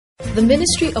The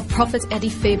ministry of Prophet Eddie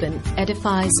Fabian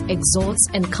edifies, exhorts,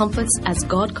 and comforts as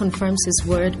God confirms His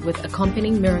word with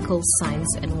accompanying miracles, signs,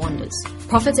 and wonders.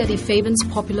 Prophet Eddie Fabian's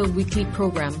popular weekly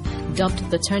program, dubbed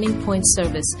the Turning Point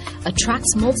Service,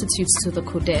 attracts multitudes to the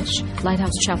Kodesh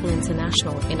Lighthouse Chapel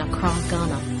International in Accra,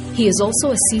 Ghana. He is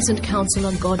also a seasoned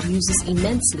counselor God uses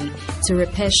immensely to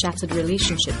repair shattered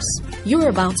relationships. You are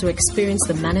about to experience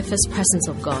the manifest presence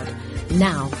of God.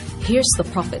 Now, here's the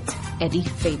Prophet Eddie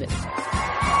Fabian.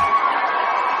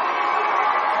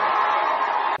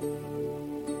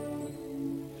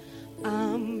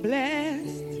 I'm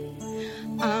blessed,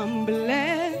 I'm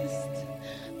blessed,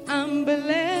 I'm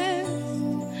blessed,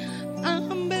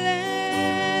 I'm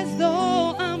blessed,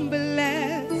 oh, I'm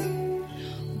blessed.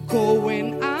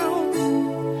 Going out,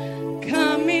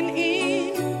 coming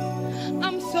in,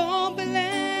 I'm so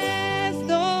blessed,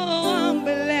 oh, I'm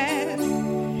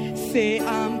blessed. Say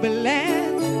I'm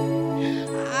blessed,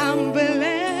 I'm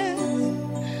blessed.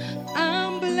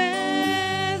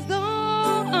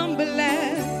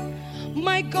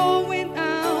 My going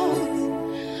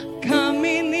out,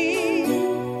 coming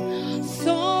in,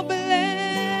 so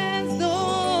blessed,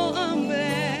 oh, I'm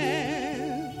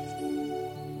blessed.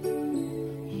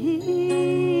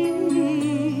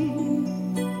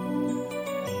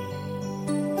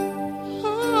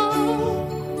 Oh,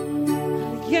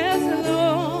 yes,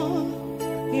 Lord,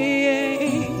 yeah.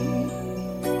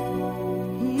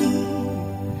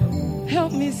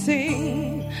 Help me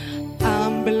sing,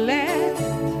 I'm blessed.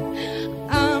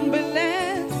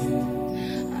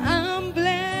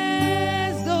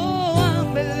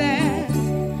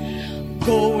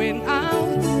 Going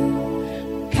out,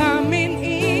 coming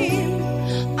in,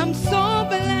 I'm so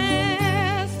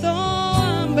blessed, oh,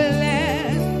 I'm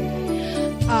blessed,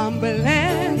 I'm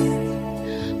blessed,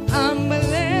 I'm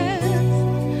blessed,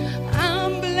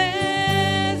 I'm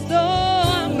blessed, oh,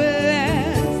 I'm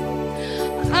blessed,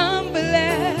 I'm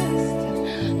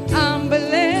blessed, I'm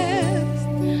blessed,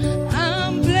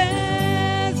 I'm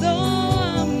blessed, oh,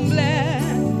 I'm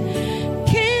blessed.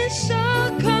 King shall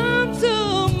come to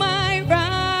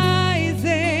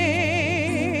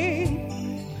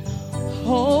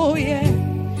oh yeah,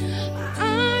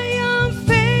 I am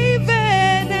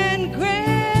favored and grace.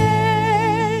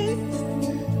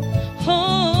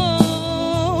 Oh,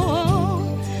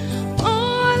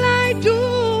 all I do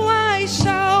I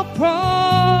shall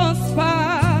prosper.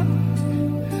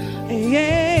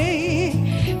 Yeah,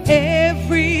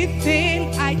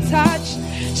 everything I touch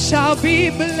shall be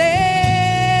blessed.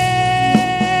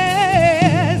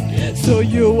 So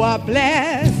you are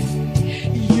blessed,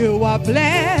 you are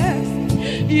blessed.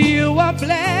 You are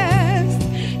blessed,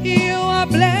 you are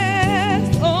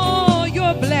blessed, oh,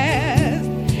 you're blessed,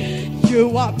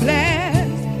 you are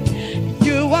blessed,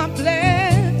 you are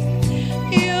blessed,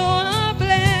 you are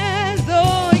blessed,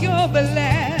 oh, you're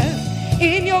blessed,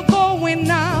 in your going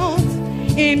out,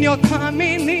 in your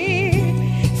coming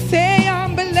in, say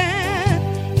I'm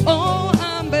blessed, oh,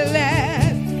 I'm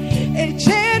blessed, in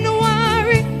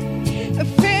January,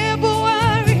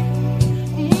 February,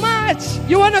 March,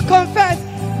 you want to confess,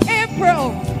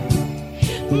 April,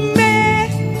 May,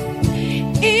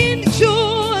 in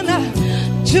June,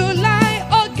 July,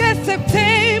 August,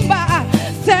 September,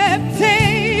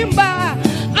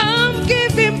 I'm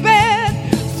giving birth,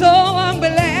 so I'm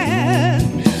blessed,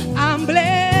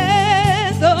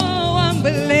 oh, I'm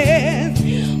blessed,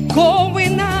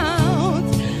 going out,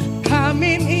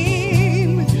 coming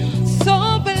in,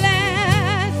 so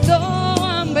blessed, oh,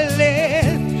 I'm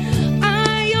blessed,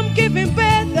 I am giving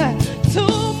birth to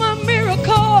my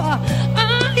miracle.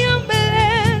 I am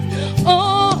blessed.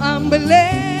 Oh, I'm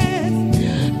blessed.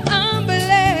 I'm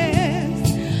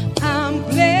blessed. I'm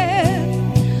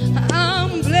blessed.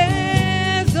 I'm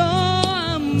blessed. Oh,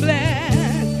 I'm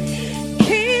blessed.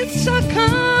 Kids shall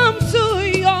come to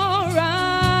your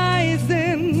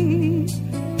rising.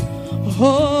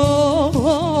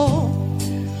 Oh,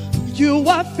 you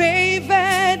are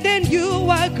favored and you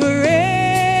are great.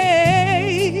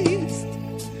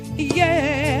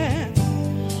 Yeah,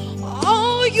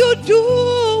 all you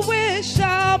do it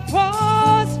shall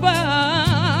prosper.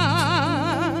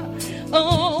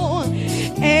 Oh,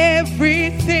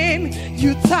 everything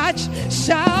you touch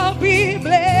shall be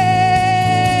blessed.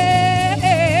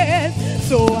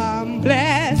 So I'm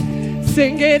blessed,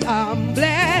 sing it, I'm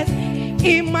blessed.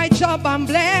 In my job, I'm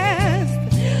blessed.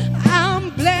 I'm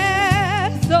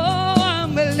blessed, oh,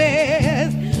 I'm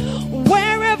blessed.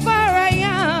 Wherever I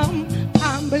am,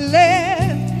 I'm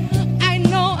blessed. I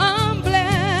know I'm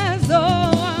blessed,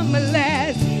 oh, I'm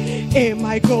blessed. Am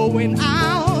I going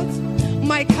out?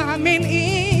 My coming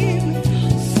in?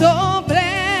 So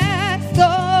blessed,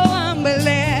 oh, I'm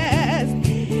blessed.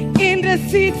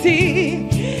 city,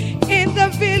 in the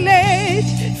village,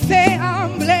 say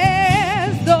I'm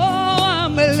blessed, oh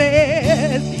I'm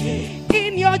blessed.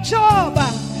 In your job,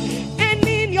 and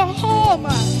in your home,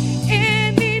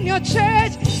 and in your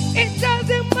church, it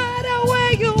doesn't matter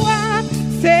where you are,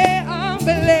 say I'm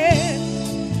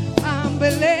blessed, I'm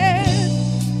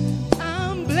blessed,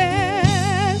 I'm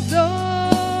blessed,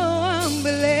 oh I'm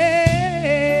blessed.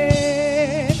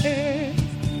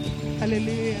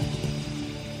 Hallelujah.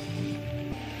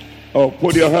 Oh,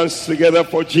 put your hands together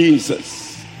for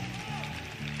Jesus.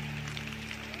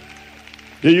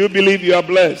 Do you believe you are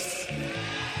blessed?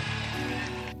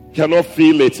 Cannot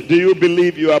feel it. Do you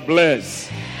believe you are blessed?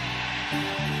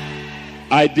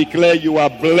 I declare you are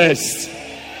blessed.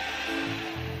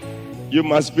 You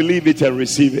must believe it and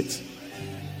receive it.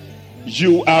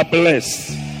 You are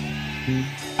blessed.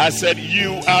 I said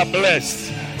you are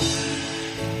blessed.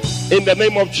 In the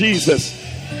name of Jesus,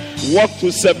 walk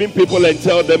to 7 people and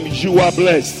tell them you are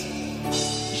blessed.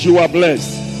 You are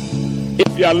blessed.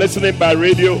 If you are listening by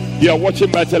radio, you are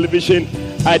watching by television,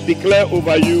 I declare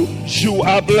over you, you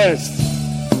are blessed.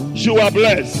 You are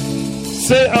blessed.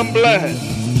 Say I'm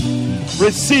blessed.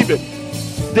 Receive it.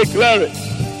 Declare it.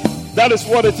 That is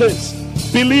what it is.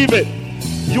 Believe it.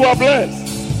 You are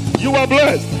blessed. You are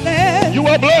blessed. You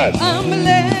are blessed. I'm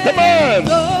blessed. Come on.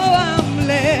 Oh, I'm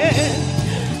blessed.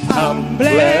 I'm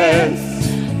blessed.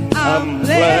 I'm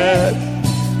blessed.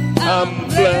 I'm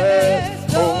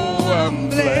blessed. Oh, I'm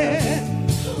blessed.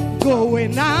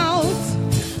 Going out,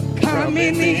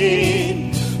 coming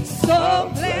in, so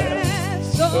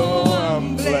blessed, so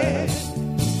I'm blessed.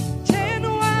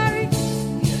 January,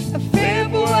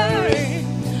 February,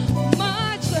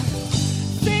 March,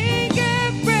 think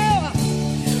April,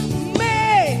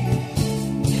 May,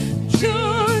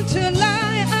 June,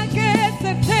 July, August,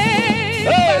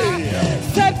 September,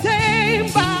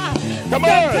 September. Come on.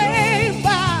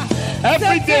 September,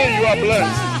 Every day you are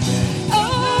blessed.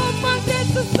 Oh, Monday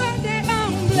to Sunday,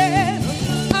 I'm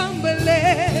blessed. I'm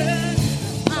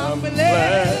blessed. I'm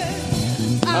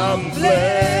blessed. I'm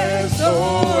blessed.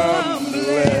 Oh, I'm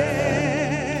blessed.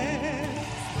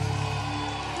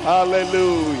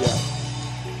 Hallelujah.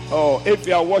 Oh, if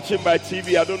you are watching by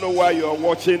TV, I don't know why you are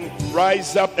watching.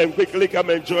 Rise up and quickly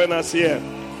come and join us here.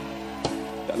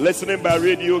 Listening by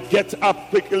radio, get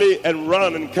up quickly and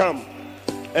run and come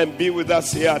and be with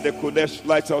us here at the Kodesh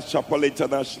Lighthouse Chapel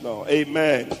International.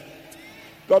 Amen.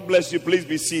 God bless you. Please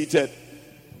be seated.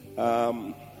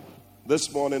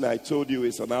 This morning I told you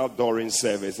it's an outdooring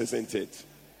service, isn't it?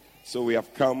 So we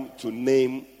have come to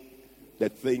name the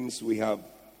things we have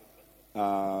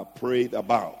prayed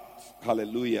about.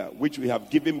 Hallelujah. Which we have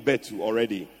given birth to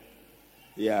already.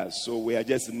 Yeah, so we are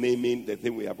just naming the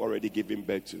thing we have already given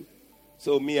birth to.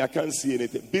 So me, I can't see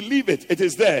anything. Believe it. It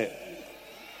is there.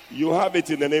 You have it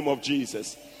in the name of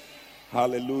Jesus.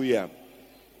 Hallelujah.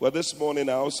 Well, this morning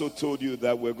I also told you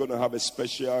that we're going to have a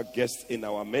special guest in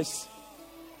our midst.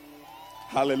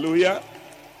 Hallelujah.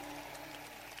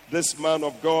 This man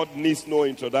of God needs no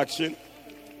introduction.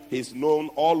 He's known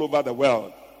all over the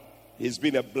world. He's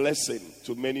been a blessing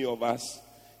to many of us.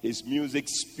 His music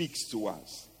speaks to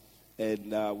us.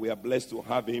 And we are blessed to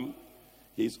have him.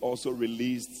 He's also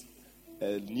released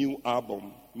a new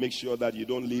album. Make sure that you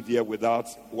don't leave here without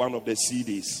one of the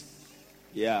CDs.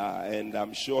 Yeah, and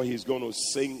I'm sure he's going to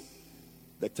sing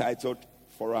the title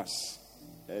for us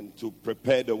and to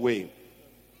prepare the way.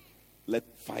 Let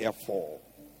fire fall.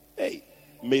 Hey,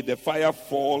 may the fire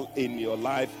fall in your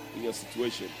life, in your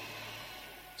situation.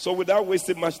 So without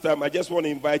wasting much time, I just want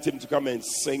to invite him to come and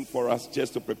sing for us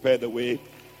just to prepare the way.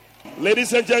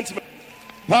 Ladies and gentlemen,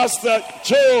 Pastor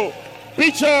Joe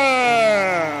Beecham.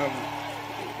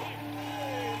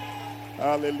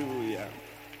 Hallelujah.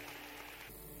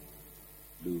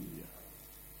 Hallelujah.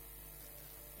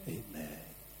 Amen.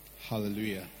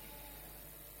 Hallelujah.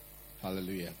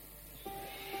 Hallelujah.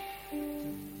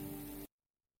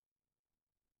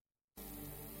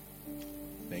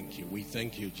 Thank you. We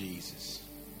thank you, Jesus.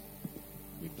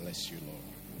 We bless you, Lord.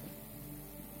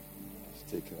 Let's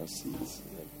take our seats.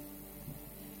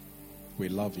 We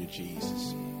love you,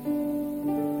 Jesus.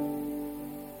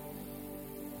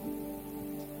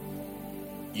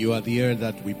 You are the air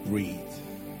that we breathe.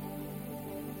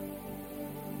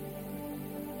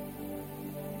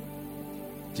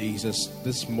 Jesus,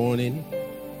 this morning,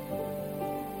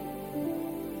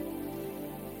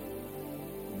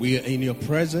 we are in your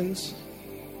presence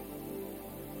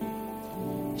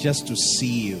just to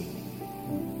see you.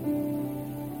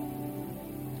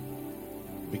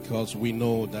 Because we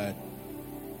know that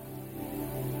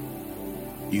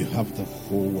you have the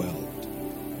whole world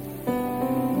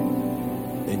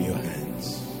in your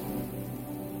hands.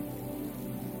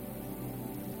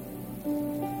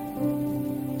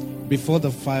 before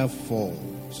the fire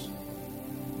falls,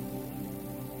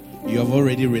 you have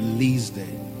already released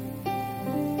it.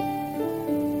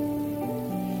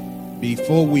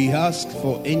 Before we ask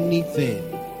for anything,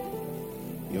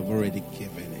 you have already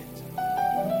given it.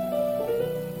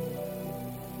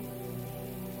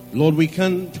 Lord, we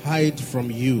can't hide from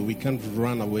you. We can't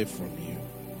run away from you.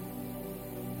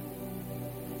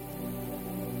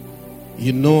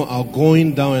 You know our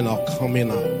going down and our coming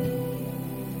up.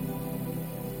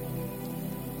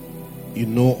 You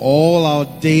know all our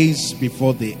days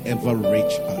before they ever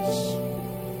reach us.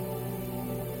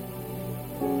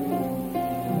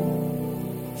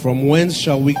 From whence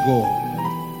shall we go?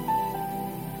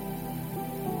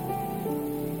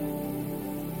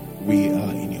 We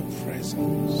are in your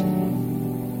presence.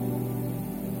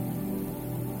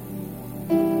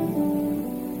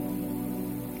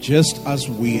 Just as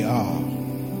we are.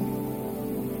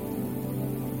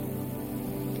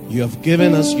 You have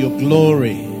given us your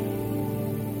glory.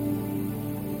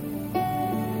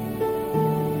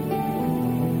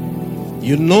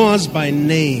 You know us by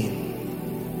name.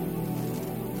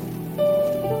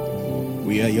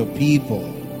 We are your people,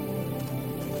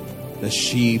 the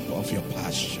sheep of your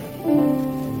pasture.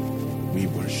 We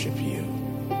worship you.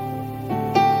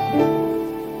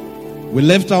 We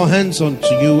lift our hands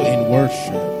unto you in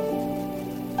worship.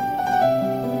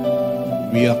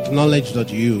 We acknowledge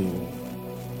that you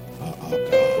are our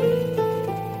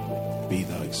God. Be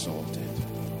thou exalted.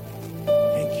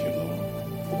 Thank you, Lord.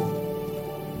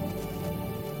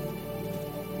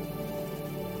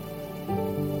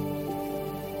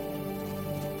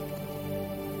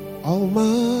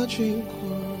 Almighty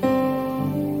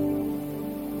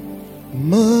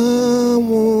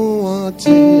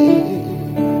Mamuate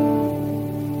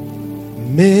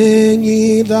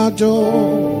Meni Dado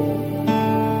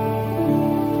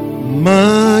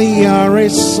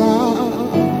Mayaresa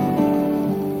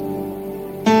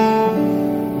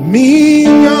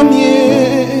Minyamye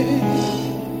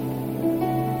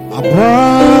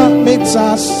Abra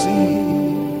Metasi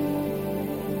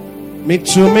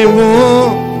Mitume wo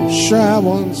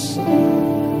Shawansa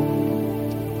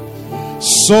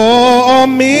So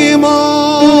Mimo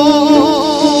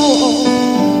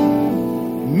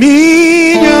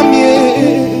Minyamye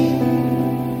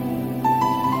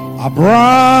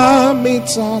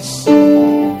Abramitas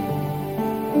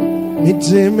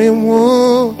Mitime wo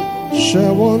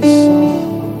Shawansa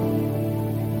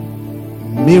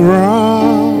Mira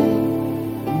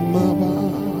Maba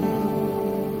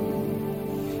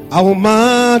Our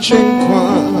marching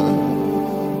choir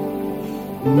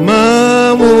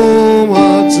Mamu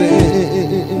Mate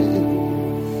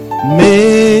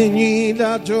Meni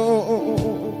Dato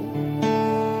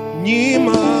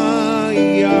Nima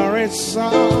Yaresa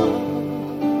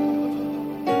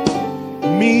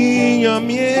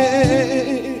Minyamye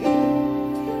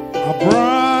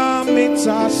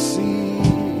Abramitasi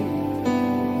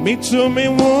Mitume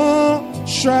wo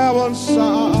Shawansa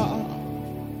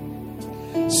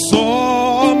So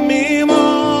Mima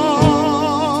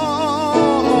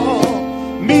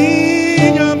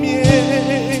Minyamye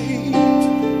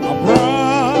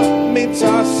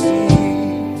Abramitasi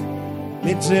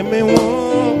Mitime wo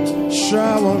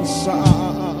Shawansa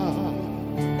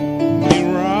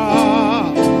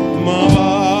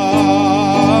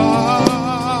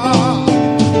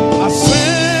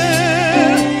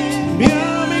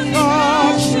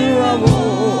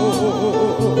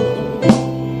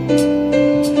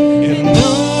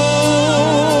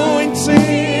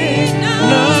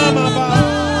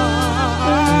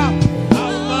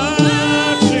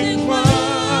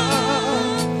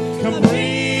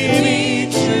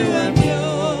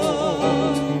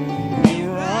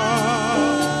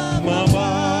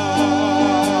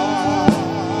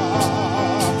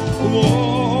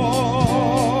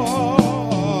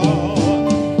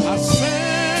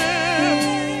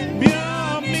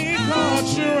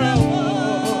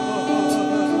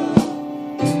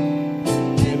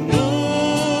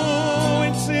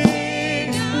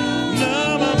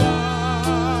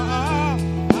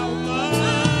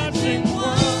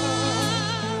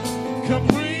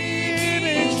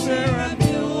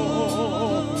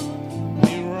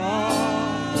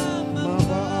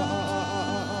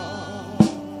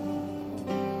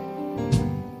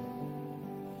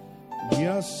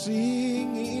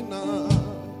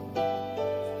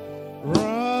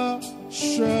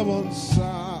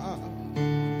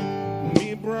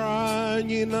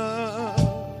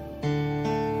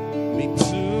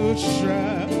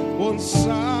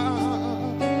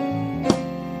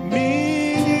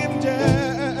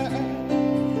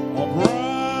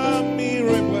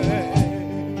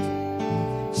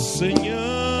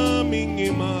Senhor, minha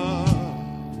irmã.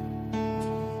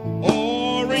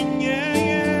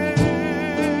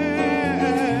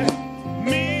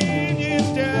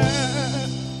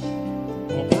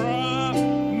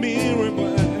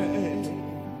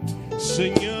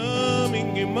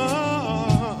 Senyamingima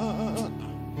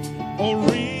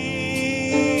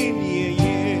Orin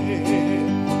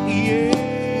yeah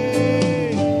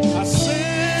I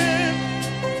said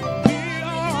be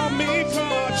on me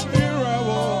touch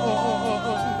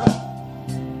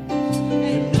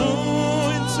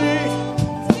anointing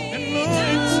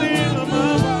on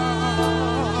my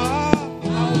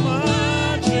how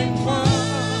much in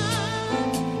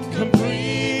come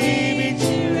breathe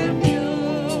into me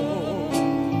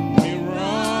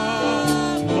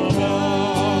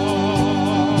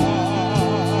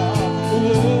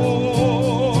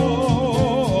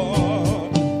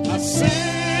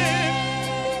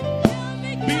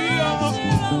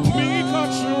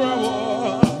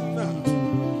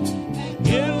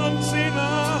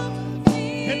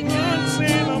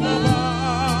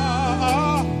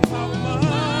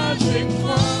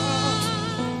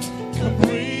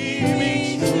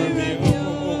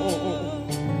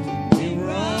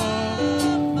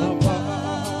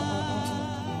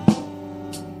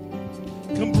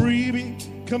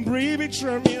Come breathe it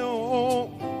from you.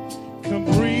 Come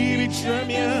breathe it from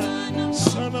you,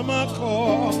 son of my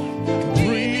call. Come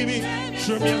breathe it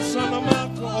from you, son of my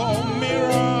call.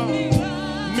 Mirror,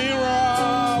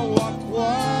 mirror, walk.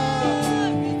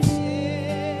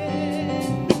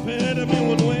 Better me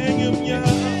when you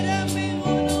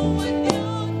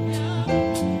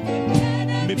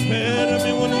me better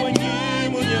me when you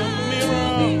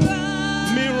mirror,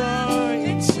 mirror,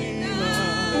 it's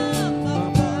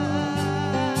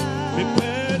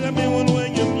me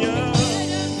when you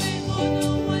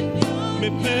me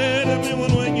better me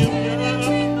when you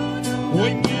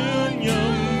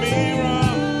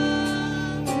mirror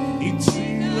it's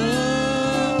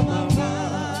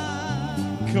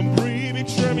come breathe it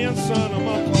from your son of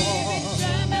my call.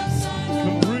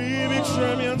 Come breathe it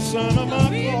from your son of my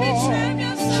call.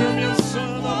 From your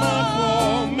son of my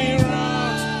call. Mirror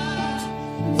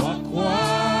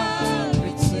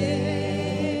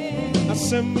I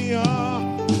send me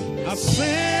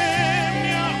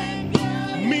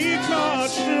me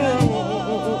catch your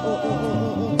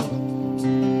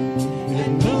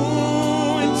anointing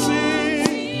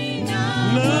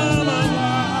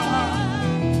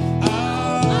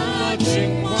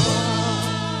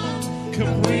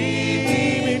come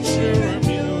breathe it from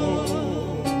you.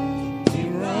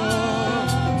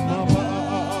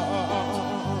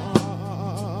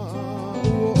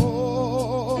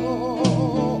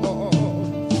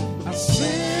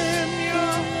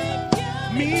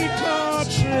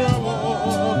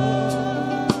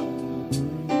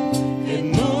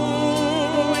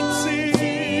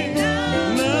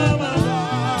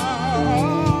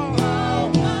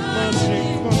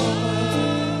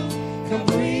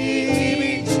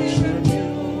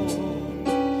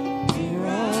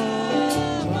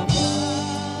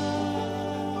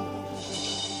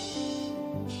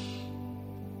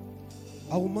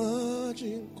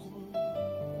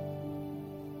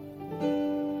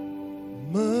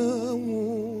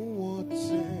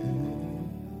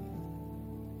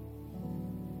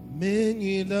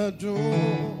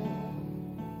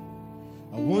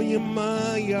 I want you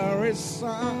my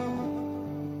yaresa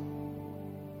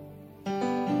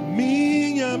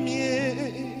minha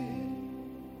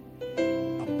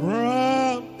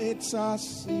Abraham it's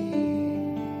asi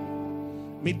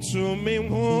me to me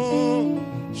home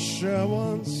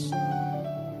shawans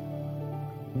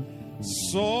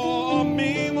so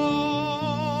me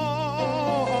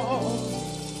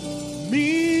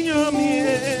minha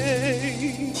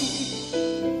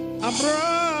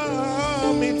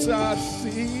Abraham it's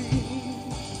asi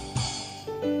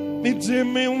me to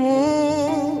me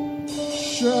home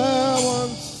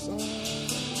shawans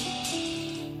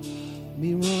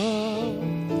me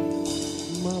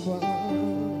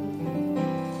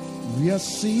we are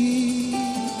seeing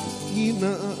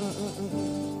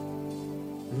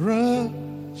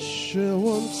Rashawansa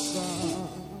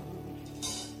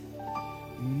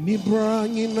me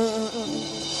bringing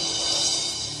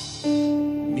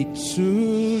me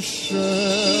to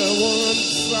Shawansa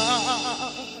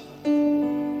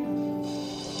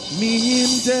me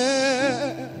in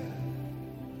there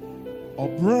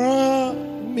Obra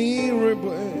me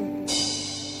rebe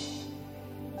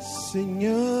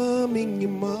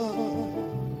Sinyamingima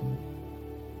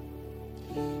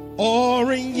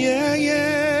or yeah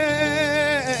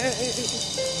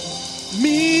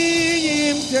me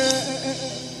in there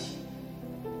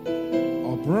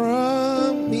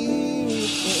Obra me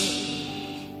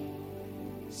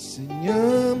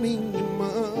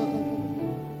Sinyamingima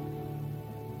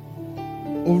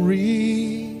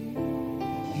Ori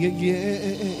yeah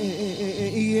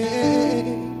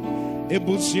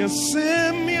Ebusia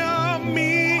semia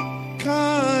mi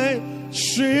kai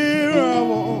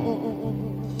shirawo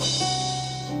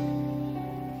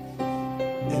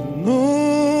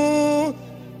eno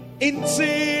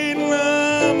intina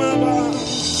maba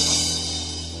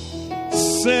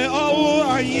se o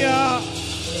aya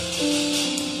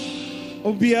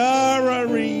obiara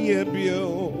riebio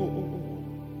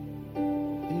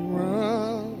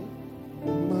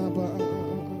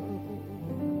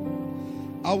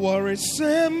Our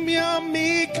semia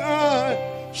mika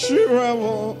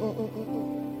shirawo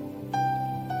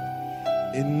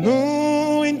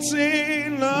inu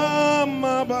intina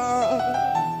maba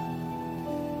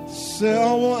se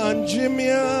awo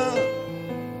anjimia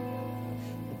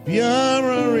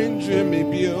biara rinjimi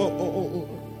bio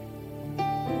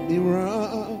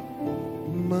ira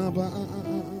maba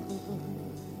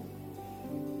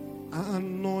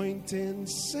anointing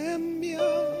semia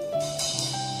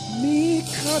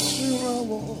mika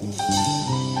shirawo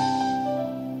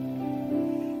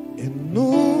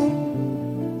inu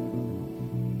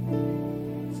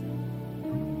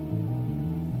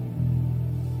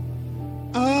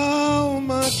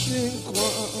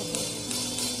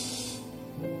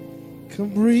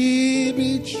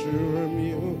Kabribi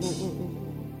Churmio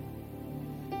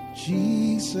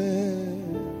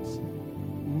Jesus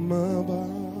Maba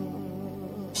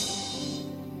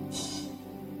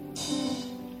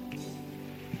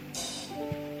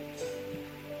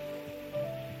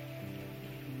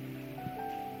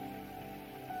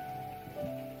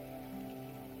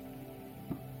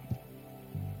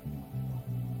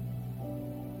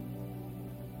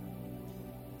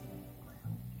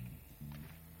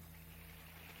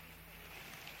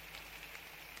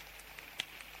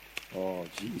Oh,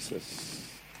 Jesus.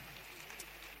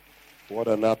 What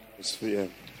an atmosphere.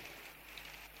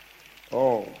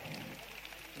 Oh,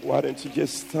 why don't you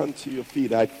just stand to your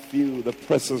feet? I feel the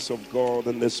presence of God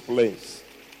in this place.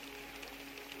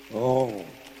 Oh,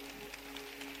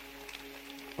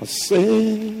 I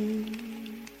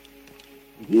sing,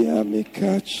 via me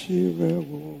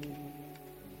cachirewo,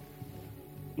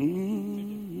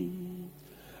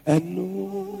 and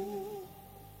no,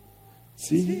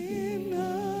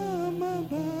 Tina.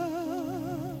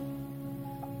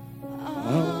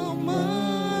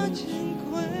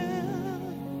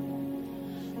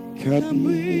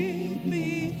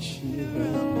 Kabribi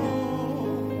Chiramo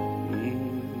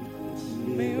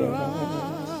Mira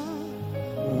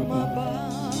Maba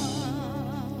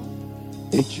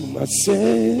Ejuma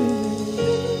se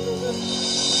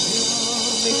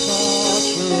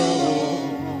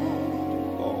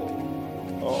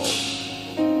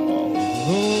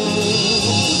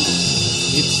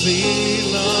It's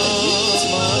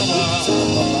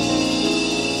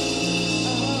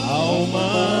how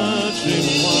much it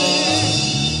was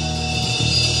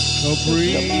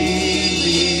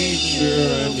Kabribi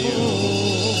Chiramo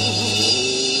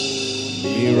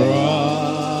Mira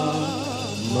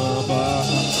Maba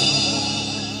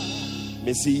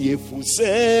Messi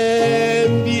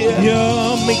Yefusembia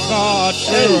Yamika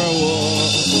Chirawo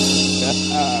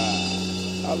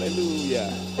Hallelujah.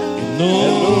 No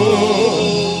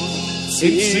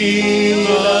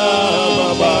Sitsina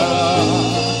Maba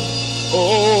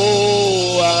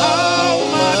Oh, how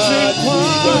much it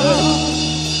was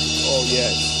oh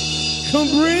yes.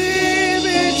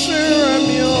 Kabribi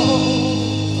Chiramo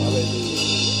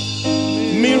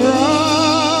Hallelujah. Mira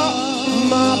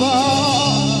Maba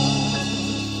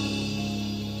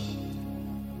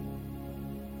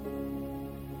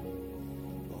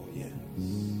Oh yes.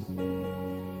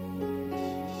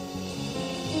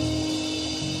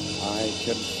 I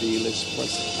can feel His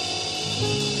presence.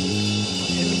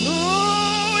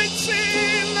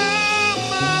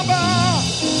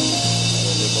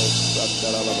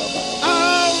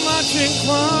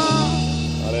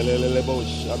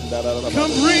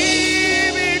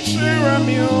 Kabribi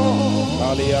Chiramo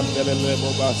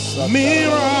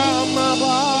Mira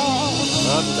Maba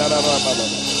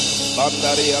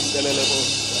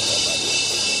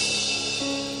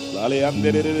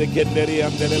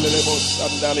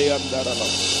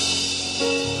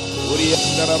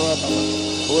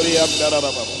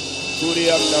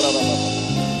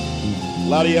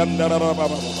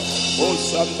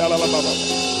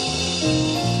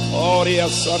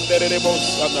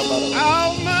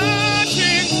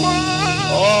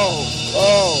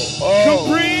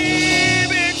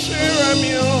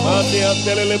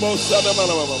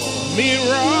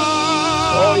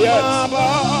Oh yes.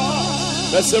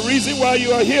 That's the reason why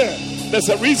you are here. That's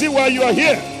the reason why you are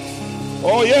here.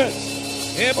 Oh yes.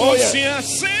 Oh yes.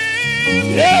 Yes.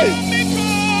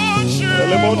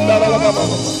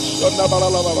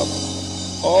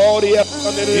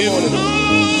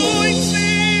 Oh,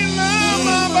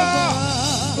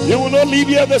 You will not leave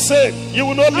here the same. You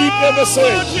will not leave here the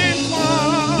same.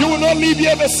 You will not leave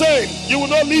here the same. You will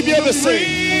not leave here the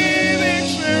same.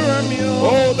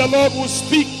 Oh, the Lord will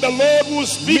speak. The Lord will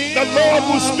speak. The Lord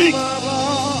will speak.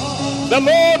 The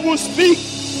Lord will speak.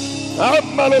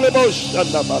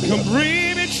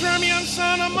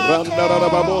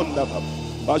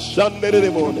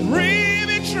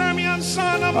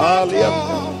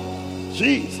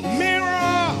 Jesus.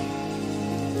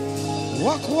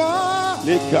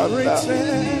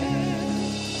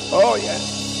 Oh yes.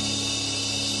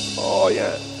 Oh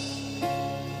yes.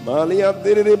 Malia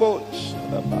Diribos.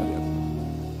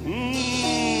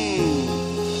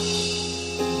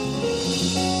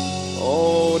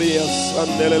 Oh yes,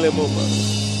 Sandelele Moma.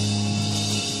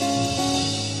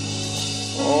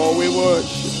 Oh, we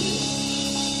worship you.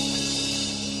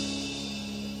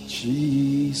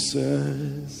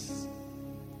 Jesus.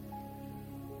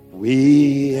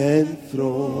 We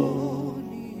enthrone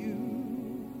you.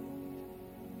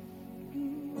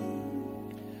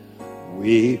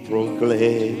 We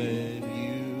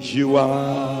proclaim you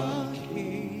are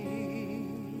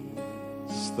King.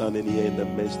 Standing here in the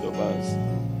midst of us.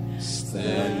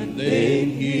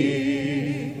 Standing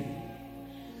here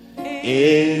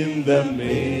in the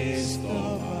midst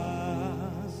of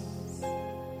us.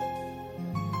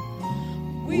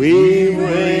 We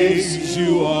raise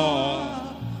you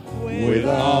up with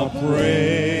our praise.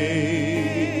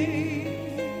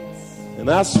 And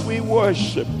as we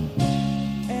worship,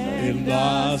 and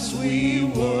as we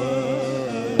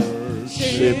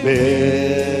worship,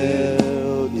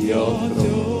 build your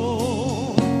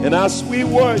throne. And as we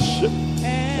worship,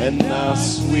 and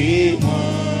as we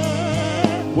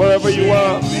worship, wherever you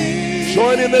are,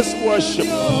 join in this worship.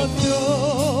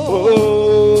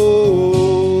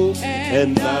 Oh,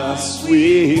 and as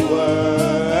we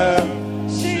worship,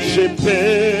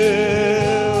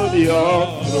 build your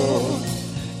throne.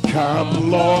 Come,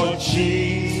 Lord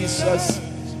Jesus,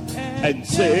 and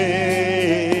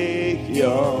take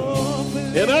your.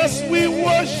 And as we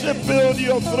worship, build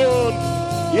your throne.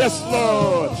 Yes,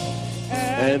 Lord.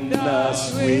 And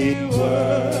as we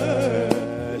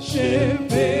worship,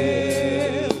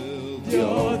 build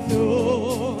your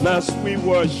throne. And as we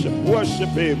worship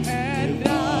Him. And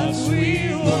as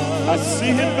we worship, I see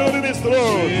Him building His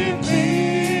throne.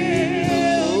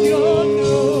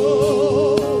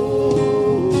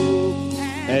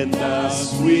 And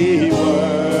as we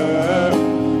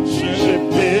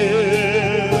worship,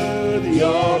 build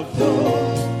your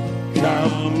throne.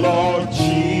 Come, Lord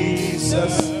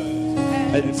Jesus,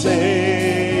 and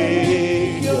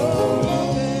take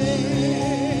your name.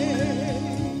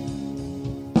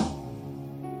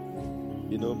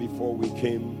 You know, before we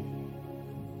came,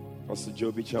 Pastor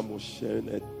Joe Bicham was sharing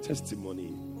a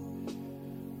testimony.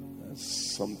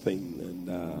 Something, and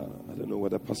I don't know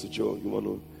whether Pastor Joe, you want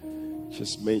to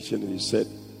just mention it. You said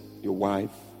your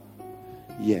wife.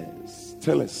 Yes,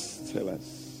 tell us.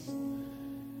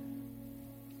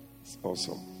 It's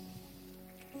awesome.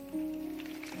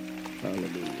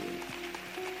 Hallelujah.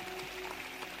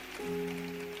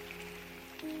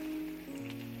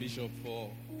 Bishop,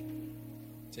 for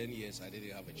 10 years I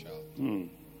didn't have a child.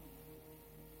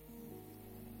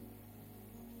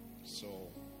 So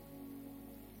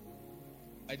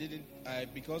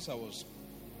because I was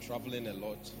traveling a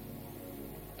lot,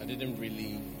 I didn't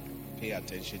really pay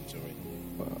attention to it.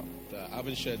 Wow. I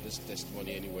haven't shared this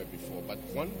testimony anywhere before, but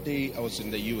one day I was in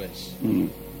the US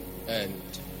and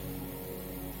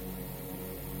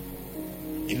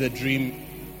in a dream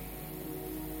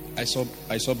I saw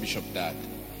Bishop Dag.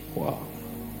 Wow.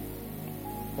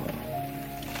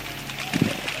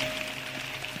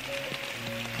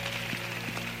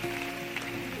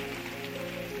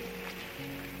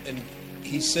 And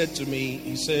he said to me,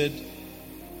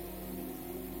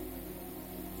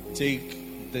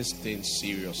 take this thing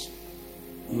serious.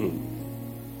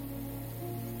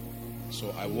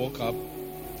 So I woke up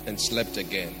and slept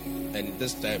again. And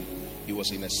this time he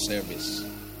was in a service.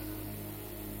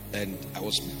 And I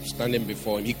was standing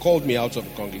before him. He called me out of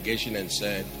the congregation and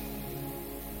said,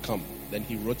 come. Then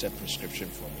he wrote a prescription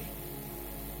for me.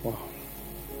 Wow.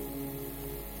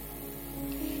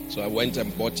 So I went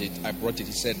and bought it. I brought it.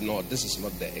 He said, no, this is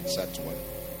not the exact one.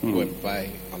 Go and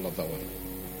buy another one.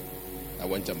 I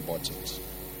went and bought it.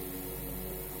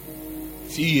 A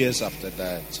few years after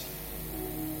that,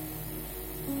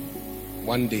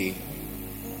 one day,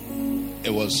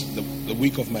 it was the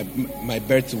week of my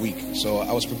birthday week. So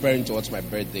I was preparing towards my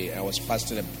birthday. I was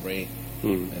fasting and praying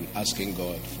and asking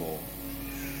God for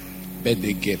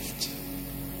birthday gift.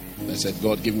 I said,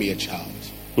 God, give me a child.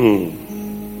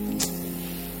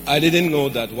 I didn't know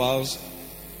that whilst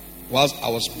I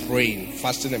was praying,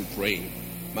 fasting and praying,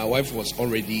 my wife was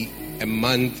already a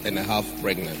month and a half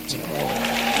pregnant.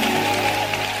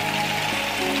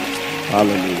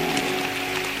 Hallelujah.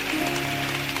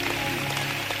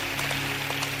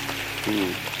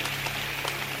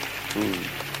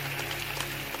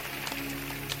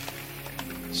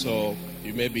 So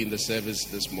you may be in the service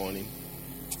this morning.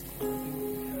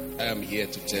 I am here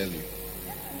to tell you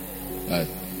that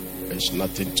there's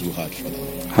nothing too hard for the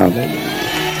Lord. Hallelujah.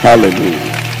 Hallelujah.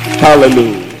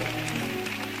 Hallelujah.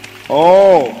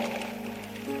 Oh,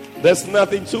 there's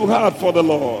nothing too hard for the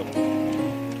Lord.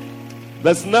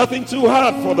 There's nothing too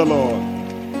hard for the Lord.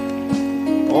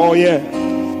 Oh, yeah.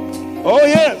 Oh,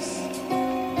 yes.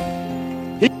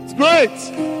 He's great.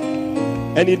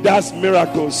 And he does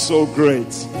miracles so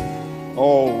great.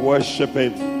 Oh, worship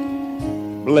him.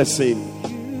 Bless him.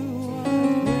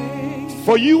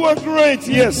 For you are great,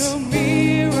 yes.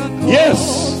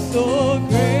 Yes.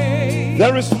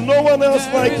 There is no one else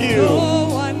like you.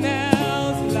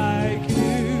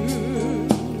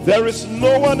 There is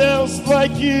no one else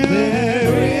like you.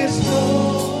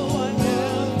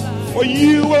 For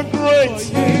you are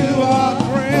great.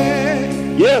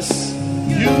 Yes.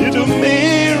 You do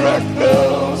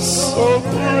miracles so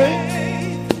great.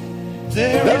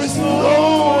 There is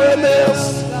no one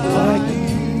else like you.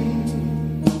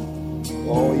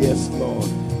 Oh, yes, Lord.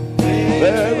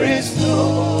 There is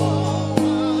no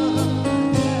one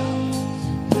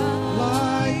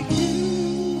like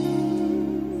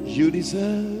you. You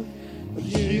deserve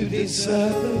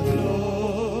the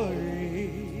glory.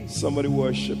 Somebody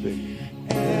worship him.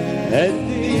 And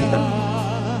the honor.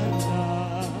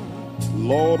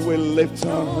 Lord, we lift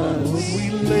our hands. We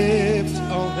lift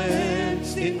our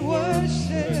hands in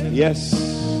worship. Yes.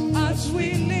 As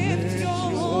we lift your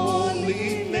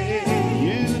holy name.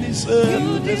 You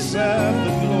deserve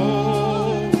the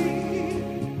glory.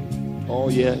 Oh,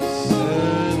 yes.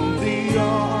 And the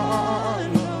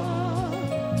honor.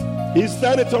 He's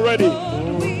done it already.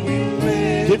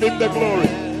 Give him the glory.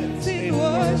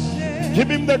 Give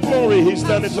him the glory. He's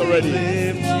done it already.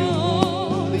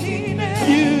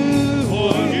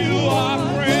 You are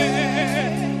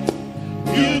great.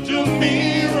 You do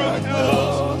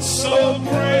miracles so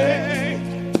great.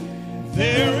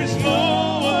 There is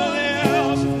no one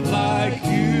else like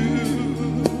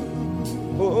you.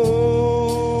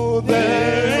 Oh,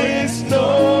 there is no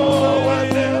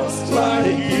one else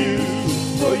like you.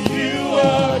 For you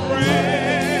are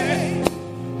great.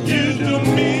 You do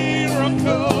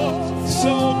miracles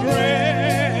so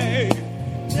great.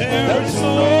 There is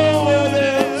no one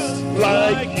else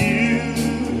like you.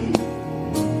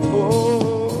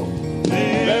 Oh,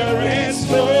 there is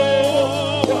no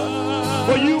one.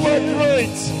 For you are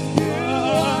great.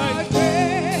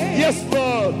 Yes,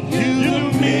 Lord. You do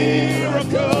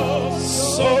miracles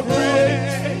so great.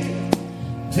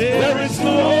 There is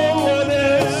no one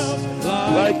else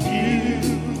like you.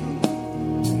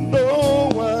 No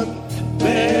one.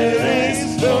 There is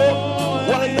no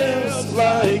one else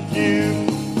like you.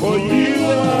 For you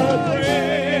are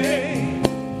great.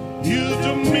 You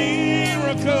do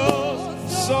miracles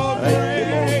so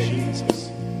great.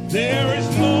 There is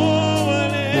no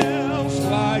one else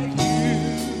like you.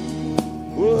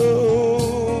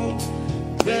 Oh,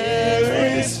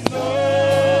 there is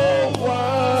no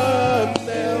one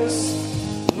else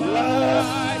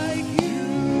like you.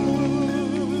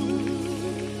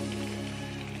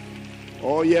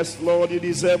 Oh, yes, Lord, you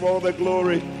deserve all the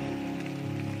glory.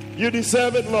 You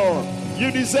deserve it, Lord.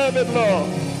 You deserve it, Lord.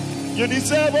 You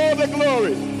deserve all the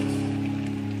glory.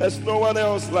 There's no one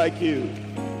else like you.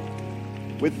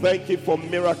 We thank you for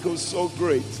miracles so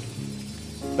great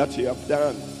that you have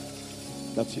done,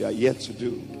 that you are yet to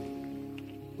do.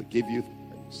 We give you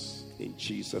thanks in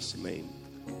Jesus' name.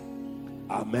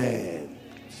 Amen.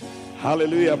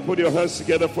 Hallelujah. Put your hands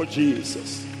together for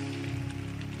Jesus.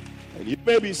 And you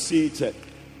may be seated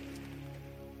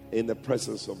in the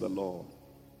presence of the Lord.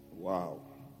 Wow.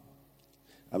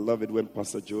 I love it when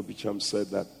Pastor Joe Bicham said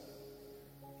that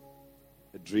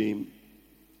a dream,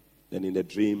 and in the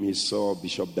dream he saw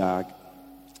Bishop Dag,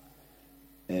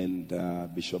 and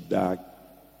Bishop Dag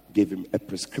gave him a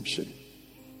prescription,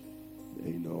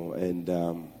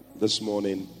 and this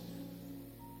morning,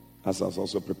 as I was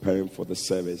also preparing for the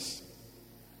service,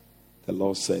 the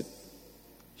Lord said,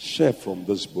 share from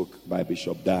this book by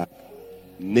Bishop Dag,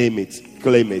 name it,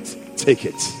 claim it, take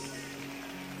it.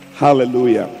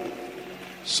 Hallelujah.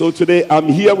 So today I'm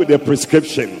here with a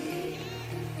prescription.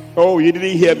 Oh, you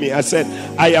didn't hear me. I said,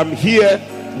 I am here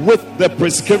with the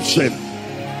prescription.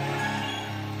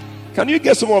 Can you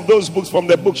get some of those books from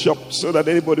the bookshop so that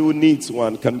anybody who needs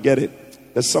one can get it?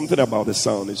 There's something about the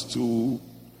sound.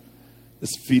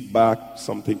 It's feedback,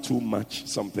 something too much,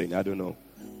 something. I don't know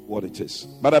what it is.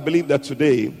 But I believe that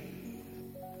today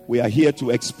we are here to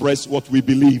express what we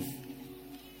believe.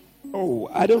 Oh,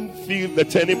 I don't feel the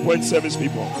Turning Point service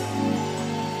people.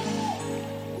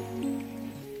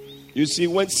 You see,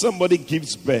 when somebody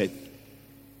gives birth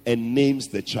and names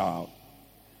the child,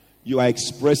 you are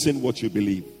expressing what you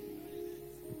believe.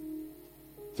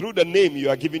 Through the name you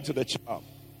are giving to the child.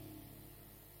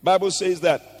 Bible says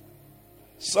that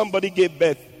somebody gave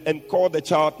birth and called the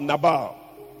child Nabal.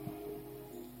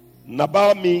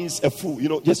 Nabal means a fool. You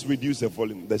know, just reduce the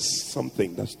volume. There's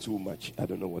something that's too much. I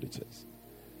don't know what it is.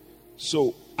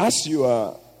 So, as you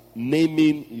are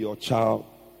naming your child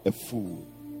a fool,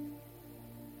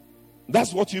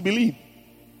 that's what you believe.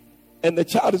 And the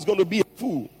child is going to be a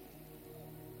fool.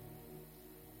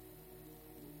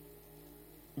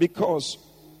 Because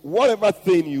whatever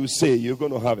thing you say, you're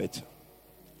going to have it.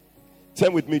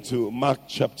 Turn with me to Mark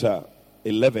chapter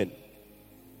 11.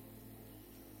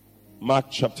 Mark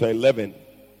chapter 11.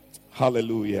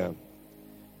 Hallelujah.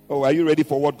 Oh, are you ready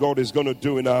for what God is going to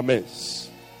do in our midst?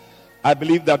 I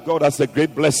believe that God has a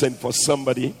great blessing for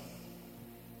somebody.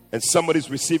 And somebody's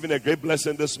receiving a great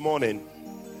blessing this morning.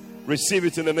 Receive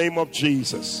it in the name of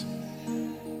Jesus.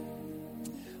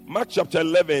 Mark chapter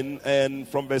 11 and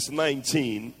from verse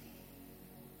 19.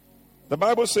 The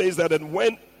Bible says that and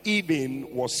when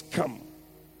evening was come,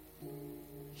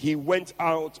 he went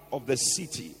out of the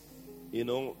city. You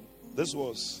know, this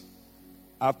was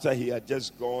after he had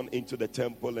just gone into the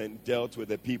temple and dealt with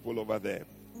the people over there.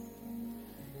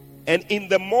 And in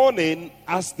the morning,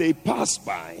 as they passed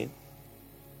by,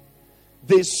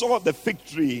 they saw the fig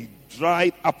tree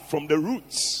dried up from the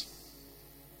roots.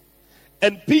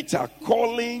 And Peter,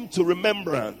 calling to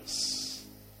remembrance,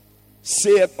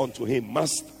 said unto him,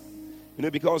 Master, you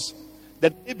know, because the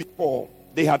day before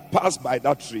they had passed by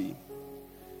that tree,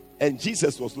 and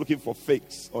Jesus was looking for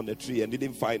figs on the tree and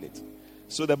didn't find it.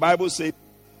 So the Bible said,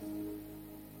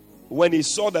 when he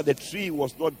saw that the tree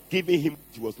was not giving him what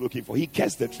he was looking for, he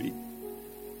cursed the tree.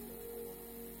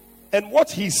 And what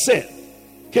he said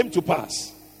came to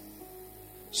pass.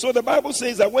 So the Bible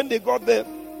says that when they got there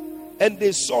and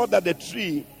they saw that the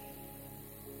tree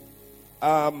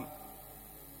had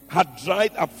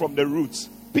dried up from the roots,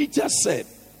 Peter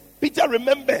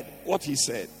remembered what he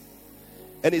said.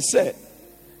 And he said,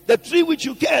 the tree which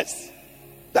you cursed,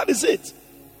 that is it.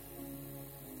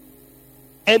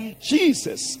 And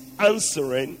Jesus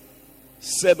answering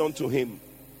said unto him,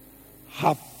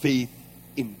 have faith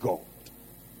in God.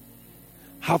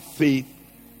 Have faith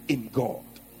in God.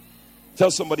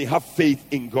 Tell somebody, have faith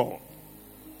in God.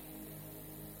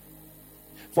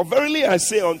 For verily I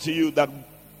say unto you that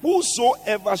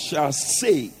whosoever shall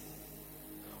say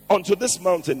unto this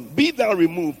mountain, be thou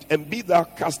removed and be thou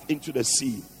cast into the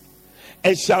sea,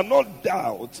 and shall not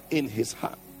doubt in his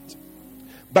heart,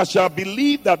 but shall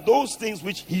believe that those things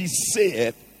which he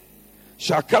said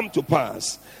shall come to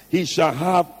pass, he shall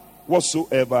have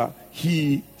whatsoever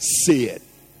he said.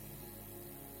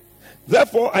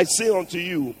 Therefore I say unto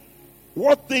you,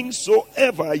 what things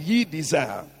soever ye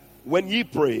desire, when ye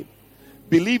pray,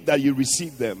 believe that ye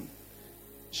receive them,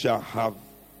 shall have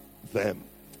them.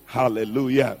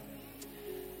 Hallelujah.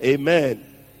 Amen.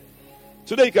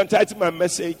 Today you can title my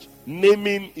message,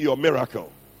 Naming Your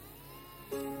Miracle.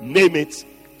 Name it,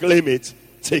 claim it,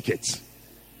 take it.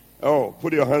 Oh,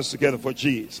 put your hands together for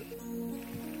Jesus.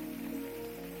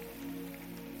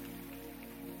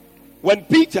 When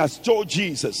Peter told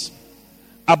Jesus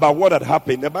about what had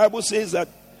happened, the Bible says that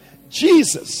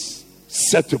Jesus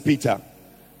said to Peter,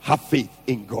 have faith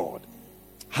in God.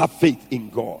 Have faith in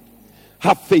God.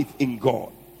 Have faith in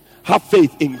God. Have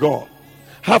faith in God.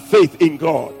 Have faith in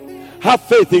God. Have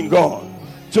faith in God.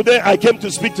 Today I came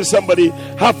to speak to somebody.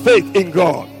 Have faith in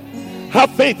God. Have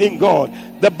faith in God.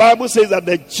 The Bible says that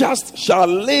the just shall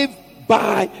live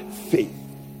by faith.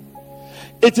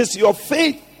 It is your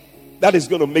faith that is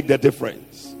going to make the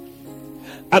difference.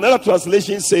 Another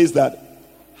translation says that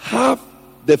have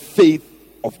the faith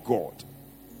of God.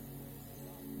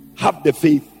 Have the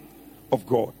faith of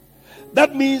God.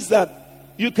 That means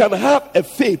that you can have a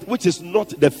faith which is not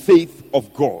the faith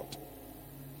of God.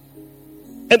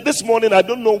 And this morning, I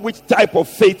don't know which type of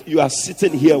faith you are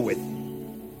sitting here with.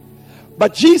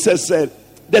 But Jesus said,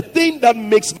 the thing that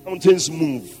makes mountains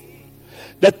move,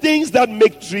 the things that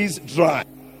make trees dry,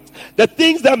 the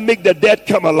things that make the dead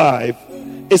come alive,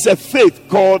 is a faith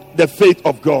called the faith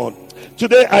of God.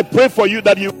 Today, I pray for you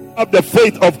that you have the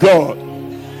faith of God.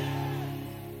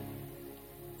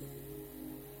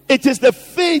 It is the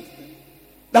faith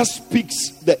that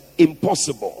speaks the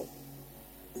impossible.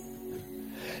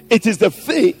 It is the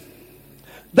faith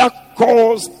that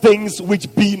calls things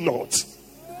which be not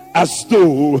as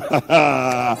though.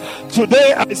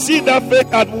 Today I see that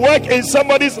faith at work in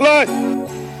somebody's life.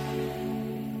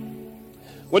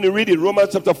 When you read in Romans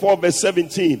chapter 4 verse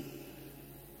 17,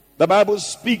 the Bible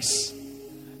speaks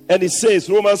and it says,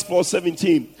 Romans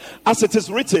 4:17, as it is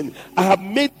written, I have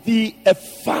made thee a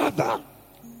father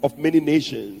of many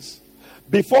nations,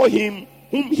 before him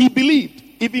whom he believed,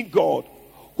 even God,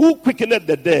 who quickeneth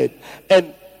the dead,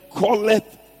 and calleth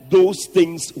those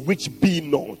things which be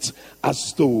not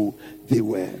as though they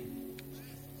were.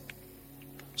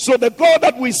 So the God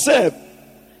that we serve,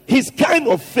 his kind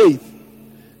of faith,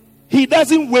 he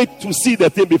doesn't wait to see the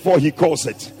thing before he calls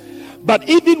it. But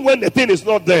even when the thing is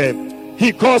not there,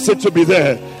 he calls it to be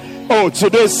there. Oh,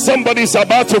 today somebody's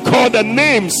about to call the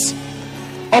names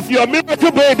of your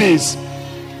miracle babies.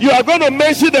 You are going to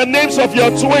mention the names of your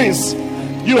twins.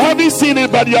 You haven't seen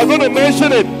it, but you are going to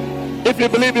mention it. If you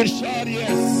believe it, shout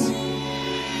yes.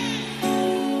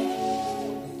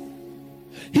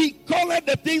 He called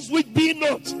the things which be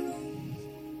not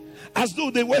as though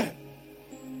they were.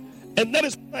 And that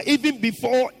is why even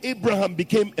before Abraham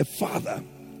became a father,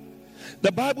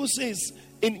 the Bible says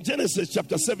in Genesis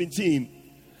chapter 17,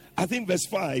 I think verse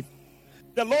 5,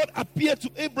 the Lord appeared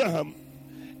to Abraham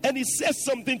and he said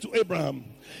something to Abraham.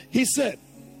 He said,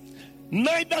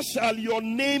 neither shall your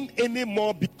name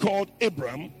anymore be called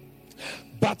Abram,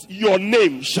 but your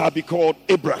name shall be called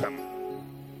Abraham.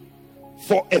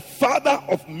 For a father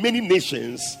of many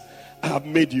nations I have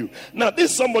made you. Now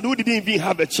this is somebody who didn't even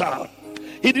have a child.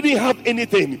 He didn't have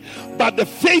anything, but the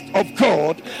faith of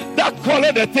God that called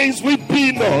the things which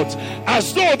be not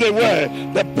as though they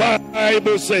were. The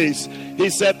Bible says, he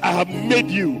said, I have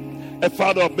made you a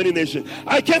father of many nations.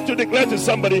 I came to declare to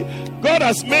somebody, God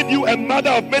has made you a mother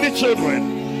of many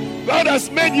children. God has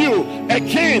made you a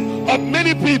king of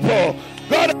many people.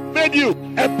 God has made you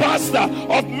a pastor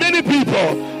of many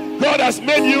people. God has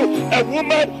made you a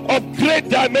woman of great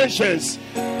dimensions.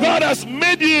 God has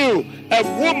made you a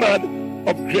woman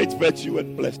of great virtue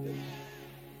and blessing.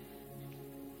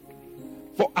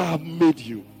 For I have made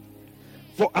you.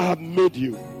 For I have made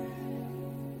you.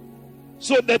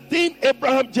 So the thing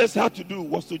Abraham just had to do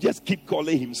was to just keep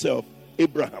calling himself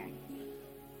Abraham.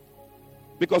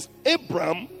 Because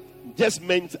Abraham just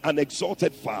meant an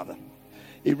exalted father.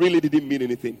 It really didn't mean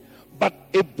anything. But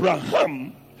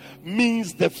Abraham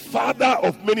means the father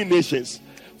of many nations.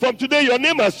 From today, your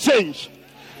name has changed.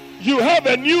 You have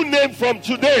a new name from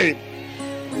today.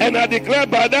 And I declare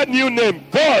by that new name,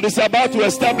 God is about to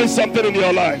establish something in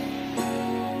your life.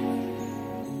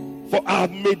 For I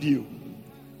have made you.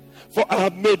 For I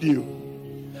have made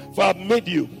you. For I have made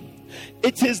you.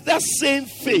 It is that same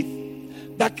faith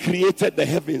that created the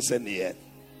heavens and the earth.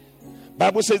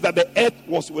 Bible says that the earth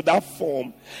was without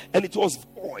form and it was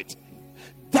void.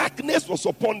 Darkness was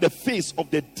upon the face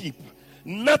of the deep.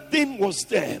 Nothing was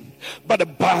there. But the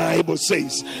Bible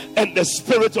says, and the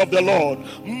Spirit of the Lord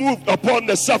moved upon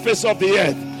the surface of the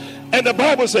earth. And the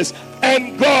Bible says,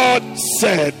 and God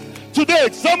said. Today,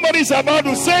 somebody's about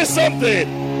to say something.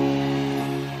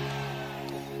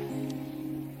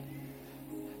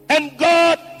 And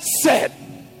God said.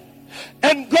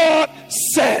 And God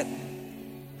said.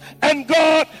 And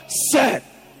God said,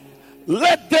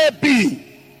 let there be.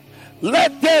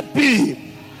 Let there be.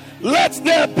 Let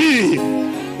there be.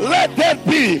 Let there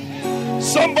be.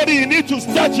 Somebody, you need to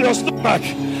touch your stomach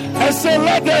and say,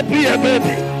 let there be a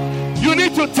baby. You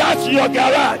need to touch your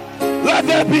garage. Let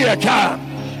there be a car.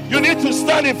 You need to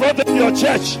stand in front of your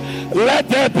church. Let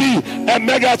there be a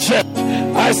mega church.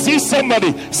 I see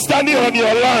somebody standing on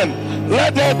your land.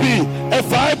 Let there be a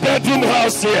 5-bedroom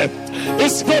house here.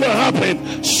 It's going to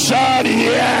happen. Shout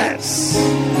yes.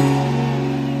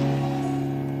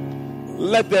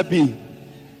 Let there be.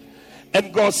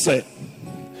 And God said,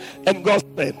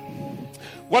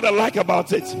 what I like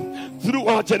about it,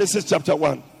 throughout Genesis chapter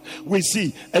 1, we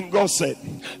see, and God said,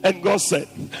 and God said,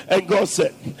 and God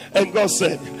said, and God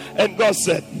said, and God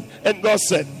said, and God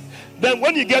said. Then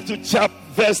when you get to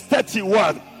verse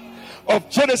 31 of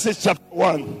Genesis chapter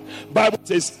 1, Bible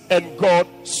says, and God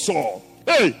saw.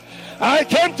 Hey, I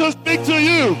came to speak to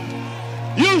you.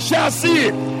 You shall see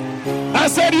it. I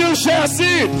said you shall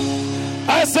see it.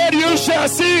 I said you shall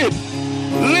see it.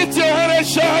 Lift your hand and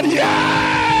shout,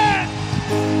 yeah!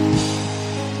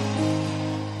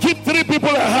 Give 3 people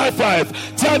a high five.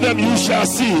 Tell them you shall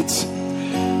see it.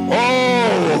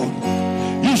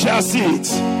 Oh, you shall see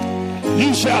it.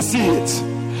 You shall see it.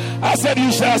 I said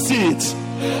you shall see it.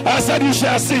 I said you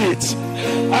shall see it.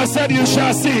 I said you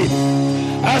shall see it.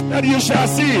 I said you shall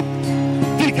see it.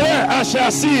 Declare, I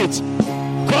shall see it.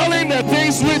 Calling the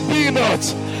things which be not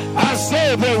as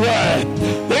though they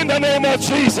were. In the name of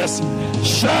Jesus.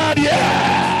 Shout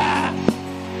yeah.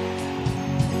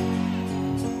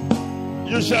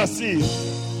 You shall see.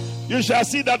 You shall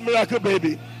see that miracle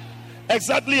baby.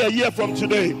 Exactly a year from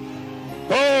today.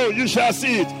 Oh, you shall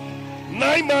see it.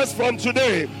 9 months from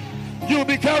today, you'll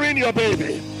be carrying your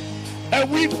baby. A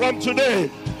week from today,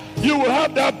 you will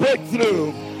have that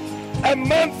breakthrough. A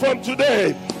month from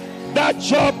today, that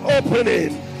job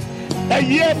opening. A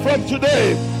year from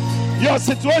today, your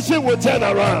situation will turn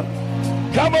around.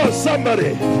 Come on,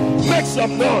 somebody, make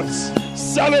some noise,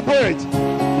 celebrate,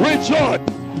 rejoice,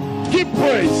 give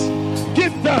praise,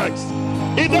 give thanks.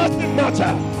 It doesn't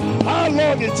matter how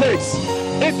long it takes,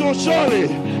 it will surely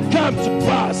come to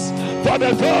pass. For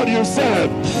the God you serve,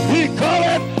 He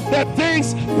calleth the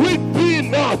things which be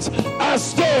not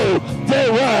as though they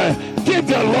were. Give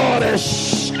the Lord a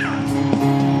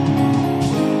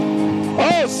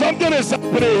Oh, something is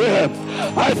happening here.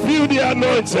 I feel the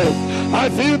anointing. I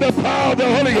feel the power of the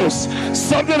Holy Ghost.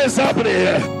 Something is happening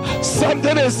here.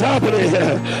 Something is happening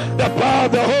here. The power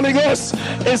of the Holy Ghost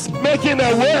is making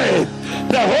a way.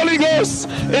 The Holy Ghost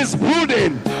is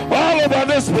brooding all over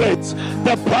this place.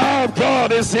 The power of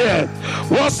God is here.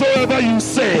 Whatsoever you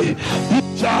say, you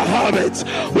shall have it.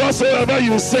 Whatsoever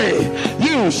you say,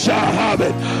 you shall have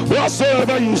it.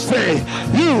 Whatsoever you say,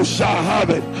 you shall have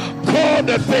it. Call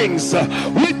the things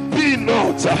which be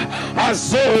not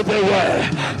as though they were.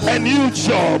 A new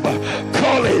job,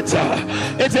 call it.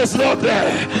 It is not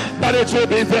there, but it will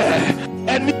be there.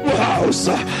 A new house,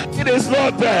 it is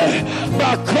not there,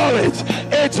 but call it.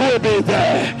 It will be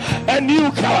there. A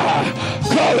new car,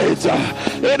 call it.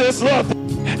 It is not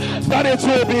there, but it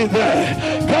will be there.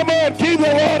 Come on, give the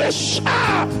Lord a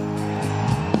shout.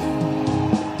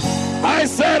 I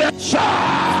said a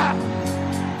shout.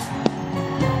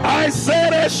 I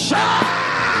said a shout.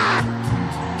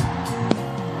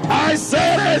 I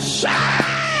said a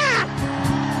shout.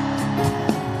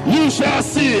 You shall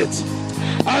see it.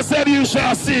 I said you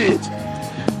shall see it.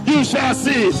 You shall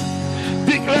see it.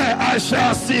 Declare, I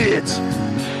shall see it.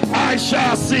 I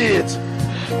shall see it.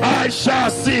 I shall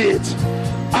see it.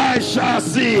 I shall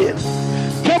see it.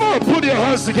 Come on, put your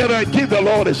hands together and give the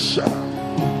Lord a shout.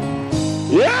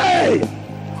 Yay!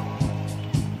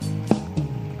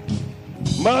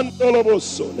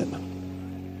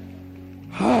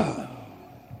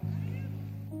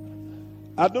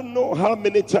 I don't know how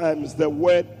many times the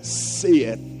word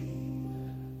saith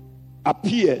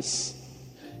appears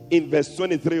in verse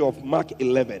 23 of Mark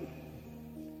 11.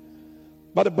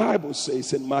 But the Bible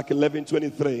says in Mark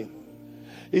 11:23,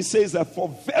 it says that for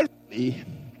verily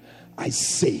I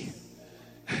say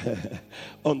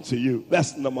unto you.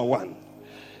 That's number one.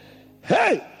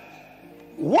 Hey,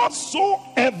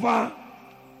 whatsoever,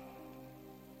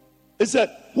 it said,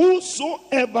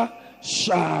 whosoever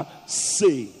shall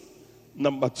say,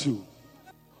 number two,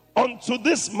 unto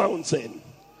this mountain,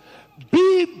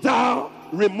 be thou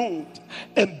removed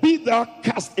and be thou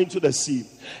cast into the sea,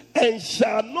 and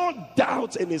shall not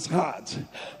doubt in his heart,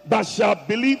 but shall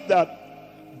believe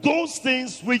that those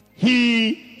things which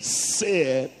he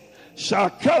said shall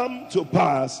come to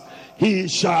pass, he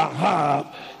shall have,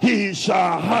 he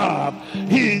shall have,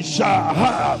 he shall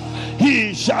have,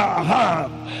 he shall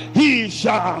have, he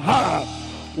shall have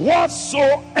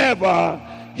whatsoever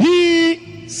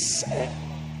he said.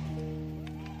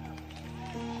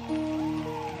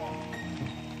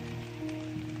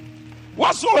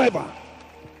 Whatsoever.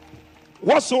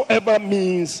 Whatsoever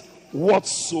means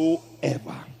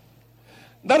whatsoever.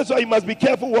 That is why you must be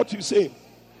careful what you say.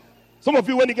 Some of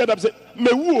you, when you get up, say,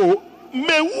 mewo,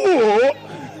 mewo.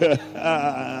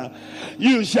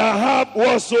 You shall have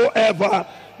whatsoever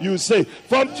you say.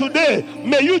 From today,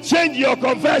 may you change your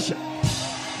confession.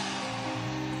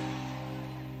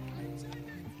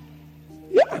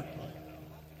 Yeah.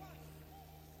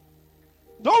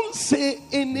 Don't say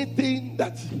anything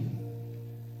that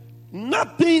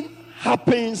nothing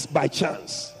happens by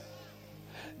chance.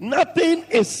 Nothing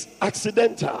is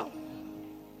accidental.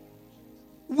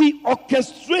 We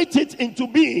orchestrate it into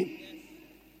being.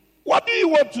 What do you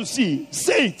want to see?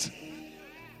 Say it.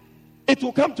 It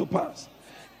will come to pass.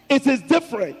 It is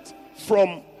different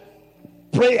from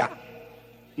prayer.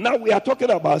 Now we are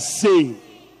talking about saying.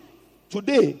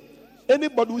 Today,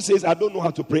 anybody who says, I don't know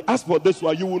how to pray, ask for this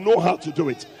one, you will know how to do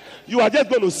it. You are just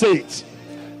going to say it.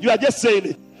 You are just saying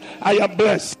it. I am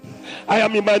blessed. I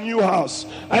am in my new house.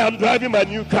 I am driving my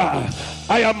new car.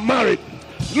 I am married.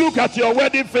 Look at your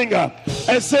wedding finger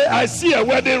and say, I see a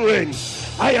wedding ring.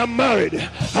 I am married.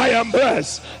 I am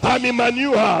blessed. I'm in my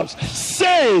new house.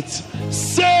 Say it.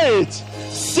 Say it.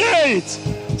 Say it.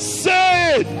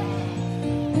 Say it.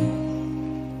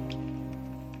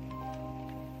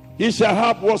 he shall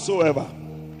have whatsoever.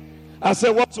 I say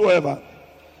whatsoever.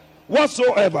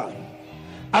 Whatsoever.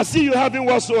 I see you having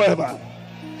whatsoever.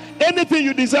 Anything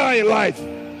you desire in life,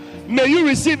 may you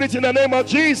receive it in the name of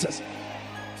Jesus.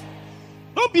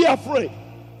 Don't be afraid.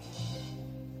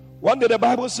 One day the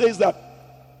Bible says that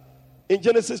in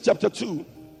Genesis chapter 2,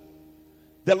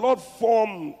 the Lord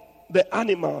formed the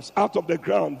animals out of the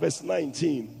ground. Verse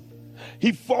 19.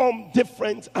 He formed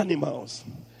different animals.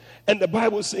 And the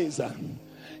Bible says that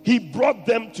he brought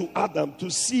them to Adam to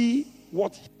see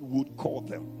what he would call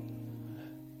them.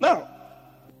 Now,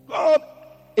 God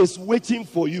is waiting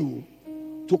for you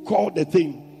to call the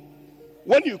thing.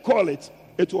 When you call it,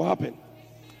 it will happen.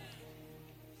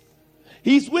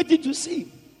 He's waiting to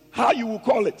see how you will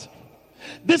call it.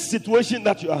 This situation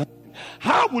that you are in,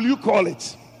 how will you call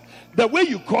it? The way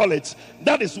you call it,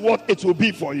 that is what it will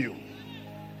be for you.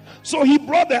 So he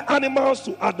brought the animals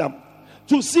to Adam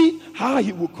to see how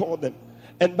he will call them.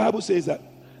 And the Bible says that,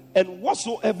 and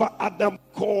whatsoever Adam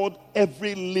called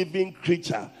every living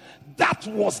creature, that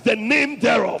was the name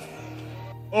thereof.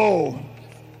 Oh,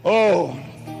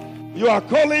 you are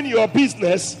calling your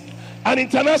business an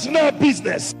international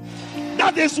business.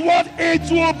 That is what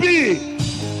it will be.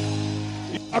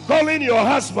 You are calling your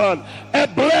husband a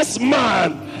blessed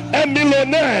man, a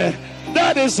millionaire.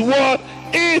 That is what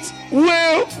it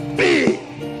will be.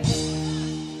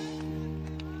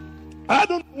 I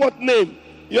don't know what name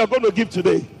you are going to give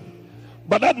today,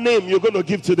 but that name you're going to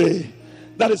give today,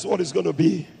 that is what it's going to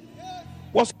be.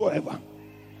 Whatsoever.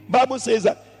 Bible says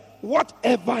that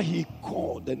whatever he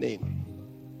called the name,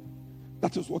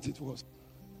 that is what it was.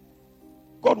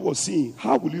 God was seeing,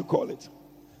 how will you call it?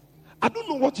 I don't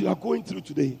know what you are going through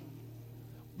today,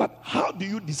 but how do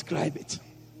you describe it?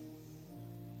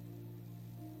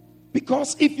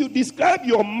 Because if you describe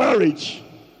your marriage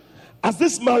as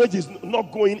this marriage is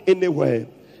not going anywhere,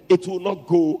 it will not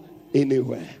go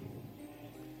anywhere.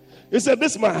 You said,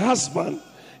 this is my husband.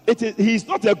 He's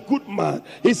not a good man.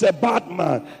 He's a bad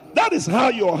man. That is how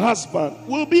your husband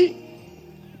will be.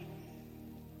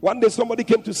 One day somebody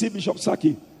came to see Bishop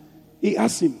Saki. He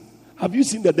asked him, have you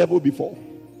seen the devil before?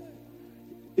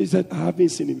 He said, I haven't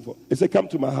seen him before. He said, come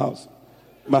to my house.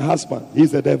 My husband,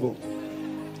 he's the devil.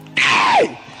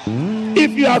 Hey!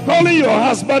 If you are calling your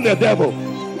husband the devil,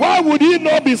 why would he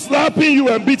not be slapping you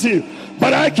and beating you?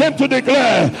 But I came to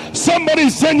declare, somebody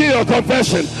is sending your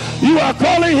confession. You are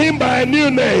calling him by a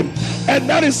new name, and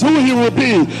that is who he will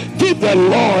be. Give the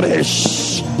Lord a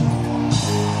shh.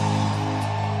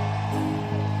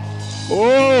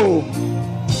 Oh,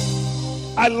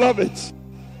 I love it.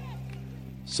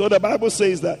 So the Bible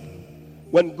says that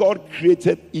when God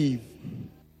created Eve,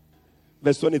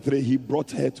 verse 23, he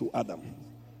brought her to Adam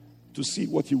to see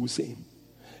what he would say.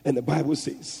 And the Bible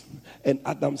says, and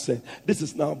Adam said, this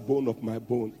is now bone of my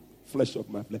bone, flesh of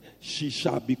my flesh. She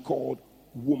shall be called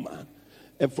woman.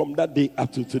 And from that day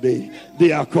up to today,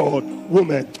 they are called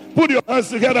women. Put your hands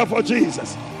together for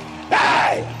Jesus.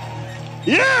 Hey!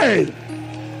 Yay!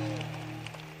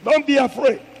 Don't be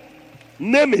afraid.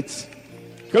 Name it.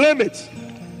 Claim it.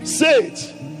 Say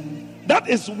it. That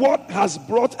is what has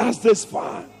brought us this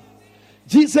far.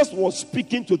 Jesus was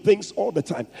speaking to things all the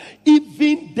time.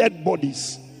 Even dead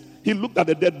bodies. He looked at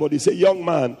the dead body and said, young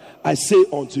man, I say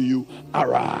unto you,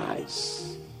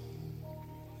 arise.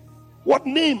 What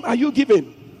name are you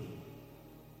giving?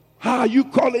 How are you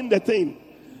calling the thing?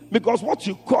 Because what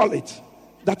you call it,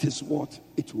 that is what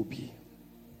it will be.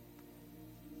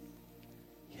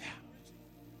 Yeah.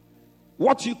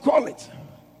 What you call it,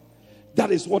 that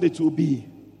is what it will be.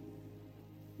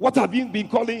 What have you been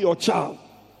calling your child?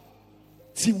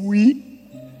 Tiwi.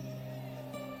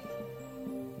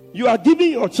 You are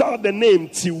giving your child the name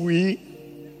Tiwi.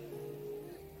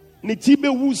 Nitibe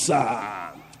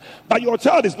Wusa. But your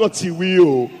child is not Tiwi.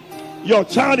 Oh. Your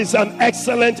child is an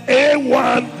excellent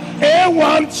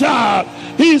A1 child.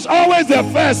 He is always the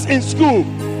first in school.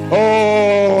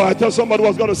 Oh, I thought somebody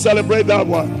was going to celebrate that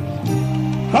one.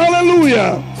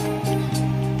 Hallelujah.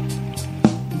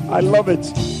 I love it.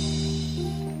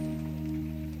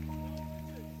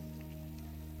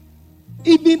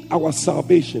 Even our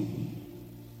salvation,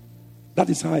 that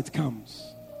is how it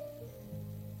comes.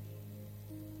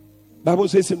 Bible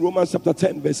says in Romans chapter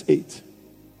 10 verse 8,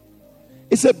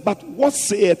 it said, but what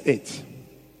saith it?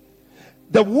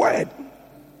 The word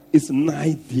is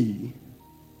nigh thee,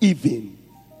 even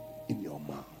in your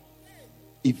mouth.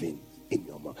 Even in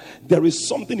your mouth. There is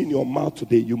something in your mouth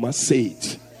today, you must say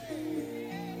it.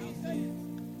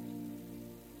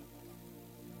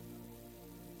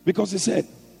 Because he said,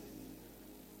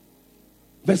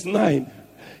 verse 9,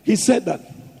 he said that,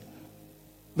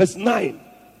 verse 9,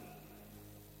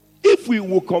 if if we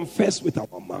will confess with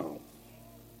our mouth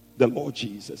the Lord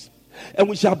Jesus, and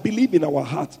we shall believe in our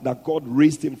heart that God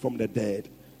raised him from the dead,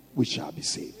 we shall be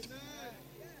saved.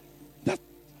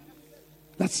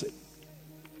 That's it.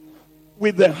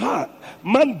 With the heart,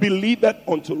 man believeth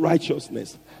unto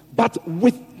righteousness, but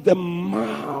with the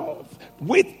mouth,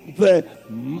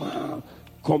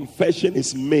 confession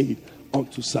is made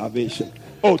unto salvation.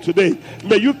 Oh, today,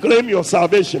 may you claim your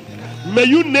salvation. May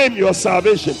you name your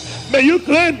salvation. May you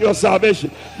claim your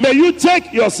salvation. May you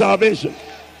take your salvation.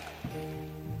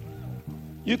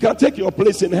 You can take your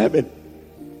place in heaven.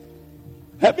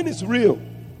 Heaven is real.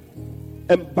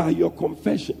 And by your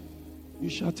confession, you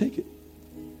shall take it.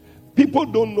 People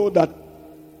don't know that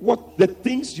what the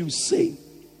things you say,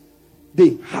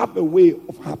 they have a way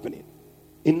of happening.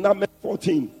 In Numbers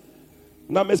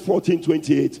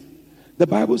 14:28, the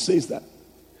Bible says that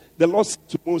the Lord said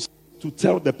to Moses to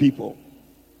tell the people,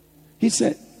 he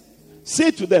said, say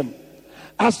to them,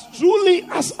 as truly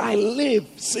as I live,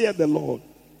 saith the Lord,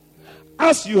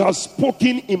 as you have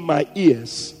spoken in my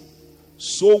ears,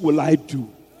 so will I do.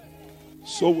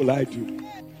 So will I do.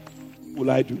 Will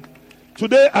I do.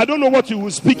 Today, I don't know what you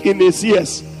will speak in his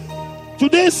ears.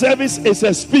 Today's service is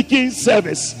a speaking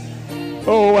service.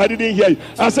 Oh, I didn't hear you.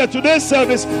 I said today's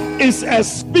service is a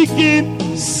speaking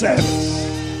service.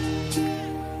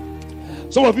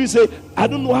 Some of you say, I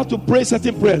don't know how to pray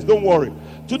certain prayers. Don't worry.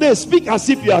 Today, speak as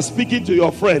if you are speaking to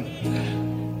your friend.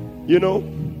 You know,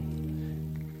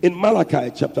 in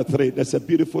Malachi chapter 3, there's a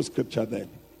beautiful scripture there.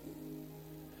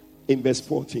 In verse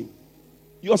 14.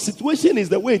 Your situation is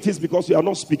the way it is because you are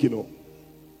not speaking. Oh.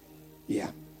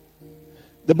 Yeah.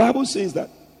 The Bible says that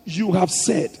you have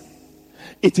said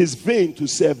it is vain to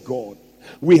serve God.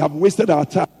 We have wasted our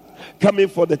time coming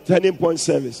for the turning point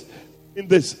service. In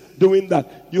this, doing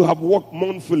that, you have walked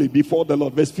mournfully before the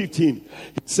Lord. Verse 15, he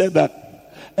said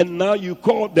that, and now you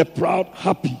call the proud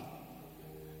happy,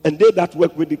 and they that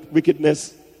work with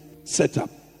wickedness set up.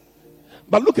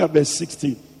 But look at verse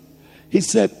 16. He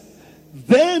said,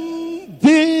 then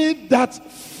they that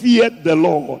feared the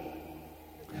Lord,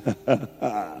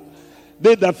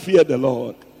 they that fear the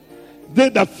Lord, they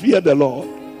that fear the Lord,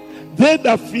 they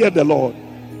that fear the Lord,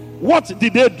 what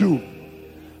did they do?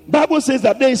 Bible says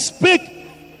that they spake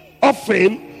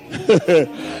often.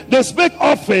 They spake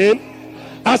often.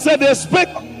 I said they spake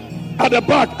at the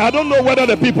back. I don't know whether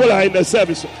the people are in the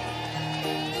service.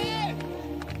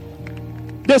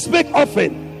 They spake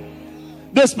often.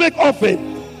 They spake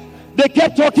often. They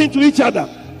kept talking to each other.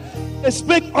 They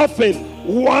spake often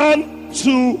one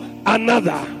to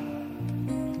another.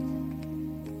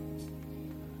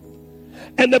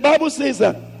 And the Bible says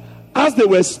that as they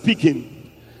were speaking,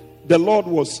 the Lord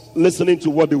was listening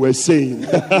to what they were saying.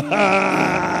 Hey!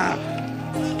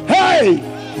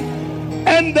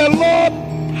 And the Lord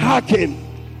hearkened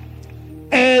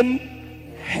and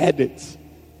heard it.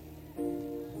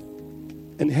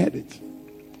 And heard it.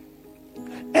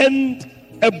 And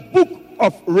a book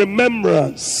of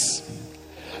remembrance.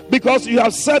 Because you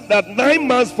have said that 9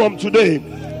 months from today,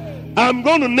 I'm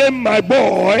going to name my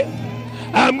boy.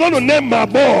 I'm going to name my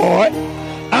boy.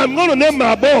 I'm going to name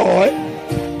my boy.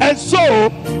 And so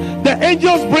the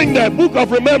angels bring the book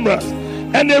of remembrance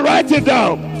and they write it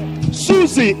down.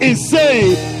 Susie is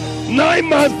saying 9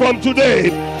 months from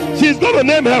today, she's going to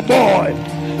name her boy.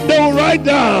 They will write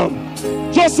down.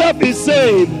 Joseph is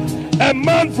saying a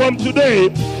month from today,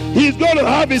 he's going to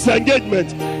have his engagement.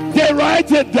 They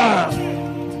write it down.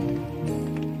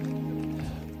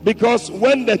 Because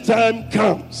when the time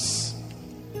comes,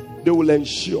 they will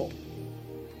ensure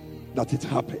that it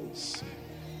happens.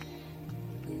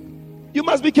 You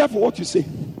must be careful what you say.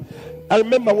 I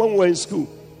remember when we were in school,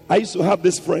 I used to have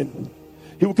this friend.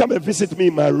 He would come and visit me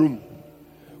in my room.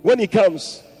 When he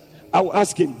comes, I will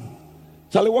ask him,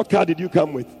 Charlie, what car did you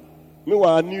come with?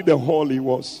 Meanwhile, I knew the hall he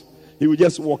was. He would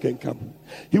just walk and come.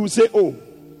 He would say, oh,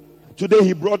 today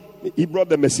he brought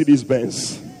the Mercedes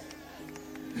Benz.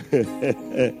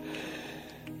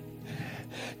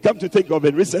 Come to think of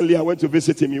it, recently I went to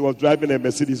visit him. He was driving a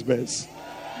Mercedes Benz.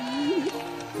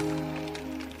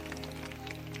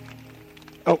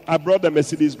 Oh, I brought the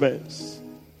Mercedes Benz.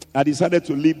 I decided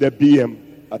to leave the BM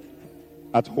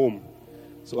at home.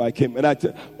 So I came and I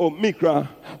said, oh, Mikra,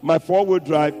 my 4-wheel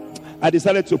drive, I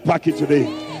decided to park it today.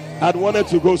 I'd wanted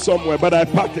to go somewhere, but I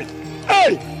parked it.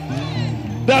 Hey!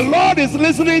 The Lord is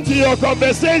listening to your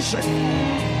conversation.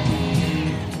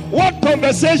 What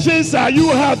conversations are you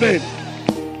having?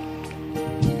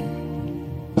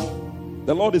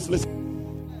 The Lord is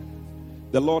listening.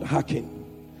 The Lord hearkened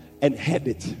and heard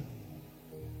it.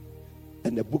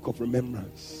 And the book of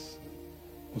remembrance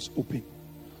was open.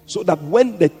 So that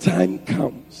when the time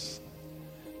comes,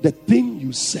 the thing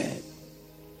you said,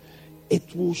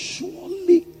 it will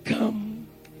surely come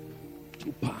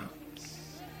to pass.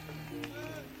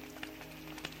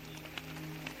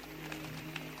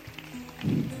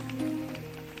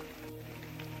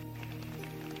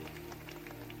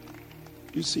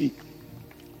 You see,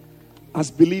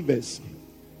 as believers,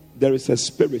 there is a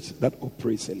spirit that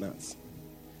operates in us.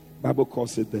 The Bible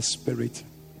calls it the spirit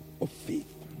of faith.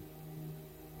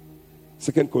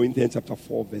 2 Corinthians chapter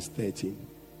 4, verse 13.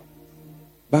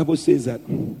 Bible says that,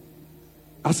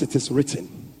 as it is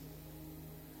written,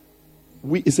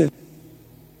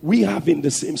 we have in the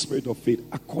same spirit of faith,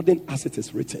 according as it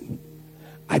is written.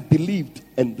 I believed,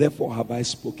 and therefore have I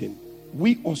spoken.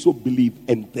 We also believe,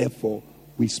 and therefore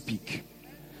we speak.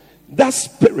 That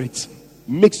spirit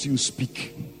makes you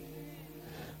speak.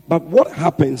 But what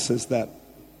happens is that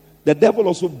the devil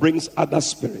also brings other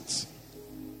spirits.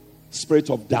 Spirit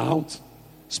of doubt,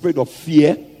 spirit of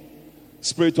fear,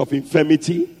 spirit of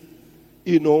infirmity,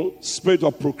 spirit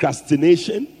of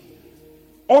procrastination,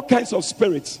 all kinds of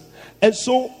spirits. And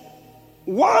so,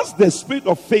 whilst the spirit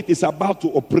of faith is about to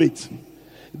operate,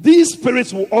 these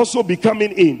spirits will also be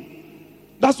coming in.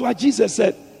 That's why Jesus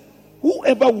said,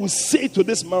 whoever will say to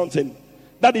this mountain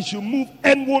that it should move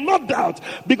and will not doubt,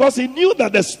 because he knew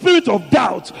that the spirit of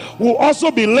doubt will also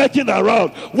be lurking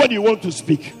around when you want to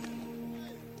speak.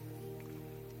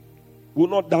 Will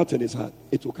not doubt in his heart,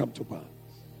 it will come to pass.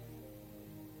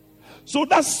 So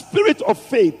that spirit of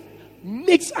faith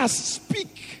makes us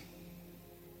speak.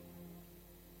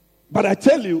 But I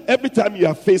tell you, every time you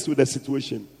are faced with a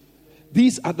situation,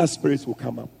 these other spirits will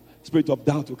come up. Spirit of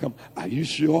doubt will come. Are you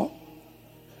sure?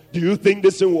 Do you think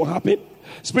this thing will happen?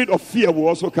 Spirit of fear will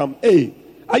also come. Hey,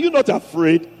 are you not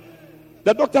afraid?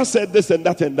 The doctor said this and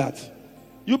that and that.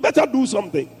 You better do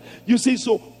something. You see,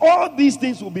 so all these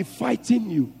things will be fighting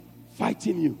you.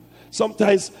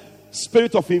 Sometimes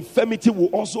spirit of infirmity will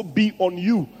also be on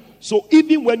you. So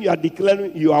even when you are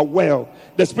declaring you are well,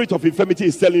 the spirit of infirmity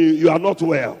is telling you you are not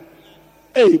well.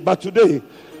 Hey, but today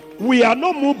we are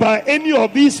not moved by any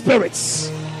of these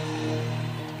spirits.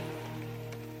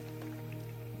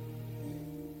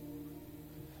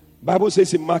 Bible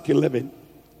says in Mark 11,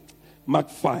 Mark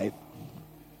 5,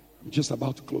 I'm just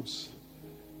about to close.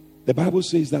 The Bible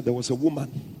says that there was a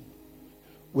woman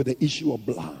with the issue of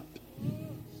blood.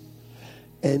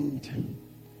 And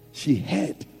she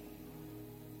heard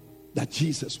that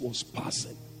Jesus was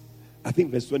passing. I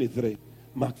think verse 23,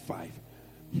 Mark 5.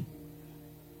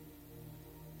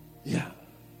 Yeah.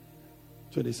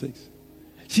 26.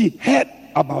 She heard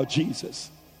about Jesus.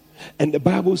 And the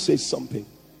Bible says something.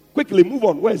 Quickly, move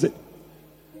on. Where is it?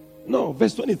 No,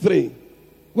 verse 23.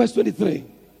 Where's 23?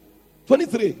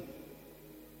 23.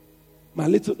 My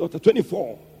little daughter,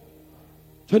 24.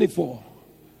 24.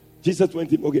 Jesus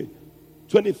went him. Okay.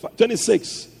 25,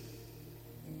 26.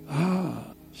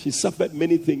 She suffered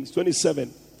many things.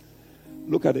 27.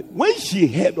 Look at it. When she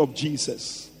heard of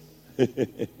Jesus,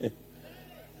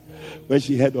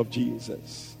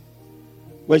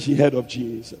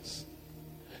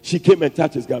 she came and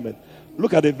touched his garment.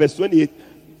 Look at it, verse 28.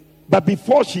 But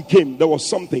before she came, there was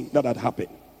something that had happened.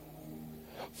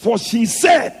 For she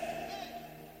said,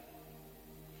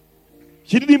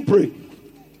 she didn't pray.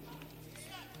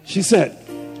 She said,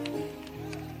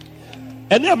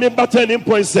 and I'm in turning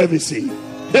point service.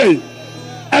 Hey,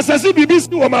 as I see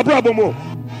BBC or my brother,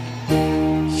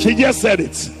 she just said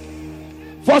it.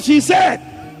 For she said,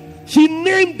 she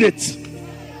named it.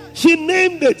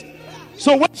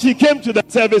 So when she came to the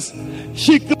service,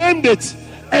 she claimed it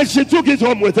and she took it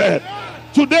home with her.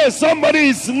 Today, somebody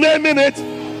is naming it,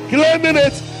 claiming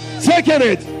it, taking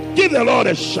it. Give the Lord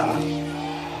a shout.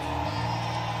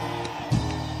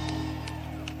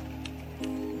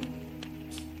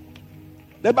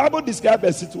 The Bible describes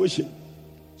a situation.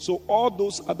 So all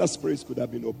those other spirits could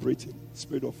have been operating.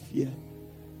 Spirit of fear,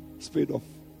 spirit of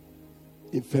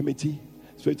infirmity,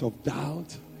 spirit of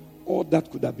doubt. All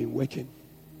that could have been working.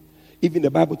 Even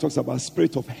the Bible talks about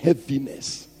spirit of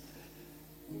heaviness.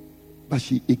 But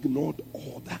she ignored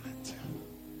all that.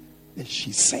 And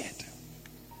she said,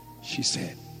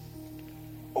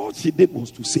 all she did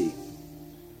was to say,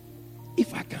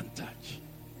 if I can touch.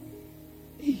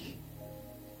 Hey,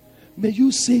 may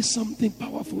you say something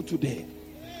powerful today.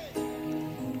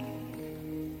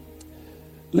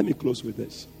 Let me close with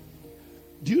this.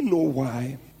 Do you know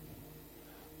why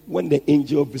when the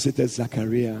angel visited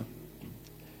Zechariah,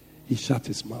 he shut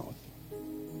his mouth?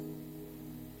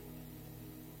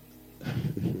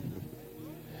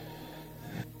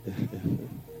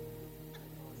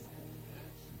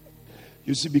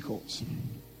 You see, because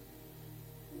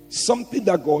something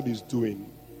that God is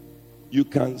doing, you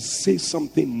can say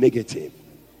something negative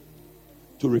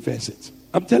to reverse it.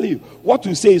 I'm telling you, what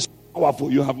you say is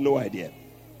powerful. You have no idea.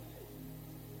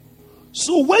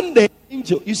 So when the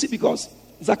angel, you see, because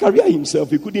Zachariah himself,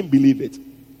 he couldn't believe it.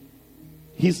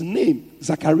 His name,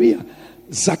 Zachariah,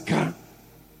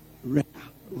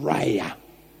 Raya.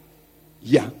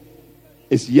 Yeah.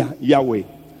 It's Yahweh.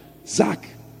 Zach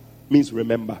means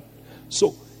remember.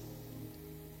 So,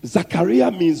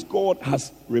 Zachariah means God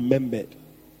has remembered.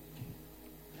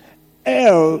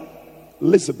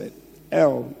 Elizabeth.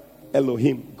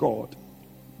 Elohim, God.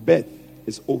 Beth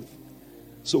is oath.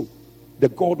 So, the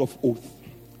God of oath.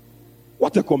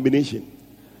 What a combination.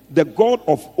 The God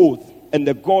of oath and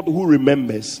the God who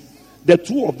remembers. The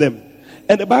two of them.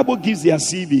 And the Bible gives their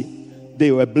CV.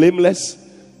 They were blameless.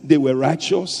 They were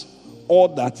righteous. All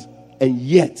that. And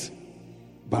yet,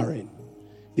 barren.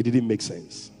 It didn't make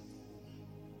sense.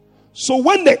 So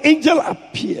when the angel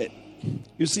appeared,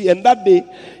 you see, and that day,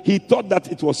 he thought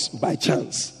that it was by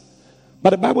chance. But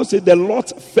the Bible said the Lord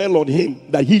fell on him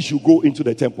that he should go into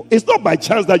the temple. It's not by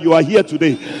chance that you are here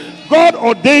today. God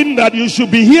ordained that you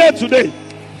should be here today.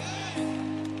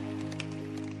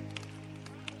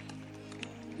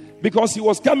 Because he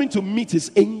was coming to meet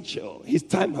his angel. His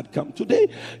time had come. Today,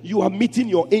 you are meeting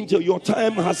your angel. Your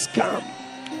time has come.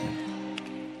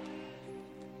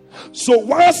 So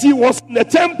whilst he was in the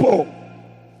temple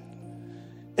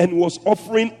and was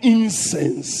offering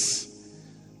incense.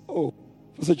 Oh,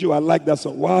 Pastor Joe, I like that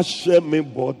song. Wash me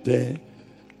body.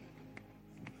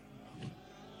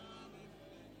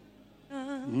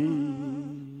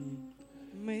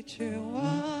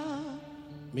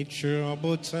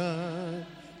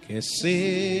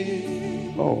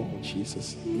 Oh,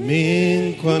 Jesus.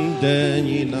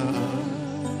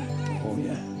 Oh,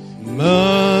 yeah.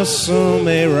 Masumerati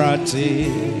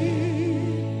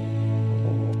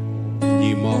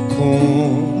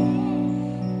Imakon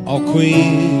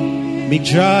Queen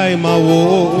Mijai Mawo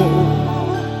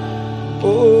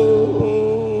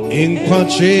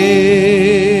Inkwachebi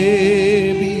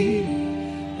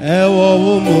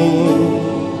Ewomo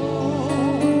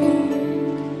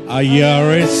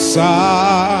Ayaresa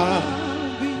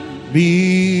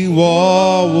Biwomo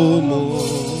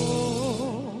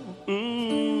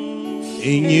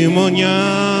Inyumonya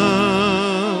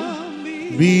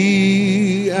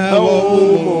Bi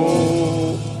Ewomo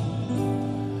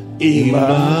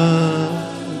Emmanuel.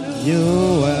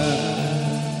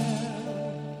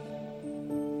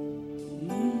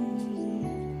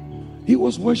 He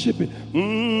was worshiping.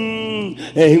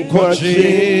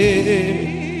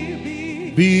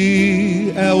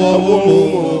 Be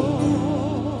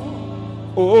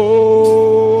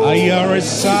oh,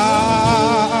 Ayaresa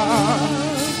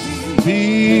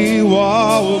be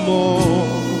wawmo.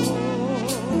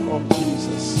 Oh,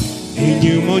 Jesus.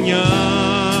 Inyumonya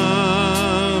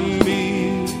be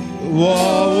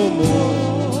wawmo.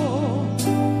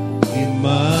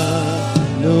 Emmanuel.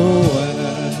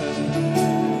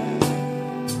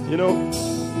 You know,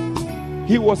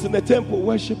 he was in the temple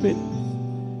worshiping.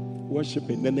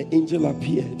 Then the angel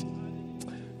appeared.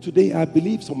 Today, I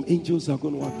believe some angels are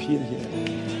going to appear here.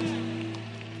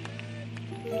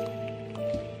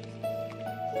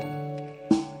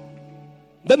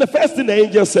 Then the first thing the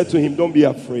angel said to him, don't be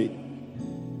afraid.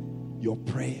 Your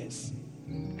prayers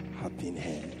have been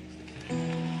heard.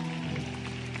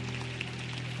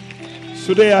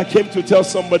 Today, I came to tell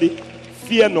somebody,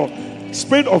 fear not.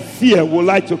 Spirit of fear would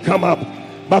like to come up.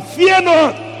 But fear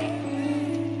not.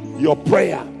 Your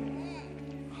prayer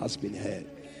has been heard.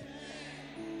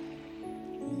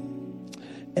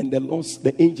 And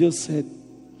the angel said,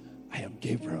 I am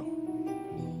Gabriel.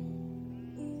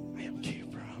 I am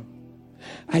Gabriel.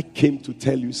 I came to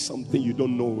tell you something you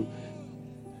don't know.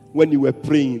 When you were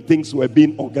praying, things were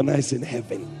being organized in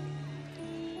heaven.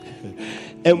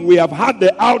 And we have had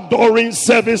the outdooring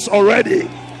service already.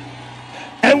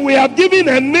 And we have given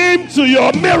a name to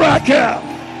your miracle.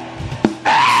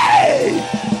 Hey!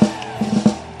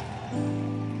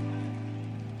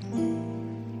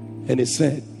 And he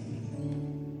said,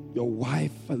 your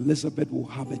wife Elizabeth will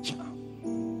have a child,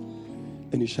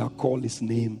 and you shall call his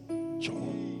name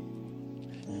John,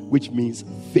 which means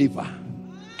favor,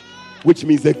 which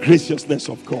means the graciousness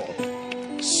of God.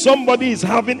 Somebody is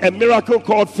having a miracle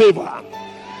called favor.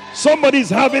 Somebody is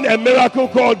having a miracle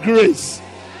called grace.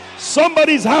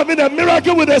 Somebody is having a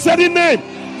miracle with a certain name.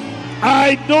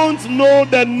 I don't know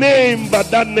the name,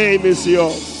 but that name is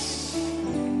yours.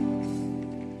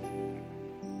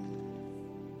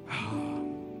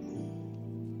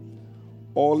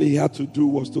 All he had to do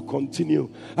was to continue.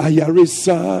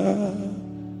 Ayarisa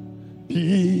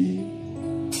Pi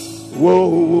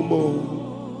Womo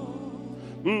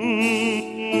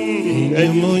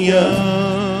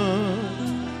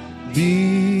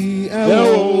be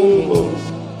alone.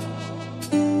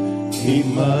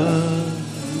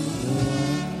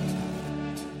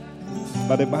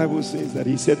 But the Bible says that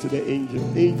he said to the angel,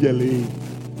 Angel,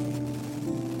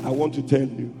 I want to tell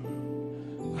you,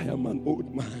 I am an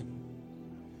old man.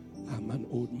 I'm an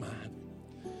old man.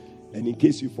 And in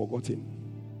case you've forgotten,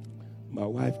 my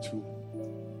wife too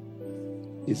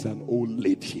is an old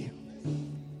lady.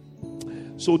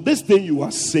 So this thing you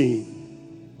are saying,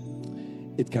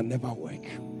 it can never work.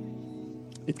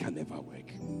 It can never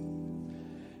work.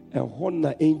 A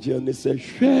honor angel and said,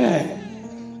 share.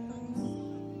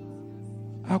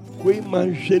 Akwe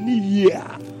man sheni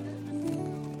ya.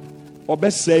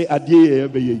 Obese adie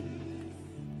ebeye.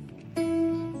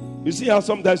 You see how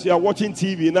sometimes you are watching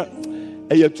TV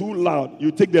and you're too loud.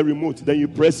 You take the remote, then you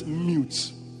press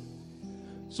mute.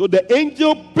 So the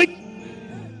angel picked.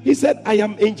 He said, I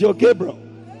am Angel Gabriel.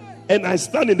 And I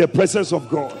stand in the presence of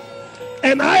God.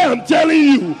 And I am telling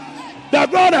you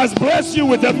that God has blessed you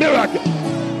with a miracle.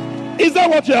 Is that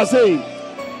what you are saying?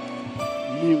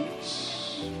 Mute.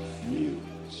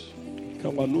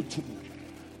 Come on, no two.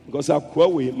 Because I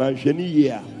quote man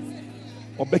year.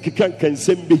 Or Becky can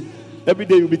send me. Every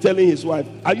day you'll be telling his wife,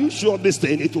 are you sure this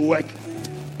thing it will work?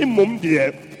 In mom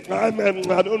dear, I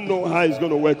don't know how it's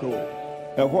going to work.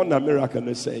 A whole miracle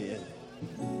is saying.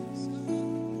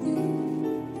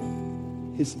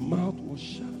 His mouth was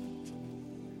shut.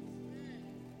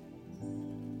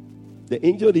 The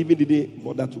angel even didn't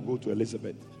bother to go to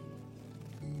Elizabeth.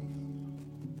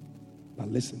 But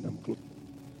listen, I'm close.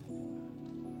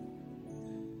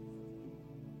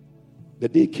 The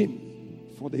day came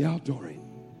for the outdooring.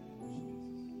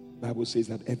 The Bible says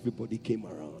that everybody came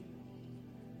around.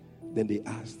 Then they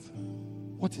asked,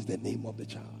 what is the name of the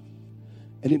child?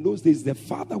 And in those days, the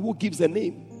father who gives the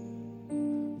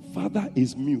name, father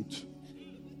is mute.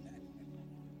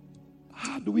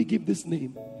 How do we give this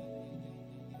name?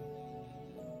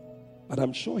 But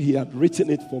I'm sure he had written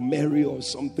it for Mary or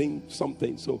something.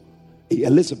 So,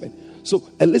 Elizabeth. So,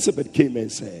 Elizabeth came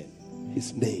and said,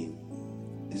 his name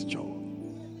is John.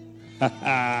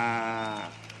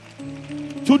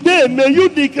 Today, may you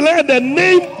declare the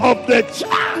name of the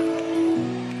child.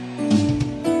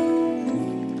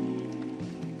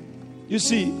 You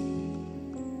see,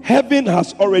 heaven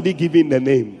has already given the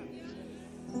name.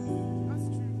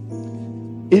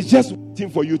 It's just waiting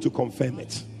for you to confirm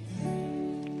it.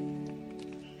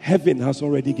 Heaven has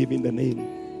already given the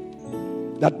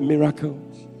name. That miracle,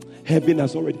 heaven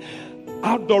has already.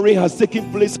 Outdooring has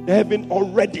taken place in heaven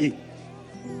already.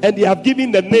 And they have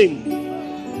given the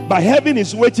name. But heaven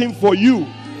is waiting for you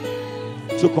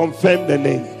to confirm the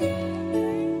name.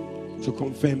 To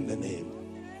confirm the name.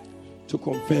 To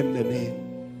confirm the name.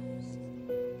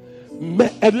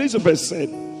 Elizabeth said,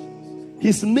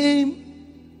 his name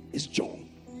is John.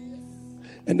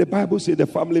 And the Bible said, the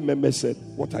family member said,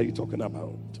 what are you talking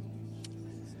about?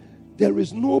 There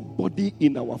is nobody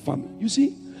in our family. You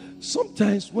see,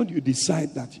 sometimes when you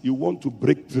decide that you want to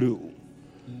break through,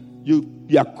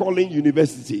 you are calling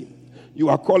university, you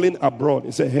are calling abroad,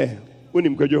 and say, hey,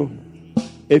 unim kojo,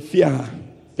 efia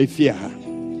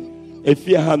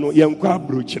no yankwa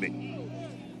brochire.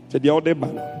 Say the other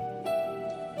ban.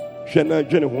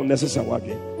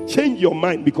 Change your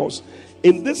mind, because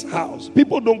in this house,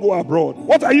 people don't go abroad.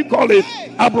 What are you calling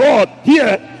abroad?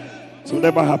 Here, it will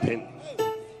never happen.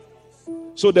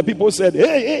 So the people said,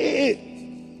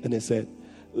 hey. And they said,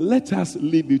 let us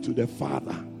leave it to the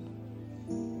Father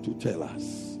to tell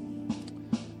us.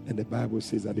 And the Bible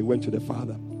says that they went to the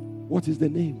Father. What is the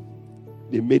name?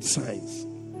 They made signs.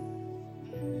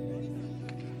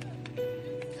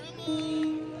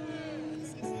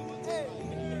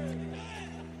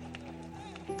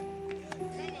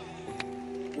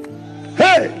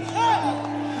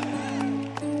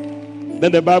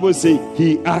 Then the Bible says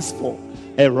he asked for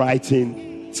a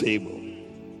writing table.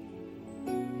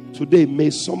 Today, may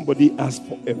somebody ask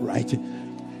for a writing.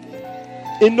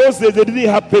 In those days, they didn't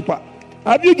have paper.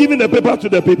 Have you given the paper to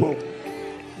the people?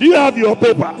 Do you have your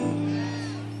paper?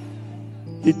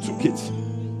 He took it.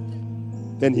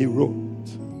 Then he wrote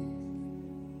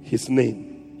his name.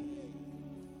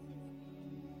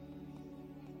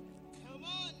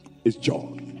 It's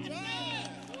John.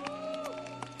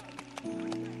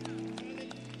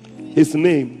 His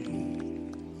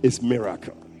name is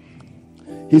miracle.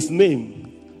 His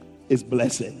name is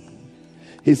blessing.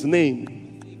 His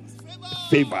name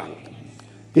favor.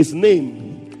 His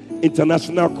name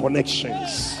international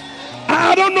connections.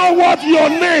 I don't know what your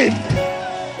name.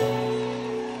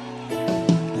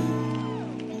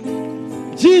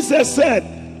 Jesus said,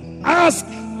 ask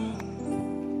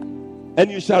and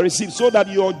you shall receive, so that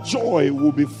your joy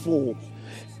will be full.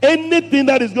 Anything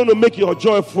that is going to make your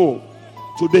joy full,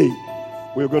 today,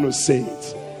 we're going to say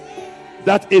it.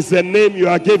 That is the name you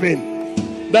are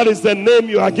given. That is the name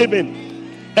you are given.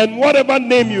 And whatever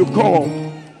name you call,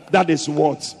 that is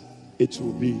what it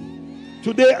will be.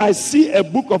 Today, I see a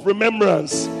book of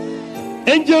remembrance.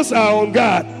 Angels are on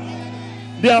guard.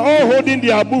 They are all holding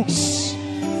their books.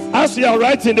 As you are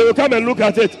writing, they will come and look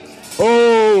at it.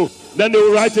 Oh, then they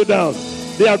will write it down.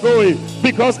 They are going.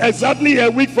 Because exactly a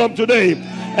week from today,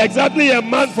 exactly a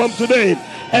month from today,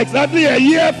 exactly a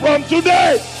year from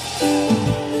today.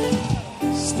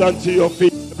 Stand to your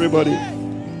feet, everybody.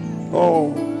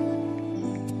 Oh,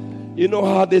 you know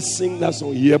how they sing that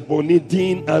song? Ye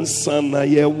bonidin and sana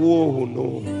ye wo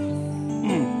no.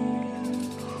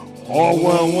 Oh,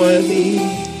 one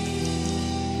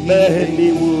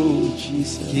many wo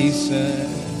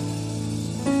Jesus.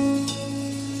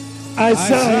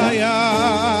 Isaiah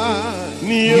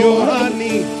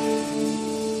Niohani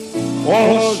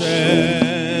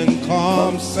Ocean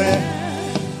come set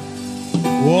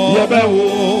Wabewo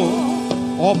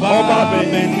Oba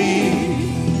Beni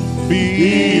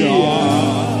Be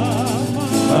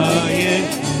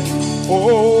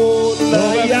Oh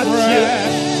Nayatye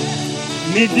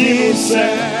Nidim se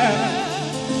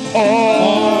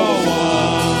Oh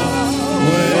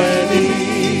Weni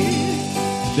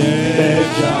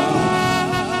Deja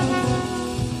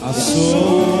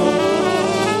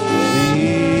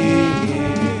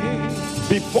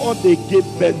Before they gave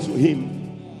birth to him,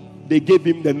 they gave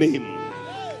him the name.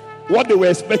 What they were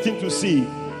expecting to see,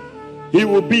 he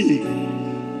will be.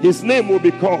 His name will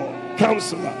be called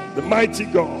Counselor, the Mighty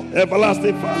God,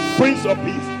 Everlasting Father, Prince of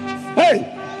Peace. Hey,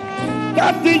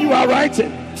 that thing you are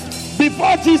writing,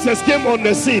 before Jesus came on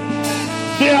the scene,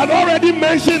 they had already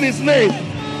mentioned his name.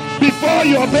 Before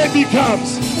your baby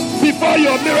comes, before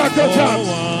your miracle comes,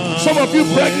 some of you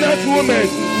pregnant women,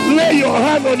 lay your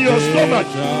hand on your stomach.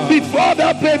 Before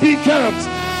that baby comes,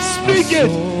 speak it.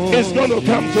 It's going to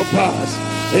come to pass.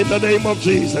 In the name of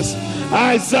Jesus.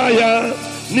 Isaiah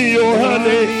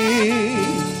Niohane.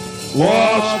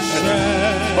 Watch.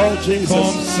 Oh,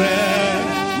 Jesus.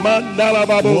 Mandala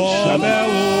Babu.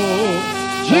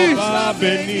 Jesus.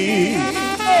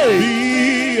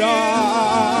 Hey.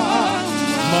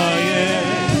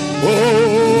 Oh,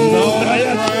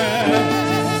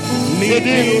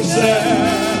 Nidim se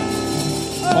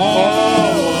oh,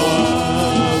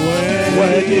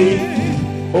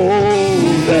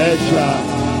 that child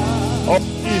of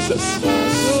Jesus.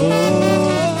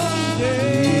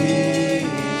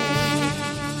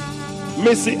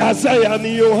 Missy Isaiah and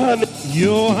Yohane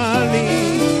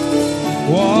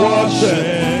watch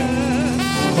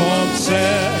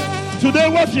today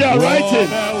what you are writing,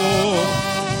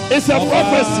 it's a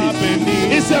prophecy.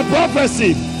 It's a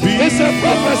prophecy. It's a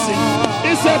prophecy.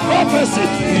 It's a prophecy.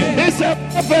 It's a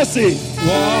prophecy.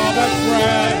 What a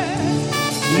prayer.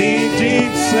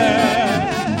 Needing said,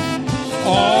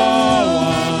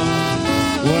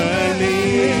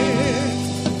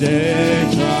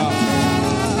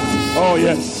 oh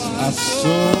yes.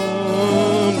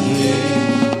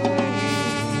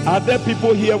 Are there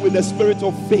people here with the spirit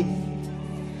of faith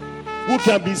who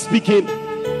can be speaking?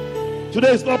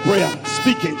 Today is not prayer,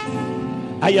 speaking.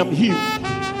 I am healed.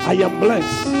 I am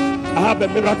blessed. I have a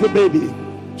miracle baby.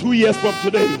 2 years from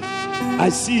today, I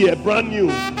see a brand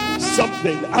new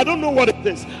something. I don't know what it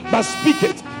is, but speak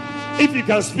it. If you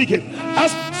can speak it.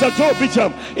 As Sato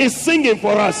Bicham is singing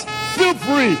for us, feel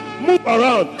free, move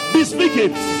around, be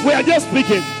speaking. We are just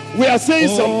speaking. We are saying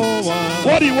something.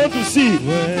 What do you want to see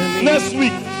next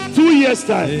week, 2 years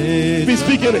time? Be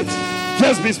speaking it.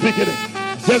 Just be speaking it.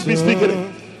 Just be speaking it.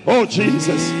 Oh,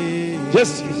 Jesus.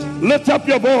 Just lift up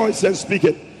your voice and speak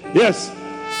it. Yes.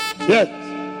 Yes.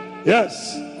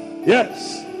 Yes.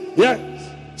 Yes. Yes.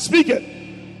 Speak it.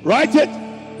 Write it.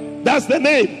 That's the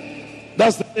name.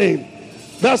 That's the name.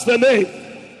 That's the name.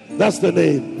 That's the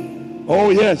name.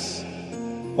 Oh, yes.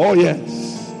 Oh,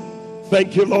 yes.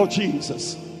 Thank you, Lord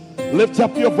Jesus. Lift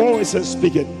up your voice and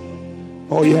speak it.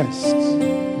 Oh, yes.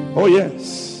 Oh,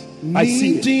 yes. I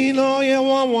see it.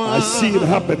 I see it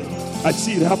happening. I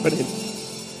see it happening.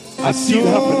 I see it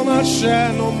happening.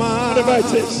 Whatever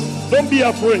it is, don't be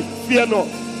afraid. Fear not.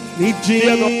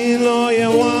 Fear not.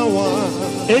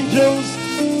 Angels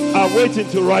are waiting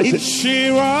to write it.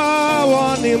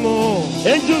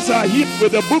 Angels are here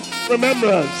with the book of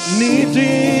remembrance.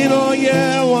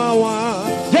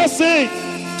 Just say,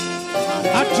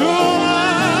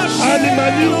 I'm in my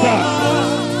new car.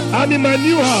 I'm in my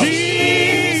new house.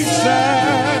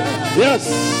 Yes.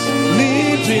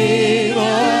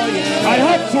 I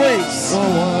have twins.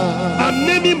 I'm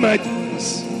naming my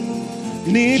twins.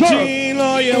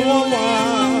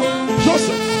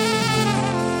 Joseph.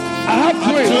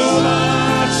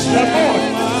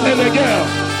 girl.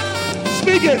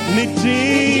 Speak it.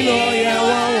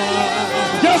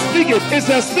 Just speak it. It's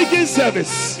a speaking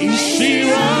service.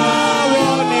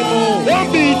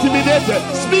 Don't be intimidated.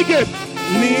 Speak it.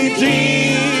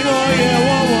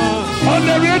 On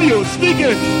the radio, speak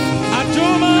it.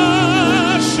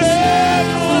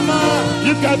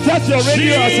 You can touch your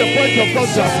radio as a point of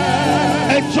contact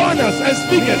and join us and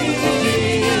speak it.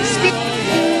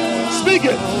 Speak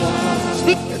it.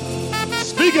 Speak it.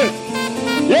 Speak it.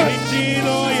 Yes.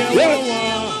 Yes.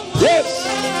 Yes.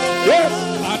 Yes.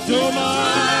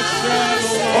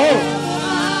 Oh,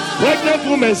 pregnant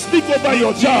woman, speak over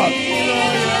your child.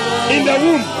 In the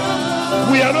womb,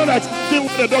 we are not accepting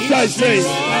what the doctor is saying.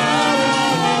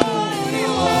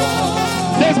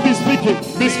 Just be speaking.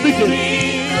 Be speaking.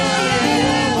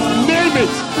 Name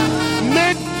it.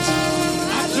 Name it.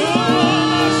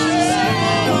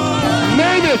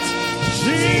 Name it.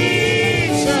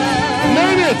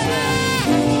 Name it.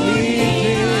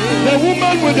 The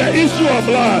woman with the issue of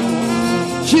blood,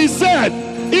 she said,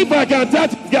 if I can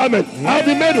touch the garment, I'll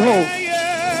be made whole.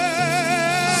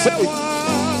 Say it.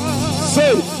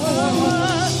 Say it.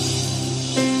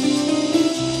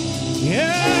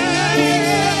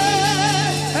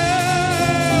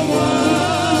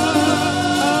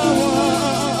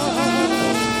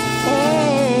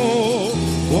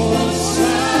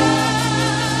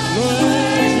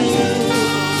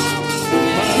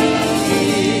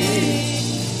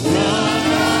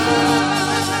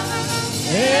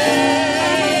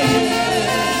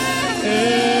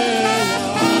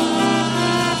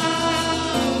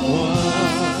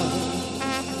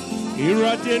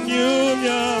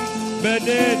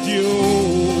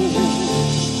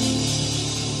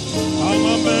 I'm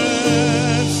a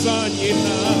man,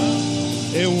 Sanyina,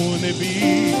 it won't be.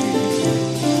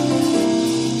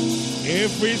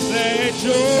 If we say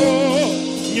Joe,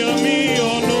 Yami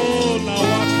or no,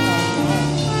 Nawaka,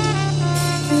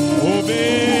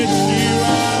 Obey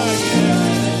Shira,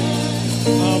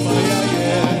 Amaya,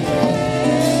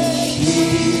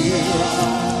 Shira,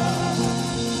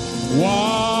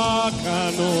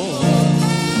 Wakano.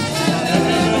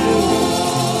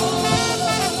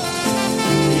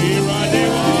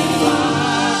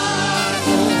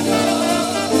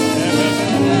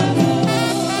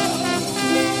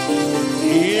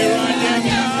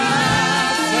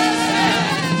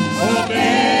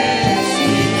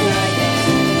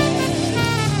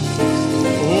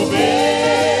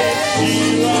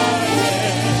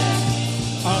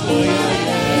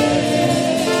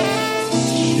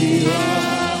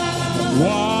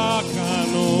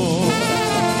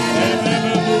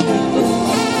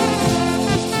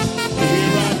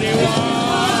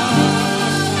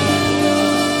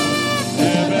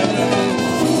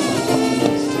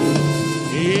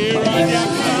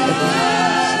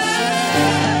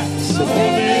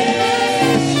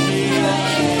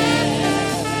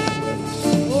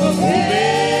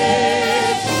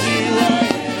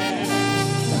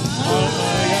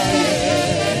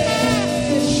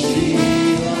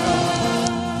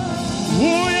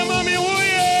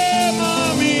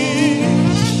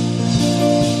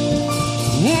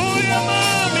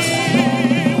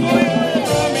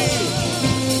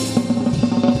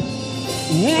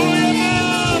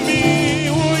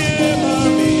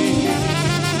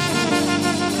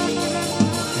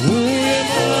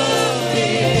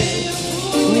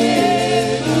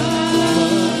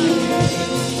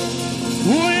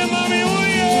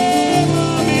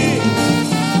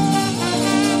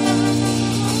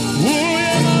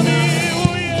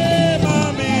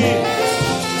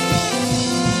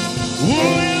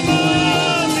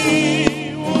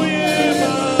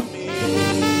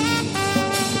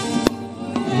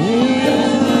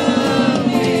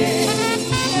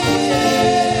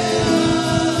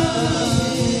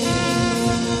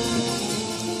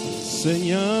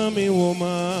 Senyami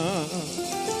woman,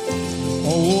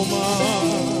 oh woman,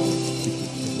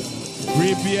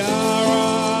 Ribiara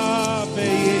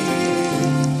baby,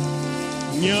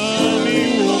 Nyami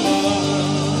woman,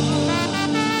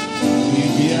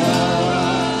 Ribiara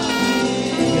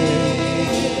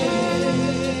baby,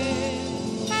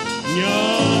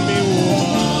 Nyami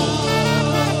woman,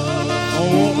 oh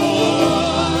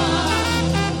woman,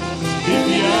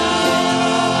 Ribiara.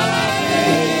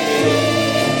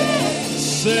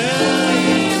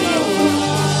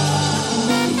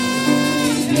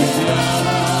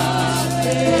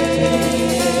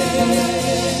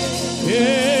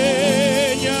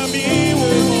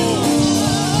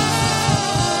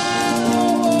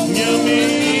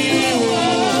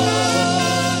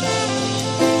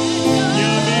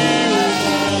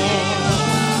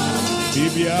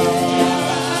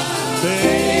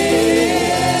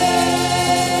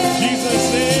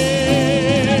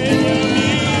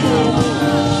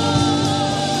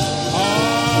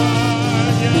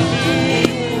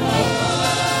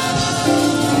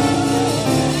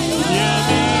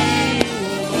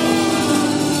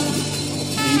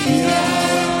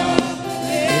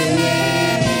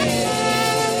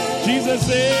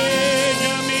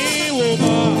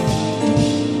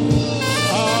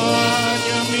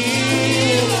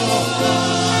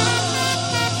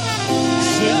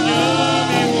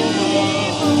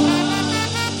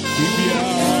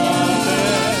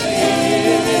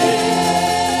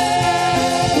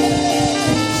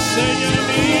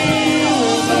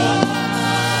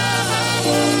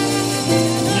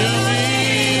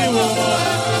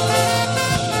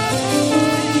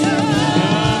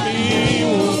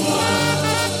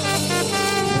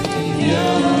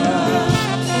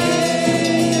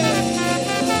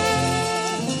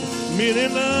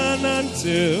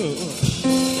 until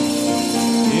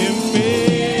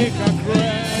Impeka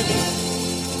credit.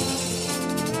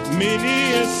 Mini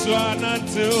is one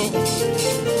until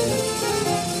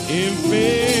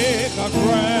Impeka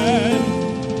credit.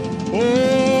 Oh,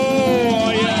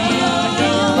 yeah.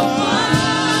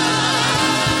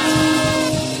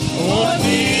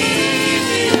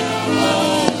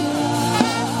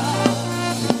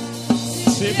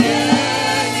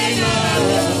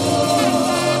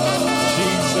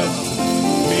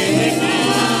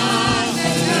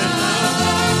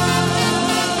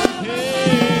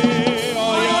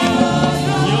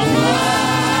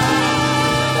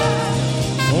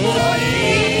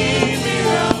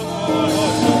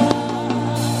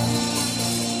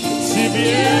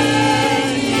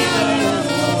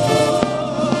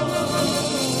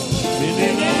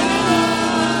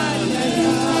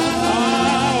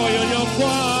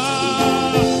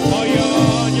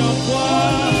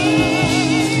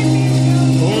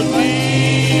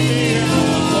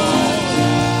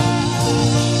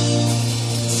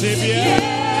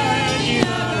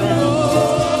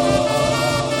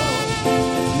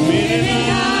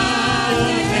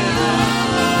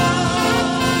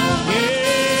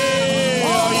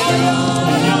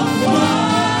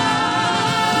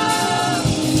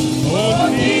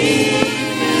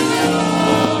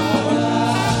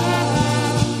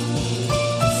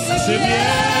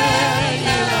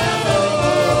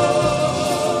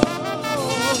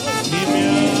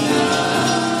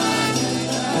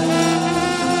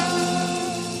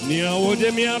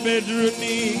 Mia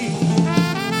bedruni,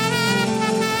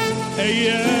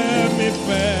 eye me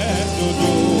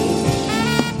fedodo.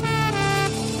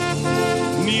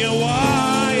 Nia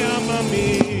waya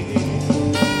mami,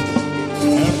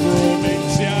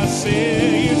 efromentia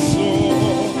say so.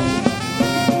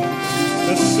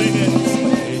 Let's sing it.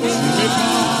 It's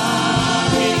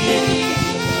me mami,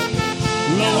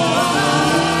 la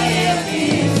waya me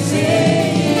say.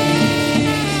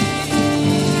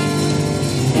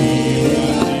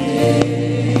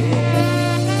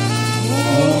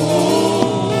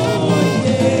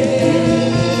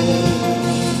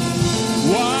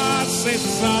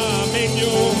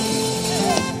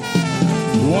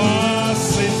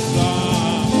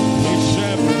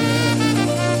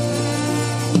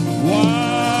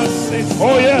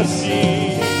 Oh yes,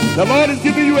 the Lord is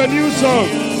giving you a new song.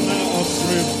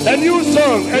 A new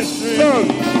song, a song.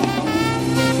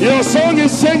 Your song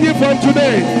is singing from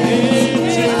today.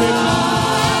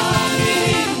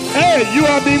 Hey, you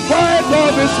have been quiet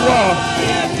all this while,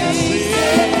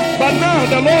 but now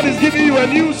the Lord is giving you a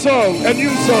new song, a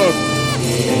new song.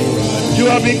 You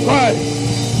have been quiet.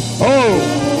 Oh,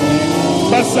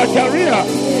 but Zachariah,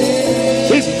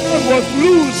 his tongue was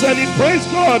loose and he praised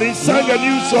God. He sang a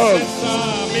new song.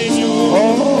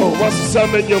 Oh, what's the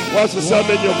Samenyum? What's the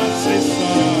Samenyum?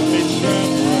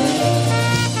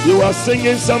 You are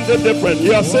singing something different.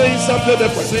 You are saying something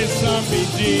different.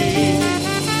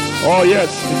 Oh, yes.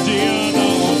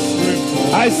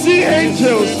 I see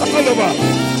angels all over.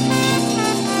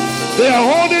 They are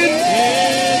holding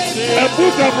a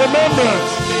book of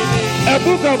remembrance. A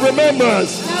book of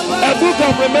remembrance. A book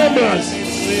of remembrance.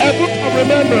 A book of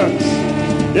remembrance.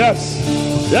 Yes.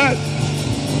 Yes.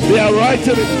 They are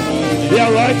writing it. They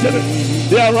are writing it.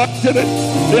 They are writing it.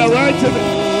 They are writing it.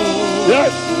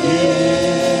 Yes.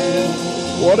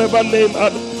 Whatever name I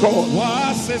call.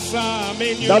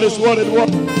 That is what it was.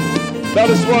 That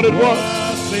is what it was.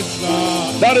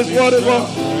 That is what it was.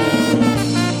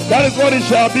 That is what it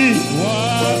shall be.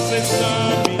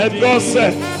 And God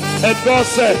said, and God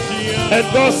said,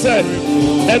 and God said,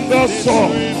 and God saw.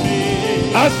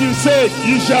 As you said,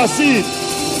 you shall see it.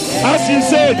 As you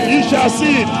said, you shall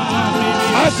see it.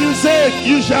 As you said,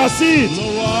 you shall see it.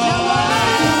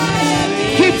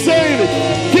 Keep saying it.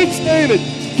 Keep saying it.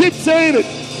 Keep saying it.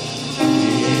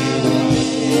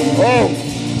 Oh,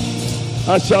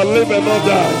 I shall live and not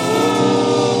die.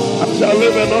 I shall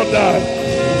live and not die.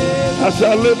 I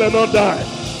shall live and not die.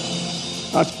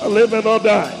 I shall live and not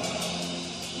die.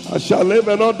 I shall live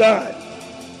and not die.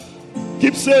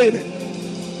 Keep saying it.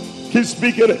 Keep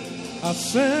speaking it.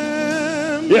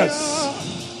 Yes.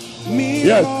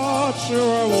 Yes.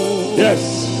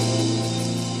 Yes.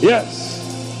 Yes.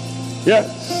 Yes.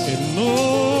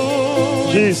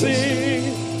 Jesus.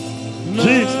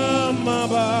 Jesus.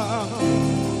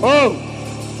 Oh.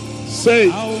 Say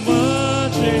it.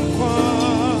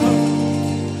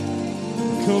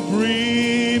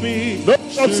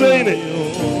 Don't stop saying it.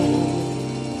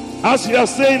 As you are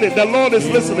saying it, the Lord is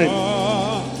listening.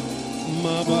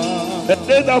 And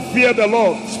they that fear the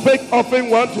Lord spake often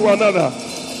one to another.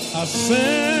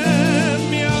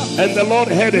 And the Lord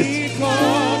heard it.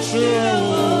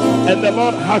 And the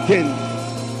Lord hearkened.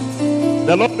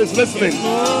 The Lord is listening to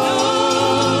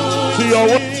your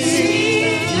words.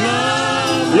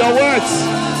 Your words.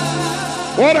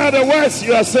 What are the words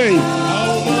you are saying?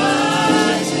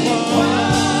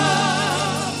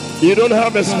 You don't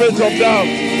have a spirit of doubt.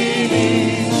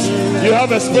 You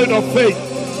have a spirit of faith.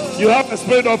 You have a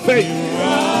spirit of faith.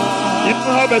 You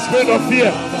don't have a spirit of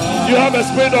fear. You have a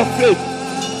spirit of faith.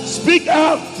 Speak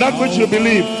out that which you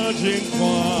believe.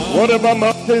 Whatever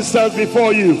mountain stands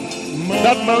before you,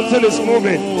 that mountain is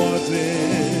moving.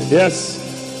 Yes.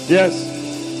 Yes.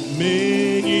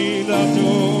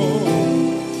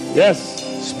 Yes.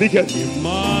 Speak it.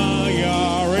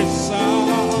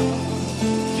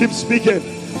 Keep speaking.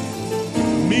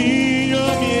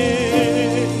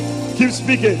 Keep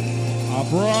speaking.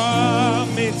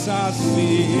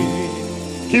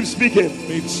 Keep speaking.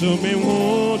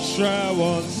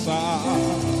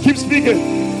 Keep speaking.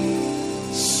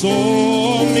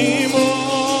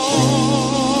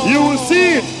 You will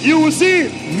see it. You will see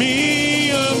it.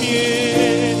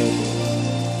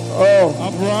 Oh.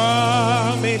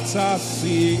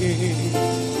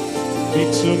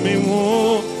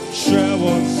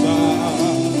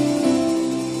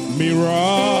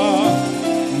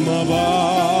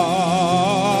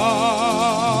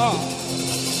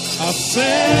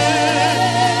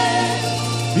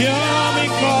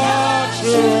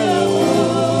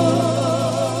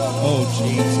 Oh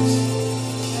Jesus,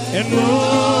 and no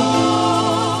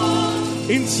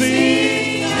in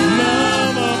sin,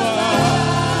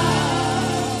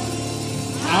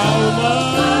 how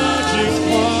much it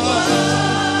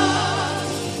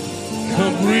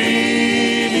come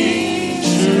breathing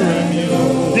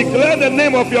through. Declare the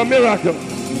name of your miracle.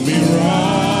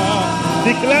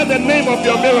 Declare the name of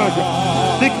your miracle.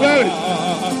 Declare it.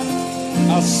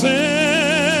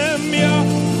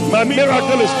 My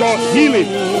miracle is called healing.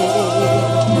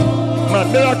 My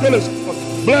miracle is called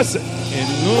blessing.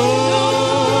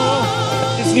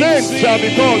 His name shall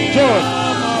be called joy.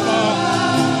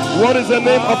 What is the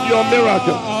name of your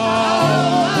miracle?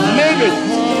 Name it.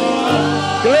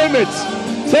 Claim it.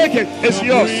 Take it. It's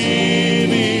yours.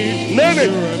 Name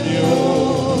it.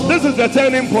 This is the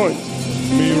turning point.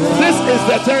 This is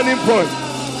the turning point.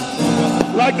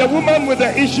 Like the woman with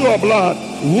the issue of blood.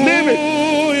 Name it.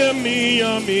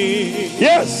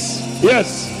 Yes.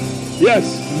 Yes. Yes.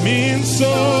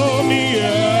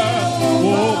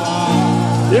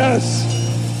 Yes.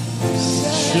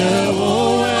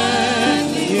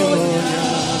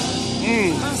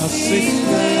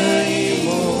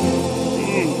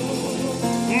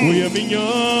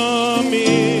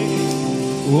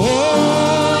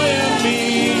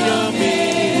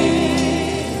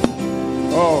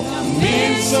 Oh.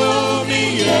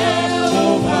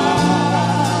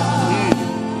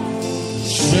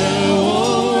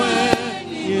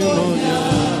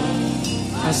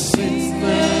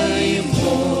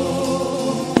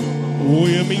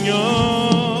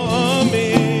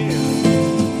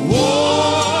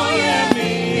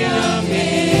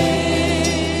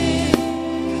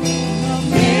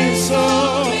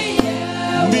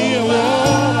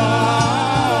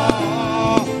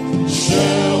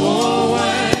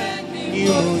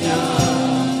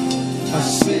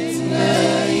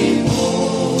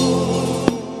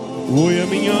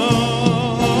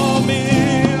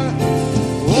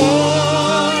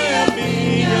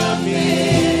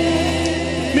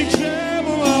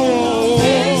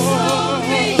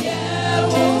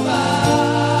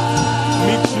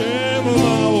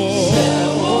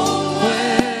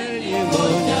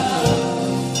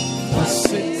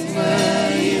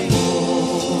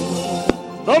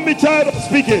 Don't be tired of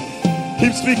speaking.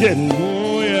 Keep speaking.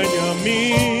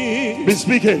 Be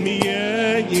speaking.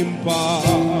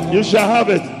 You shall have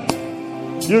it.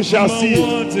 You shall see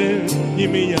it.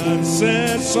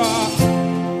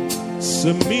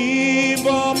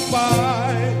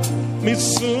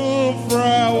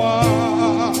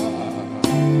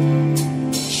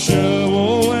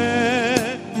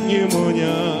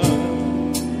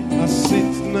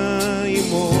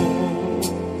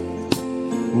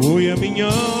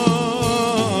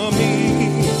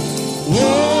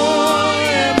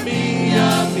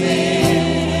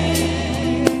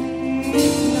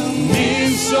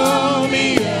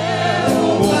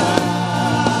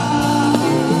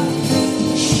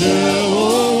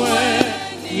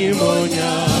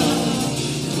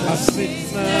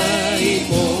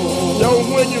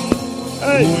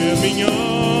 Hey.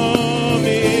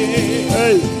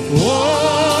 Hey.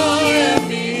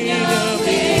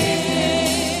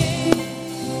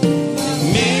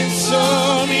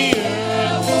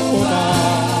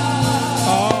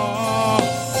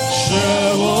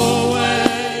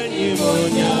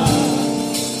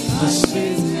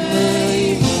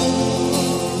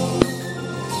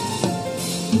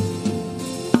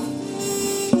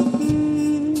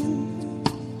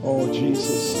 Oh,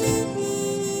 Jesus.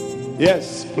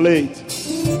 Yes, play it.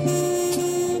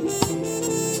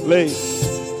 Play it.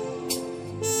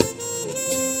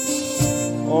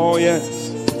 Oh, yes.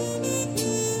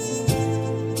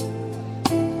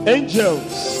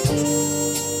 Angels.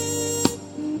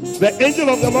 The angel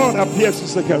of the Lord appears to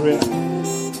Zechariah.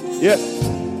 Yes.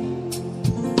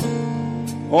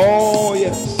 Oh,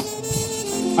 yes.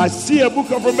 I see a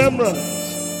book of remembrance.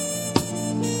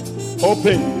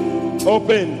 Open,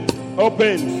 open,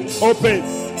 open, open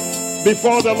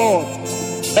before the Lord.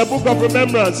 A book of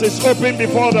remembrance is open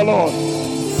before the Lord.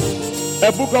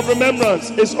 A book of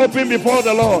remembrance is open before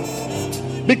the Lord.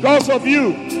 Because of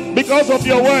you, because of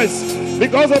your words,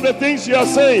 because of the things you are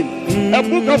saying. A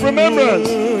book of remembrance.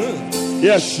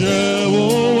 Yes.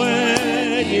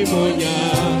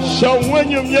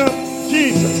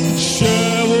 Jesus.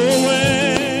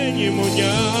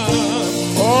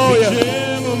 Oh, yeah.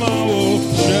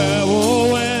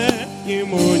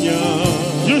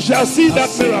 You shall see that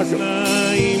miracle.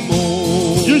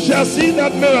 You shall see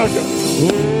that miracle.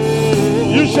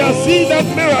 You shall see that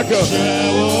miracle.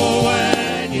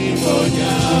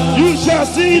 You shall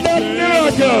see that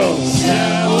miracle.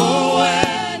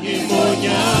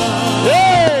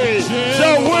 Hey,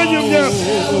 shall when you get.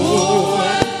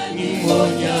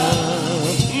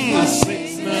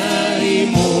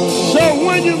 Shall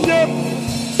when you get.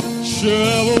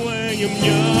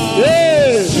 Yeah.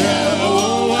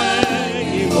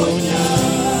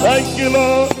 Thank you,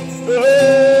 Lord.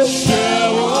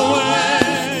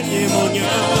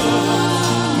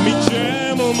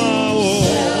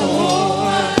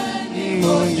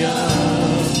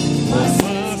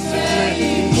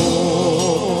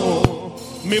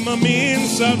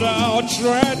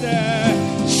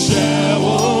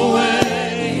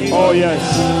 Oh, yes.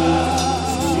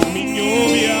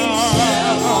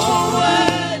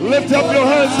 Lift up your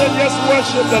hands and just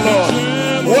worship the Lord.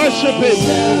 Worship Him.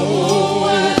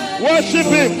 Worship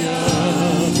Him.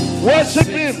 Worship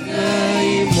Him.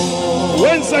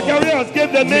 When Zacharias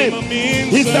gave the name,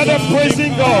 he started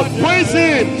praising God. Praise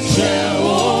Him.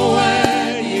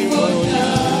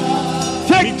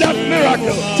 Take that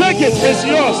miracle. Take it. It's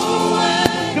yours.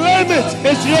 Claim it.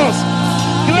 It's yours.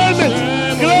 Claim it.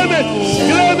 Claim it.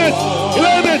 Claim it.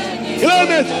 Claim it. Claim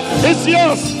it. It's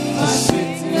yours.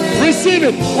 Receive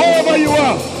it wherever you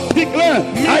are. Declare,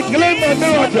 I claim my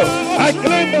miracle. I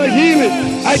claim my healing.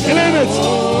 I claim it.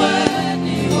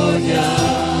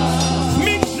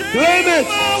 Claim it.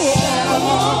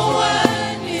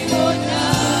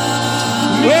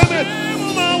 Claim it.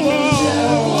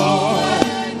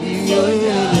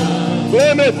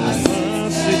 Claim it.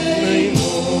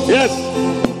 Yes.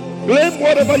 Claim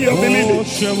whatever you are believing.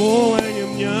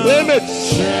 Claim it.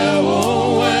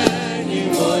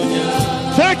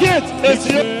 Take it. It's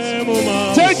yours.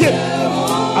 Take it.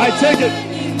 I take it.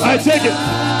 I take it.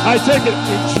 I take it.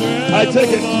 I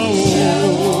take it.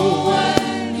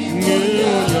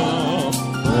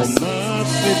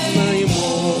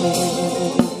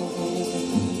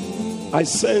 I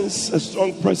sense a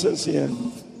strong presence here.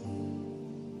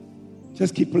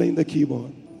 Just keep playing the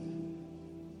keyboard.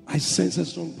 I sense a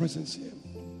strong presence here.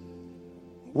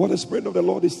 What the Spirit of the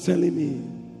Lord is telling me,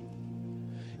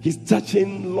 He's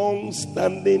touching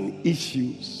long-standing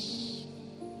issues.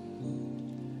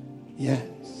 Yes.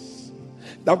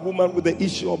 That woman with the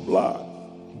issue of blood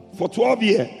for 12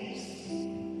 years.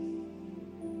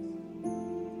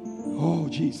 Oh,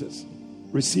 Jesus.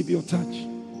 Receive your touch.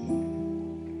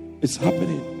 It's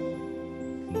happening.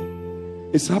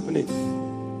 It's happening.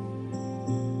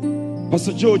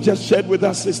 Pastor Joe just shared with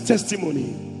us his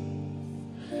testimony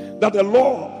that the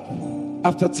Lord,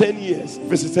 after 10 years,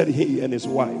 visited him and his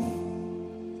wife.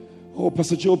 Oh,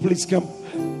 Pastor Joe, please come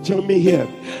join me here.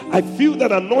 I feel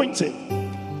that anointing.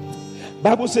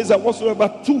 Bible says that whatsoever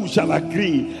two shall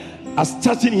agree as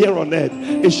touching here on earth,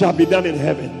 it shall be done in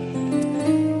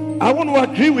heaven. I want to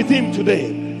agree with him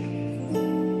today.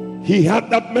 He had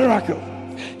that miracle.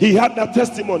 He had that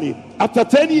testimony. After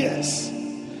 10 years,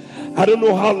 I don't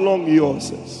know how long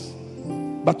yours is,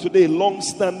 but today,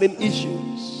 long-standing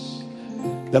issues.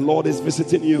 The Lord is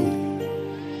visiting you.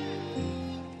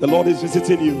 The Lord is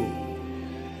visiting you.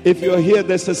 If you're here,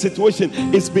 there's a situation.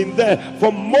 It's been there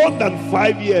for more than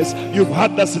 5 years. You've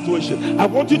had that situation. I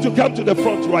want you to come to the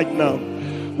front right now.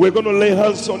 We're going to lay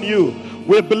hands on you.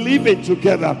 We're believing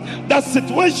together. That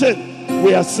situation,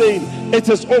 we are saying it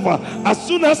is over. As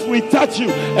soon as we touch you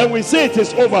and we say it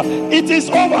is over, it is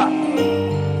over.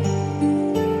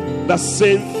 The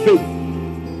same faith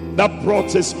that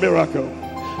brought this miracle,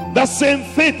 That same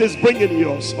faith is bringing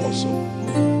yours also.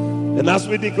 And as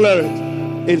we declare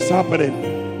it, it's happening.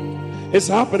 It's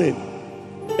happening.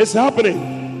 It's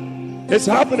happening. It's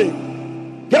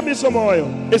happening. Get me some oil.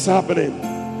 It's happening.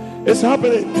 It's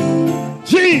happening.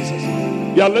 Jesus.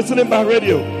 You are listening by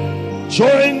radio.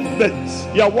 Join this.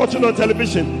 You are watching on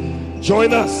television.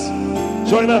 Join us.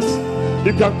 Join us.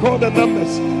 You can call the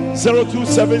numbers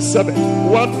 0277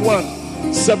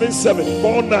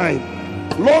 117749.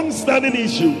 Long-standing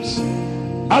issues.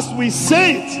 As we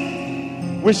say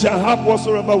it, we shall have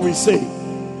whatsoever we say.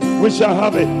 We shall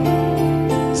have it.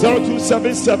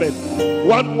 0277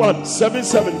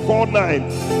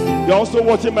 117749. You're also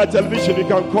watching my television. You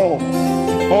can call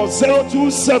or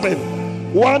 027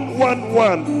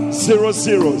 111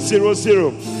 0000.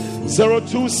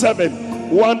 027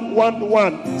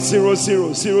 111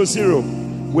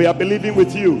 0000. We are believing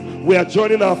with you. We are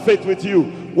joining our faith with you.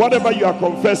 Whatever you are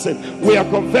confessing, we are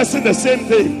confessing the same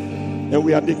thing. And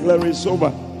we are declaring it's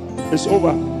over. It's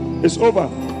over. It's over.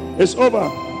 It's over.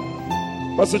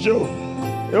 Pastor Joe,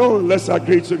 let's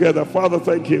agree together. Father,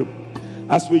 thank you.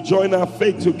 As we join our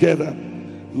faith together,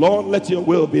 Lord, let your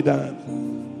will be done.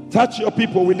 Touch your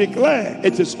people. We declare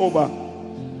it is over.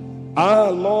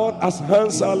 Our Lord, as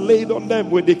hands are laid on them,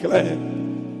 we declare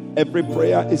every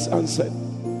prayer is answered.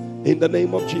 In the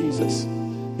name of Jesus.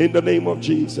 In the name of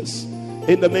Jesus.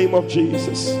 In the name of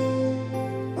Jesus.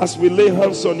 As we lay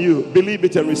hands on you, believe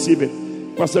it and receive it.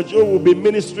 Pastor Joe will be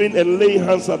ministering and laying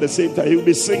hands at the same time. He will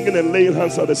be singing and laying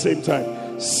hands at the same time.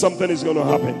 Something is going to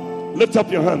happen. Lift up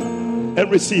your hand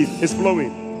and receive. It's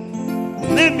flowing.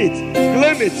 Name it.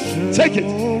 Claim it. Take it.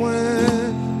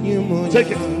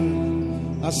 Take it.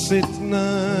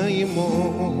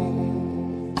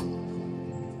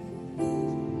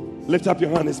 Lift up your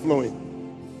hand. It's flowing.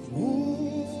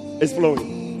 It's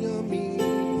flowing.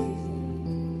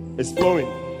 It's flowing.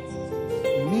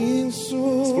 It's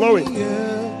flowing.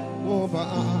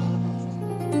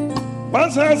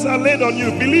 Once hands are laid on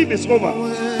you, believe it's over.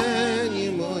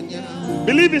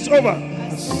 Believe it's over.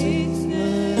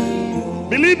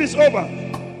 Believe it's over.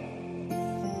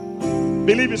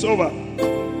 Believe it's over.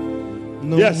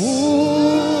 Yes,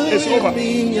 it's over.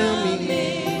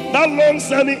 That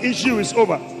long-standing issue is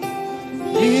over.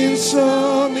 It's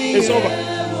over.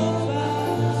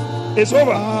 It's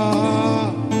over.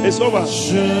 It's over.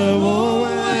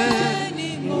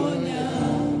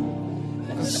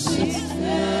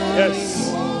 Yes.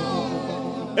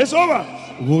 It's over.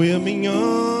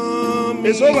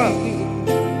 It's over.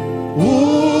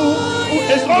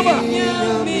 It's over.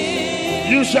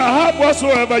 You shall have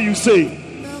whatsoever you say.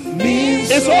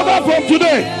 It's over from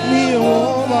today.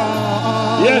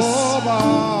 Yes.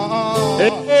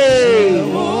 Hey.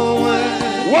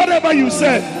 Whatever you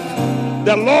said,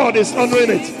 the Lord is honoring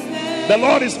it. The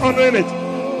Lord is honoring it.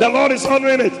 The Lord is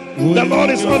honoring it. The Lord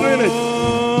is honoring it.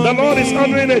 The Lord is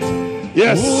honoring it.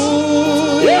 Yes.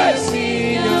 Yes.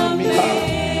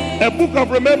 A book of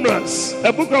remembrance.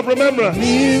 A book of remembrance.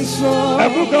 A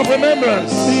book of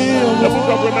remembrance. A book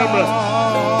of remembrance.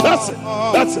 That's it.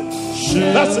 That's it.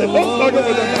 That's it. Don't plug it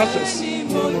with the ashes.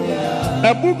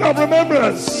 A book of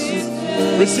remembrance.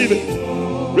 Receive it.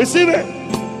 Receive it.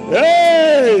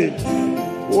 Hey.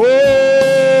 Whoa.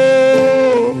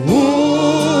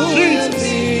 Jesus.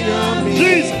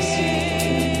 Jesus.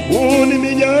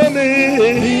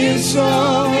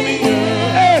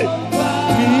 Hey.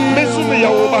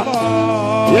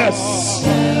 Yes.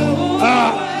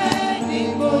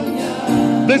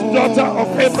 This daughter of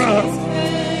Abraham,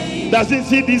 doesn't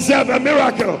she deserve a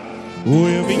miracle?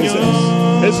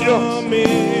 It's yours.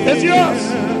 It's yours.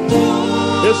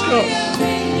 It's yours.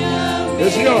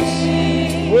 It's yours.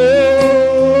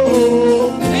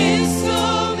 Whoa.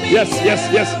 Yes, yes,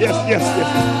 yes, yes, yes, yes.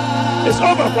 It's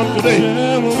over from today.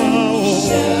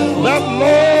 That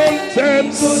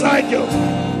long-term cycle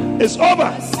is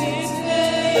over.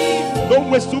 Don't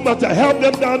waste too much time. Help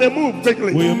them down and move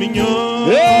quickly. Hey!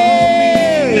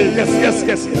 Yes, yes,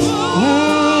 yes, yes.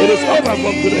 It is over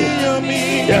from today.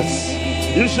 Yes.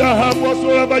 You shall have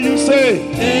whatsoever you say.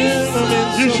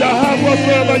 You shall have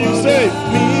whatsoever you say.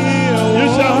 You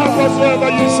shall have whatsoever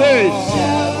you say.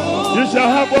 You shall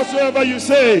have whatsoever you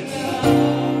say.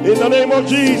 In the name of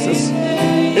Jesus.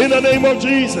 In the name of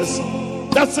Jesus.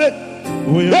 That's it.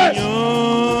 Yes.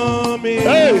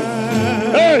 Hey.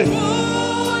 Hey.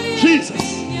 Jesus.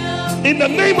 In the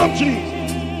name of Jesus.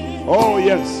 Oh,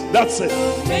 yes. That's it.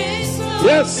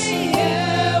 Yes.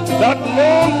 That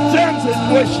long-term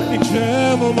situation.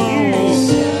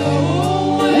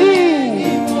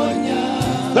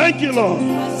 Thank you, Lord.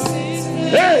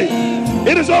 Hey,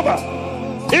 it is over.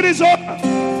 It is over.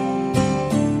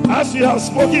 As you have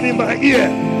spoken in my ear,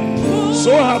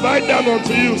 So have I done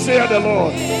unto you, saith the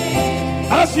Lord.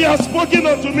 As he has spoken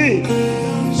unto me,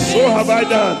 so have I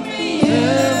done.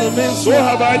 So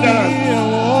have I done.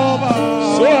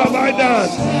 So have I done.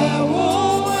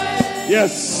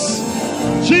 Yes.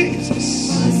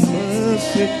 Jesus.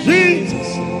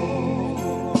 Jesus.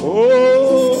 Oh.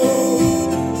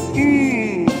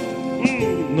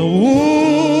 No,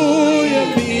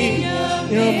 yummy.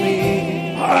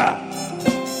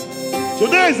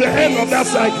 Today is the end of that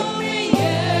cycle.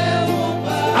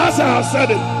 As I have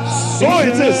said it, so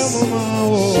it is.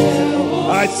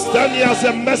 I stand here as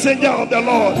a messenger of the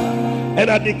Lord, and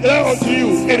I declare unto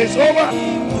you, it is over.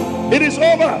 It is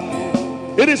over.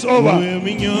 It is over.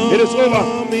 It is over.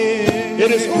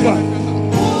 It is over.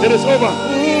 It is over.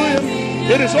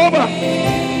 It is over.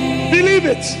 Believe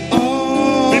it.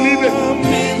 Believe it.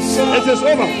 It is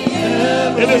over.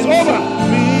 It is over.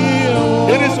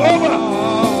 It is over.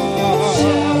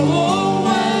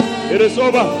 It is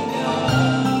over.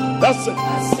 That's it.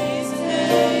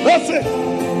 That's it.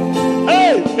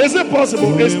 Hey, is it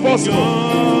possible? It's possible.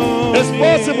 It's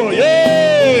possible.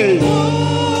 Yay!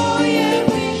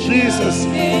 Jesus. Ooh.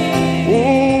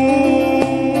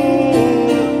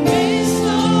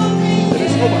 It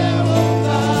is over.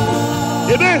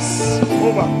 It is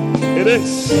over. It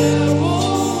is.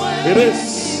 It is.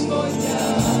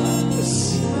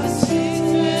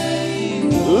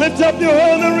 Lift up your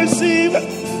hand and receive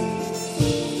it.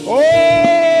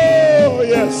 Oh,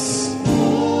 yes.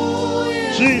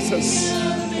 Jesus.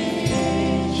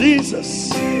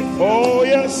 Jesus. Oh,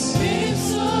 yes.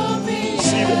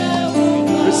 Receive it.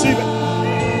 Receive it.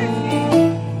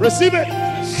 Receive it.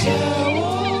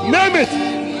 Name it.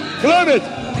 Claim it.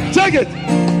 Take it.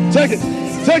 Take it.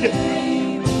 Take it.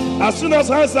 As soon as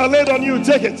hands are laid on you,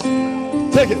 take it.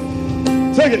 Take it.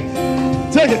 Take it.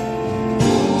 Take it.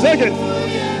 Take it.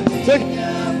 Take it.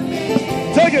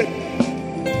 Take it.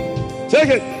 Take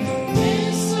it.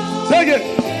 Take it.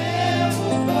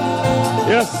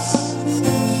 Yes.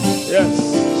 Yes.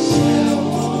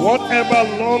 Whatever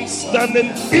long-standing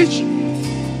issue,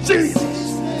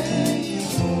 Jesus.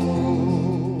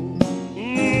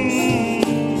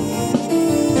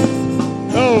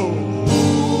 Oh.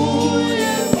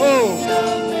 Oh.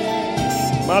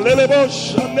 Malelebo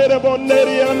shanderebo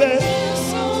neriane.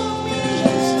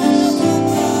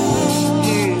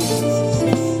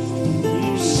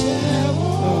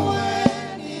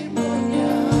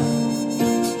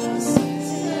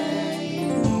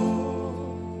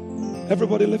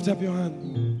 Everybody lift up your hand.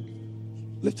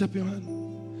 Lift up your hand.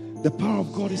 The power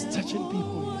of God is touching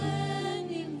people.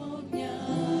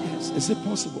 Yes. Is it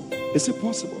possible? Is it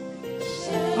possible?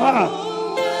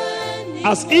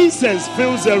 As incense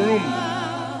fills the room,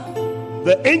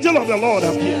 the angel of the Lord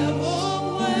appears.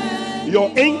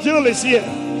 Your angel is here.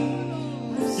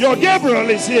 Your Gabriel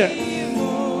is here.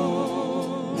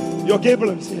 Your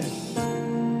Gabriel is here.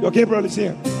 Your Gabriel is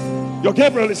here. Your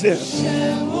Gabriel is here.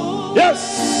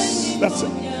 Yes. That's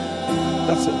it.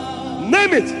 That's it.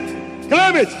 Name it.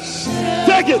 Claim it.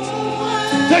 Take it.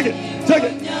 Take it. Take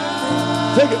it.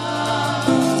 Take it.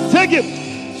 Take it.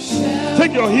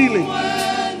 Take your healing.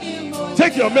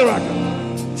 Take your miracle.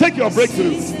 Take your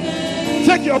breakthrough.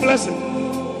 Take your blessing.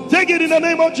 Take it in the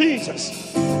name of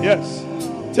Jesus. Yes.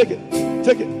 Take it.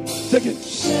 Take it. Take it.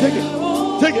 Take it.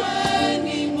 Take it.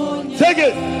 Take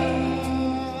it.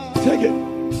 Take it.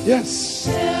 Yes.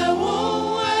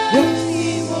 Yes.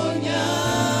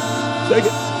 Take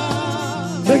it.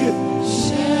 Take it.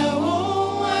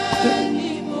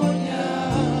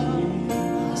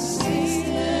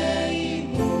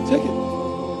 Take it.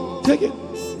 Take it.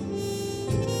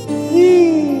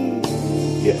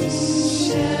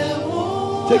 Yes.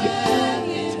 Take it.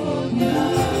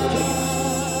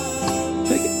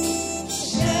 Take it.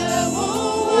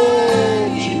 Oh,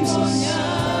 Jesus.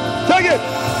 Take it.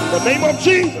 In the name of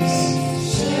Jesus.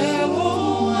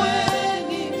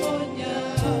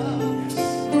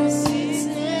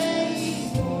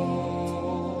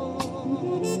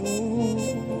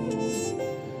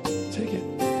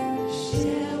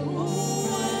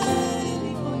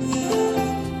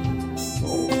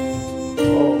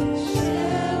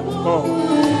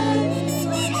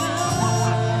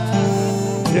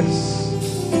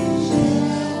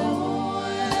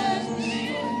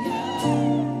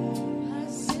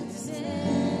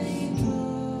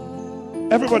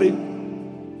 Everybody,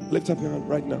 lift up your hand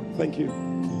right now. Thank you.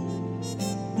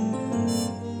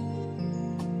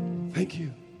 Thank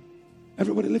you.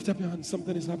 Everybody, lift up your hand.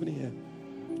 Something is happening here.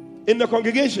 In the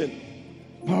congregation,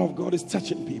 power of God is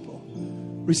touching people.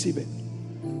 Receive it.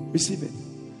 Receive it.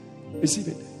 Receive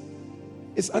it.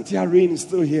 Is Auntie Irene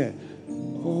still here?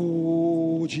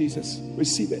 Oh, Jesus.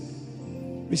 Receive it.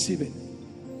 Receive it.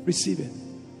 Receive it.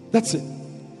 That's it.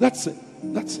 That's it.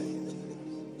 That's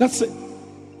it. That's it.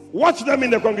 Watch them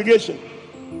in the congregation.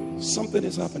 Something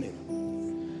is happening.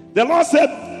 The Lord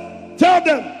said, tell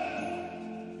them,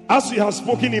 as you have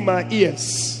spoken in my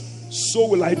ears, so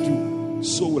will I do.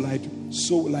 So will I do.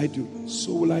 So will I do.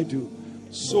 So will I do.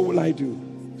 So will I do.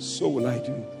 So will I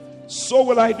do. So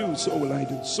will I do. So will I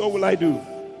do. So will I do.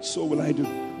 So will I do.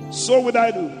 So will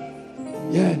I do.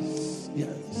 Yes.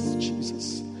 Yes.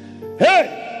 Jesus.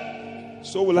 Hey!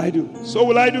 So will I do. So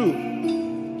will I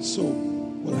do. So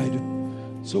will I do.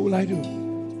 So will I do.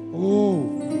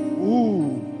 Oh.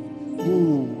 Ooh.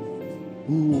 Ooh.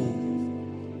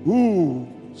 Ooh. Ooh.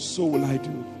 So will I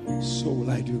do. So will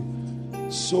I do.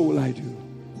 So will I do.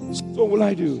 So will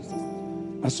I do.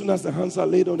 As soon as the hands are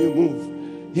laid on you,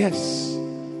 move. Yes.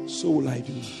 So will I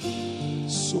do.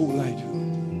 So will I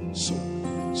do. So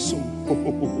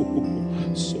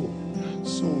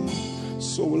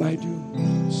will I do.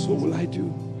 So will I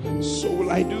do. So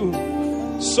will I do.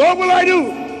 So will I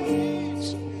do.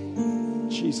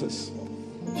 Jesus.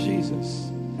 Jesus.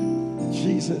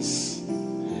 Jesus.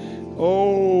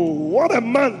 Oh, what a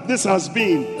month this has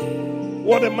been.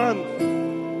 What a month.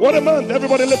 What a month.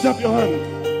 Everybody lift up your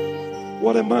hand.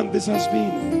 What a month this has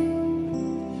been.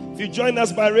 If you join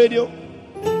us by radio,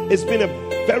 it's been a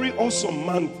very awesome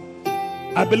month.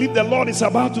 I believe the Lord is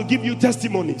about to give you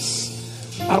testimonies.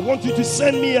 I want you to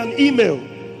send me an email.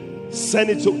 Send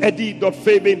it to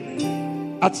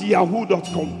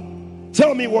eddie.fabian@yahoo.com.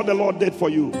 Tell me what the Lord did for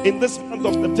you in this month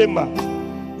of September.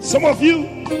 Some of you,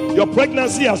 your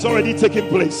pregnancy has already taken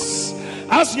place.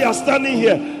 As you are standing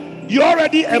here, you're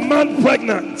already a month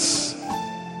pregnant.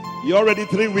 You're already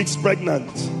 3 weeks pregnant.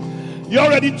 You're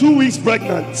already 2 weeks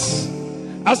pregnant.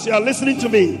 As you are listening to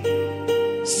me,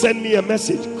 send me a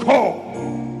message. Call.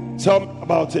 Tell me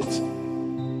about it.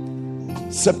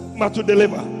 September to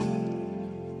deliver.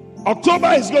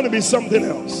 October is going to be something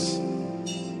else.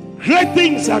 Great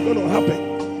things are going to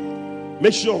happen.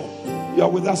 Make sure you are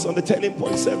with us on the Turning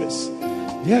Point service.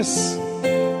 Yes.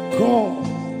 Call.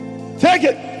 Take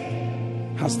it.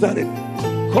 Has done it.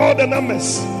 Call the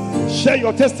numbers. Share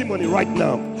your testimony right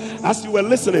now. As you were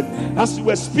listening, as you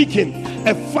were speaking,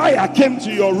 a fire came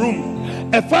to your room.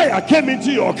 A fire came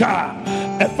into your car.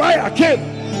 A fire came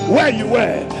where you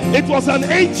were. It was an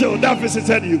angel that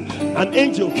visited you. An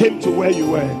angel came to where you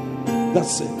were.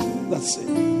 That's it. That's it.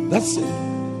 That's it.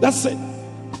 That's it.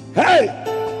 Hey!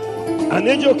 An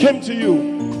angel came to you.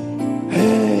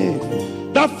 Hey!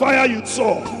 That fire you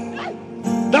saw.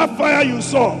 That fire you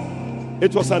saw.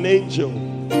 It was an angel.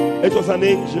 It was an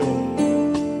angel.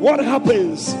 What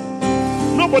happens?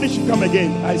 Nobody should come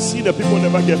again. I see the people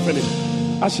never get finished.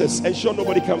 Ashes, ensure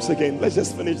nobody comes again. Let's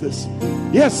just finish this.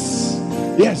 Yes.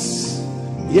 Yes.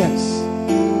 Yes.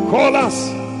 Call us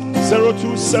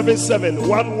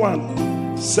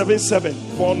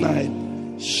 0277117749.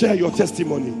 Share your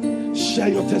testimony. Share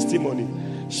your testimony.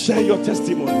 Share your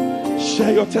testimony.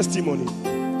 Share your testimony.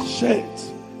 Share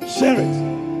it. Share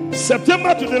it.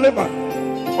 September to deliver.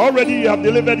 Already you have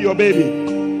delivered your baby.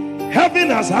 Heaven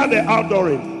has had the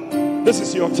outdooring. This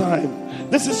is your time.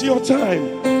 This is your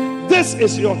time. This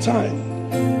is your time.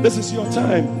 This is your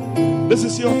time. This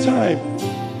is your time.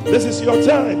 This is your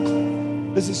time.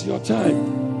 This is your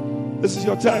time. This is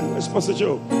your time. Where's Pastor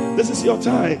Joe? This is your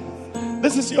time.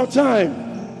 This is your time.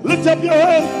 Lift up your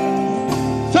hand.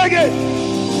 Take it.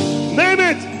 Name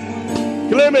it.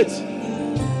 Claim it.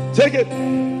 Take it.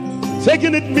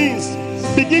 Taking it means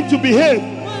begin to behave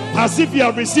as if you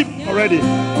have received it already.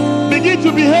 Begin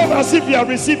to behave as if you have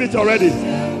received it already.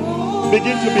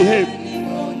 Begin to behave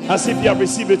as if you have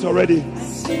received it already.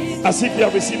 As if you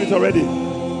have received it already.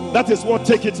 That is what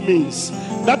take it means.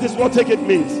 That is what take it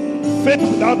means. Faith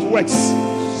without works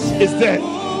is dead.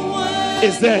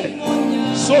 Is dead.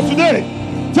 So today,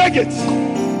 take it.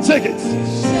 Take it.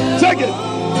 Take it.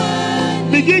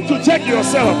 Begin to check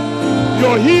yourself.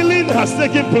 Your healing has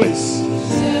taken place.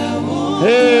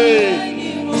 Hey.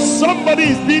 Somebody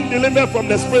is being delivered from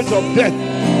the spirit of death.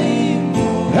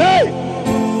 Hey.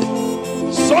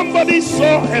 Somebody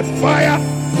saw a fire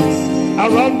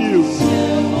around you.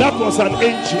 That was an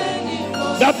angel.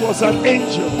 That was an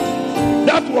angel.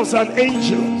 That was an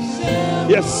angel.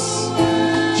 Yes.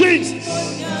 Jesus.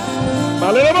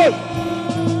 Hallelujah.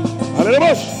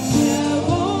 Hallelujah.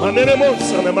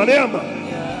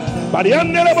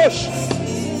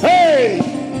 Hey.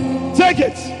 Take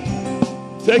it.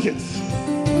 Take it.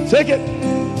 Take it.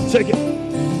 Take it.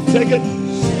 Take it.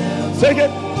 Take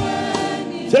it.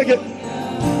 Take it.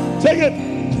 Take it.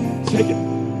 Take it.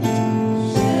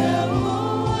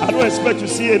 I don't expect to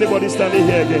see anybody standing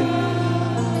here again.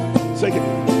 Take it.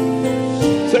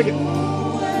 Take it.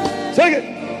 Take it.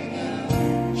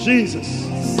 Jesus.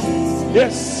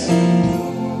 Yes.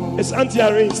 Is Auntie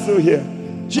Irene still here?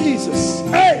 Jesus.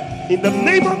 Hey, in the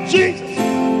name of Jesus.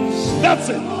 That's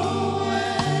it.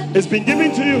 It's been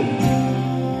given to you.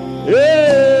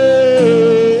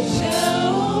 Hey.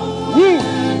 Woo.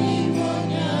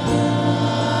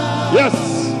 Yes.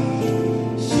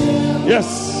 Yes.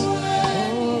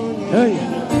 Hey.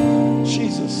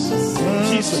 Jesus.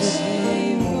 Jesus.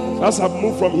 As I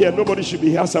move from here, nobody should be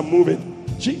here as I'm moving.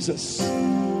 Jesus.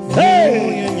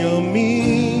 Hey.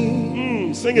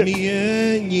 Sing it.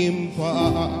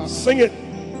 Sing it.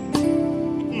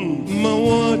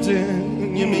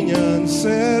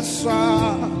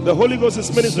 The Holy Ghost is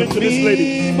ministering to this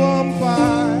lady.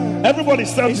 Everybody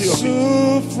stand to your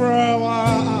feet.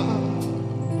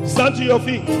 Stand to your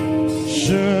feet.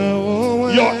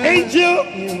 Your angel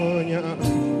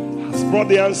has brought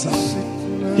the answer.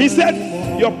 He said,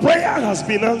 your prayer has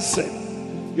been answered.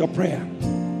 Your prayer.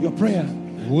 Your prayer.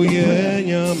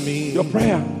 Your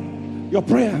prayer. Your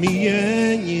prayer.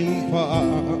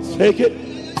 Take it.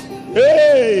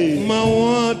 Hey.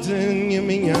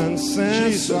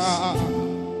 Jesus.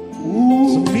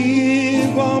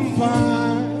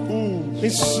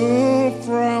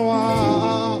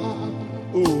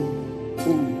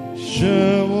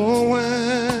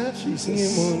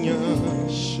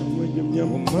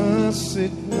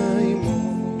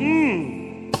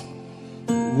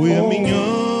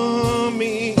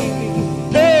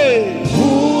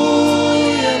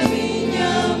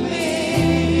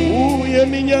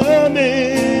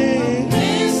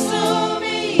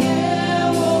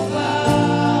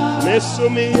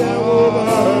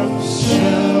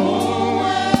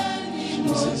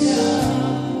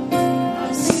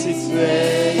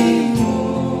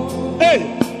 Hey,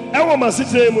 I want my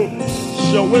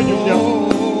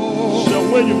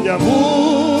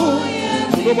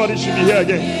nobody should be here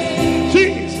again.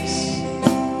 Jesus.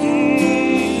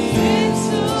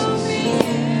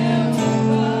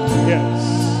 Yes.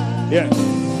 Yes.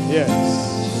 Yes.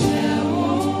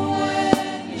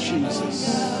 Jesus.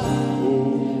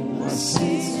 Oh, I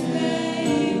see.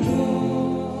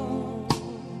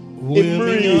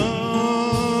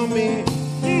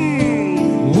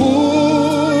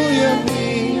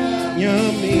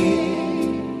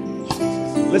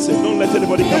 Listen, don't let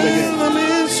anybody come again.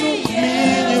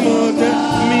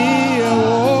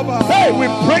 Hey, we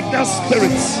break that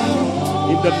spirit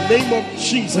in the name of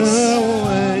Jesus.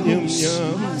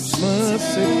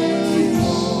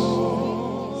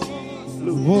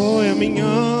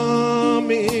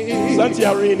 Santi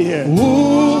are in here.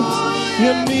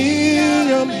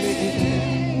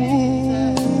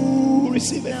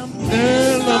 Receive it.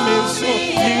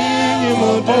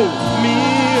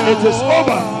 It is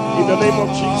over in the name of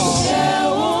Jesus.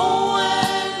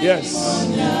 Yes.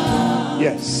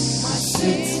 Yes.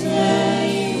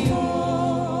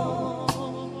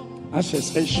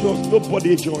 Ashes, ensure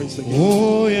nobody joins again.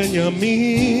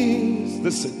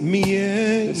 Listen.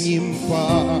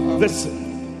 Listen.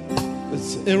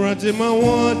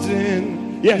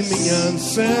 Yes.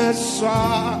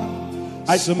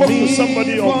 I spoke to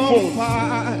somebody on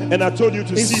phone and I told you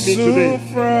to see me today.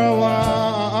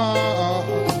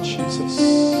 Jesus.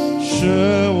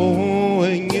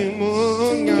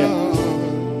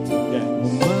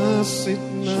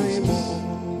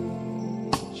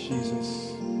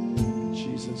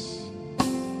 Jesus.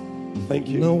 Thank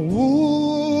you.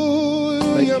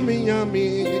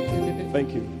 Thank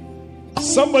you.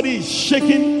 Somebody is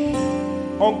shaking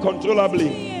uncontrollably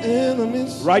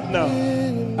right now.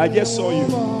 I just saw you.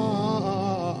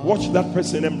 Watch that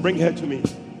person and bring her to me.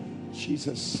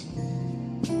 Jesus.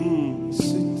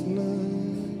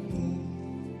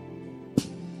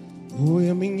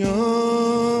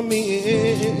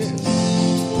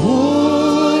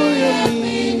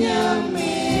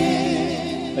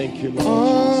 Thank you,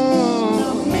 Lord.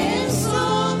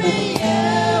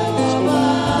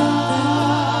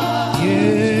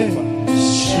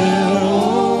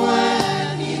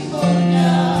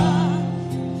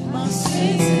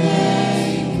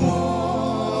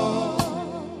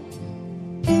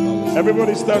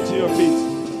 Everybody stand to your feet.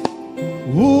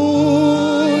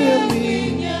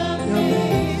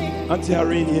 Auntie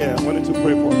Irene here. I wanted to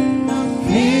pray for her.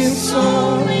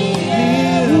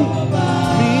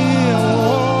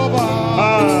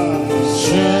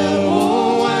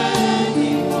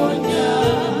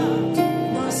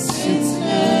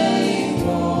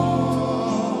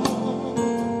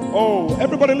 Oh,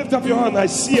 everybody lift up your hand. I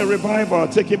see a revival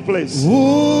taking place in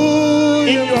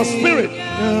your spirit.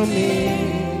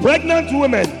 Pregnant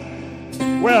women,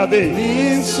 where are they?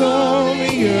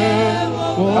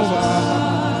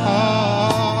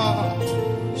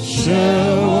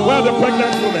 Where Honor the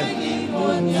pregnant woman.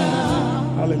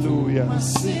 Hallelujah.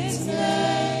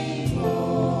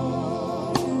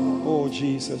 Oh,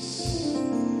 Jesus.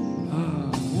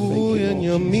 Thank you, Lord.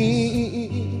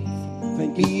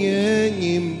 Thank you.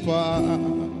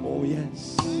 Oh,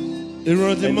 yes. A new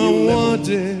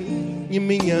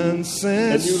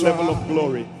level of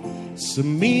glory. A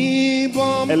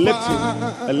lifting. A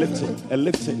lifting. A lifting. A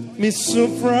lifting. See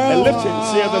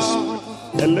the Spirit.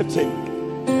 A lifting.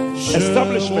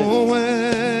 Establishment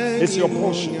is your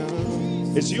portion.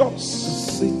 It's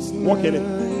yours. Walk in it.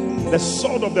 The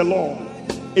sword of the Lord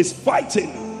is fighting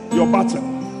your battle.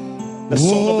 The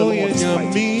sword of the Lord is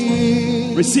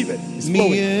fighting. Receive it. It's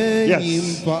flowing. Yes.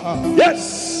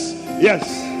 Yes. Yes.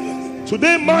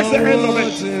 Today marks the end of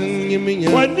it.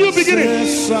 For a new beginning.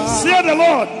 Say the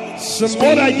Lord. It's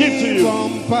what I give to you.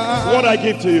 It's what I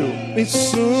give to you.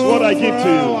 It's what I give to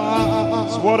you.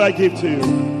 It's what I give to you.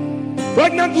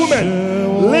 Pregnant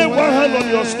woman, lay one hand on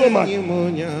your stomach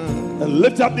and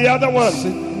lift up the other one.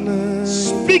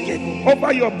 Speak it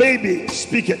over your baby.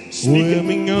 Speak it. Speak it.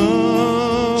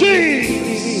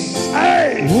 Jesus.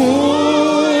 Hey.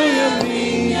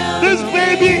 This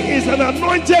baby is an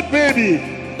anointed baby.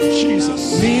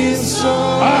 Jesus.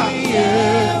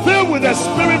 Filled with the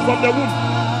Spirit from the womb.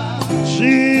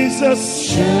 Jesus.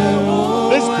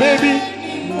 This baby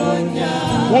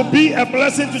will be a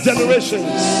blessing to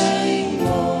generations.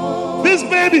 This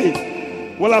baby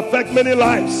will affect many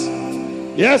lives.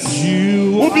 Yes,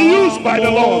 will be used by the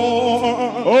Lord.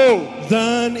 Oh,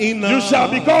 you shall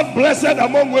be called blessed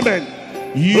among women.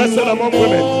 Blessed among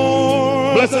women.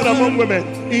 Blessed among women.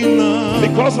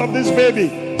 Because of this baby,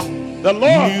 the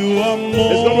Lord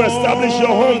is going to establish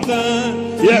your home.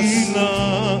 Yes,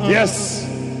 yes.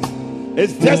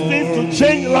 It's destined to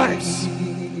change lives.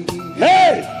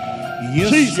 Hey,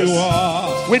 Jesus,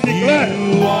 we declare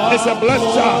it's a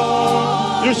blessed child.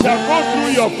 You shall go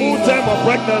through your full term of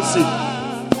pregnancy.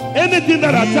 Anything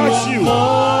that attacks you,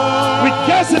 we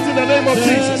curse it in the name of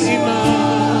Jesus.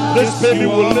 This baby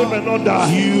will live and not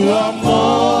die.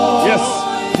 Yes,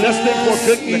 destined for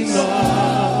greatness.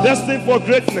 Destined for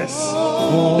greatness.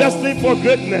 Destined for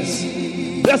greatness.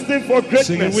 Destined for greatness.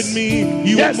 Sing it with me.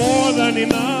 You are more than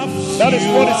enough. That is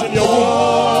what is in your womb.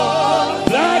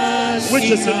 That which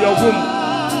is in your womb.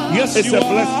 Yes, it's a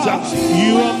blessed child.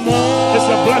 You are more. It's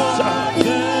a blessed child.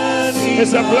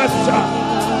 It's a blessed child.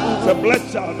 It's a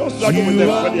blessed child. Don't struggle with them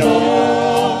when they are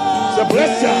born. It's a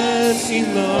blessed child. In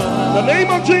the name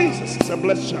of Jesus, it's a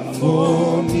blessed child. It's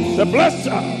a blessed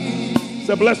child. It's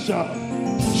a blessed child.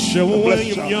 It's a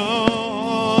blessed child.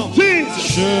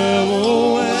 Jesus.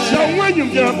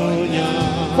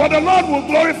 For the Lord will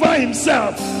glorify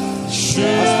himself. As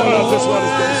far as this one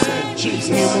is concerned.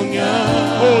 Jesus.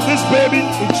 Oh, this baby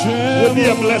will be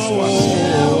a blessed one.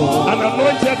 An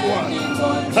anointed one.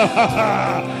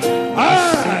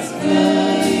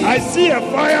 I see a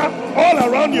fire all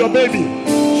around your baby.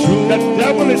 The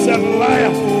devil is a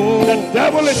liar. The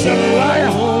devil is a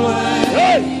liar.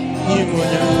 Hey!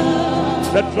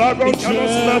 The dragon cannot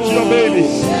snatch your baby.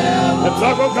 The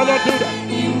dragon cannot do that.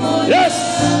 Yes!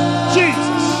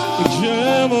 Jesus!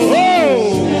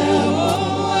 Oh!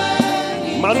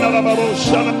 Mandarabaro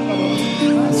Shanabaro.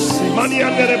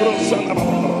 Manianderebro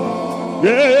Sanabaro.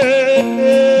 Yeah.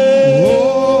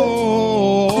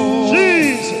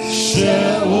 Jesus.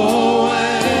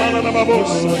 Mandarabaro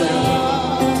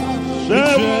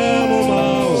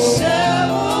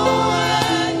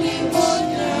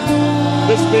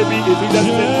This baby is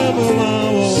destined to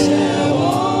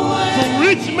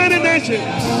reach many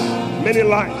nations, many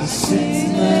lives.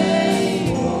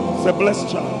 It's a blessed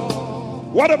child.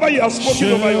 Whatever you have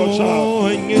spoken over your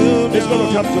child, it's going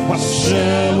to come to pass. It's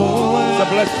a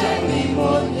blessed child.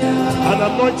 An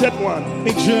anointed one.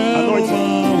 Anointed.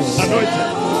 Anointed.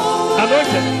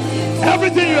 Anointed.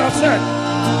 Everything you have said.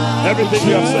 Everything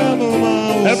you have said.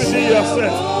 Everything you have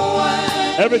said.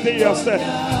 Everything you have said.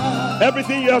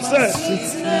 Everything you have said.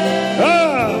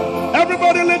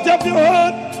 Everybody lift up your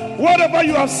hand. Whatever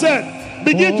you have said,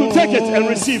 begin to take it and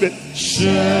receive it.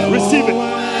 Receive it.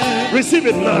 Receive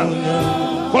it now.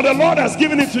 For the Lord has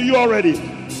given it to you already.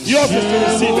 Yours is to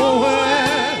receive it.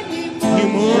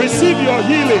 Receive your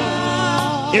healing.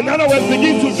 In other words,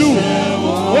 begin to do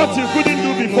what you couldn't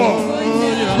do before.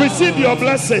 Receive your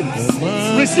blessing.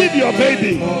 Receive your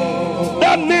baby.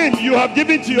 That name you have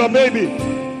given to your baby,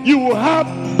 you will have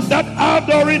that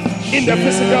outdooring in the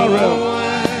physical realm.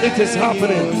 It is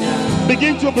happening.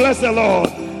 Begin to bless the Lord.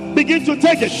 Begin to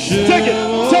take it. Take it.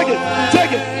 Take it.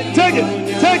 Take it. Take it.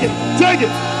 Take it. Take it.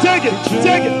 Take it. Take it.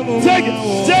 Take it.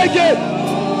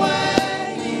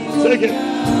 Take it. Take it.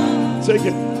 Take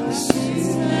it.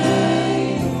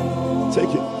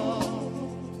 Take it.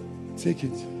 Take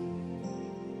it.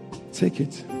 Take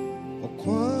it.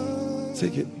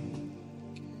 Take it.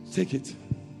 Take it.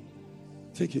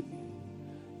 Take it.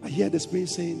 I hear the Spirit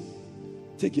saying,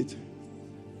 take it.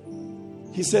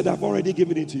 He said, I've already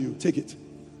given it to you. Take it.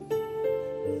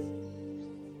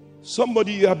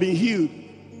 Somebody, you have been healed,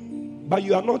 but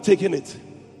you are not taking it.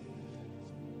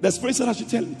 The Spirit said, I should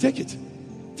tell you, take it.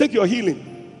 Take your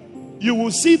healing. You will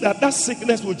see that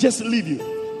sickness will just leave you.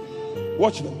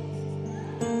 Watch them.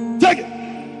 Take it.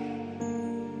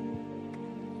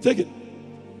 Take it.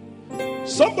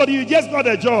 Somebody, you just got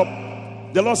a job.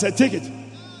 The Lord said, take it.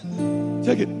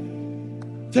 Take it.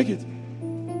 Take it.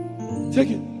 Take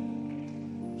it.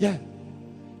 Yeah.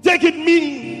 Take it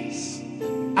means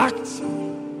act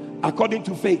according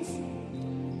to faith.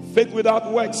 Faith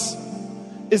without works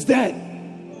is dead.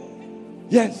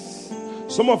 Yes.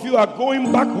 Some of you are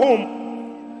going back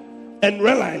home and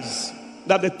realize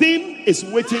that the thing is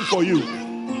waiting for you.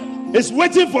 It's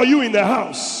waiting for you in the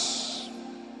house.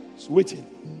 It's waiting.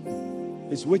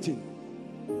 It's waiting.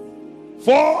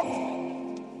 For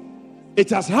it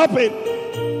has happened.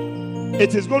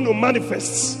 It is going to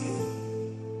manifest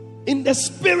in the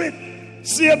spirit.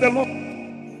 Saith the Lord.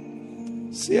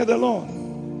 Saith the Lord.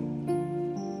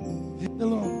 Saith the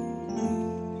Lord.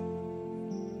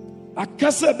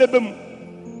 Akasa bebem.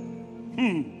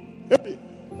 Hey.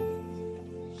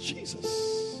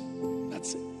 Jesus.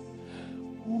 That's it.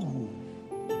 Ooh.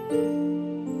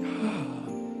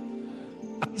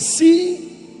 I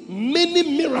see many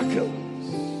miracles.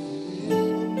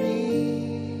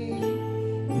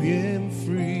 I am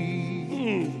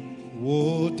free.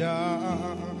 Water.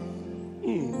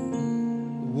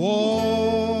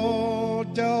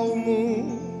 Water.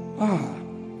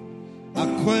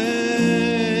 Akwenine.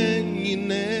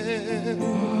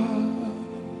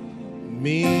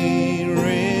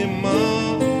 Mirema.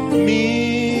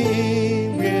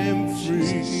 Me am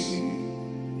free.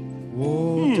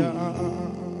 Water.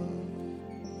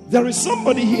 There is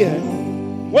somebody here.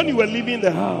 When you were leaving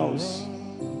the house,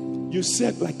 you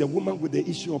said, like the woman with the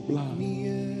issue of blood,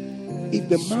 if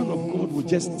the man of God would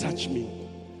just touch me.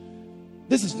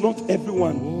 This is not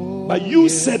everyone, but you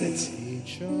said it.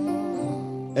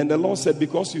 And the Lord said,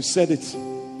 because you said it,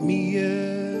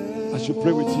 I should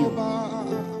pray with you.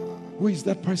 Who is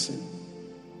that person?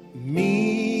 Who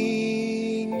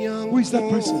is that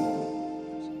person?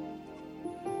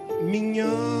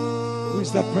 Who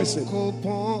is that person?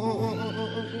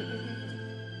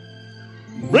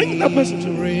 Bring that person to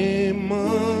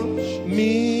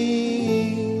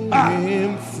me.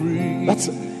 That's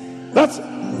it. That's it.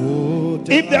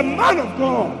 If the man of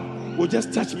God will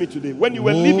just touch me today, when you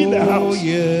were leaving the house,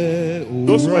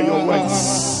 those were your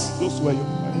words. Those were your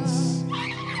words.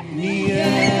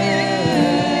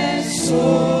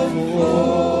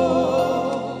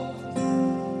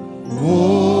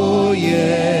 Oh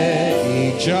yeah,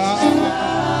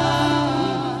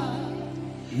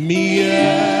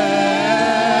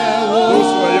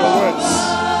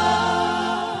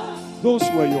 Those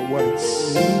were your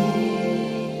words.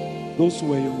 Those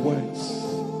were your words.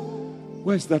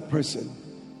 Where's that person?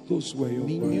 Those were your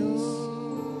words.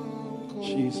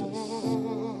 Jesus.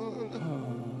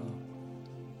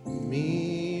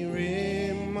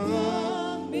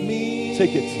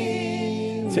 Take it.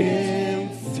 Take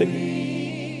it. Take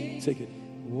it. Take it.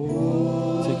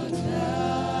 Take it.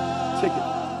 Take it.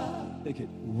 Take it.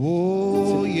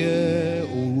 Oh yeah,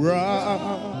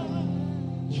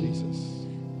 Jesus.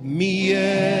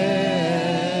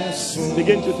 Yes.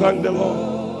 Begin to thank the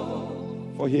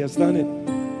Lord, for He has done it.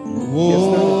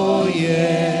 Oh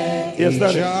yeah, He has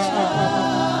done it.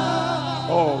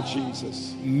 Oh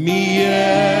Jesus.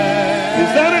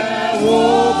 He's done it.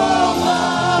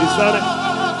 He's done it.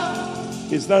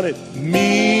 He's done it.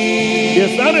 He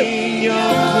has done it.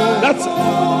 That's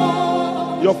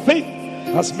it. Your faith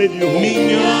has made you whole.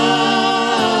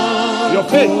 Your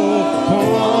faith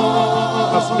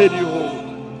has made you whole.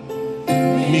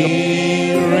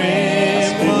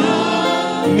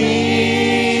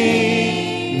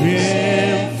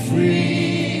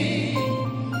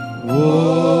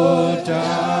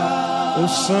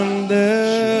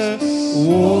 Sunday,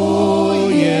 oh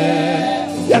yeah,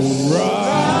 yes.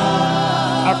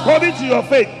 According to your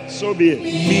faith, so be it.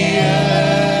 Yes,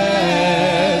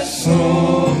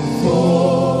 oh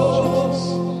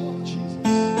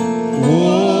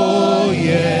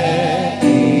yeah,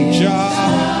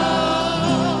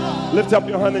 lift up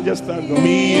your hand and just stand up.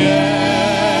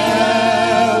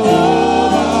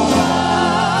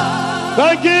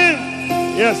 Thank Him.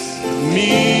 Yes.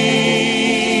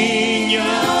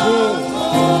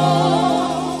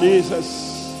 Jesus.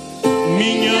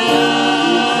 Minha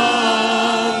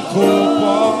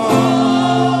culpa.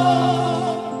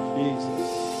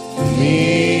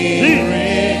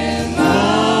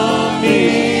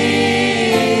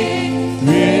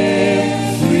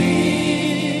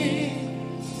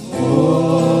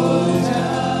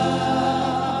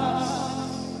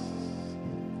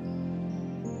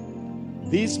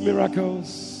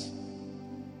 miracles,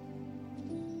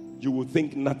 you will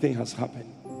think nothing has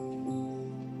happened.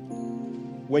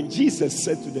 When Jesus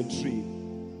said to the tree,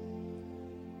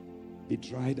 it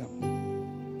dried up.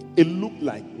 It looked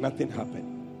like nothing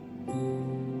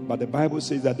happened. But the Bible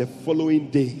says that the following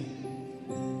day,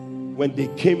 when they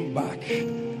came back,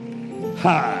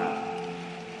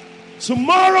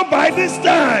 tomorrow by this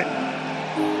time,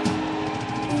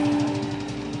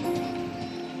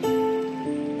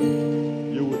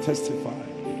 you will testify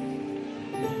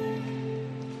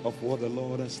of what the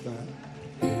Lord has done.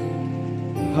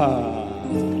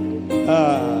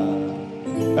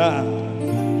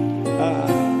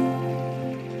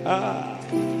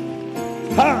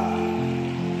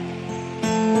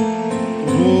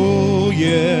 Oh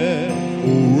yeah,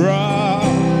 hurrah!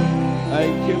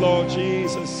 Thank you, Lord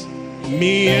Jesus.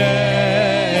 Me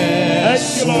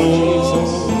yes. Thank you, Lord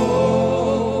Jesus.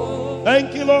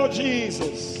 Thank you, Lord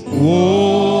Jesus.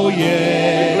 Oh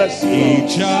yeah, We bless you,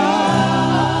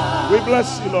 Lord. We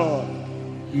bless you, Lord.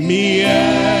 Me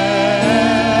yeah.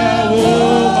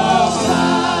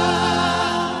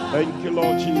 Thank you,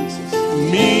 Lord Jesus.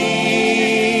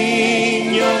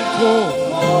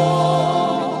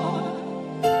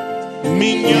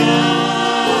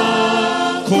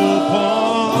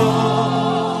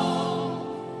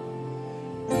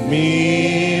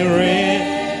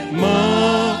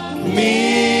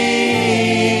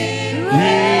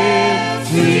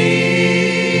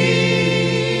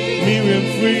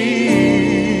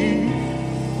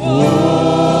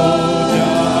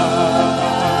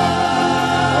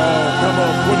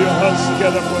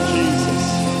 Together for Jesus.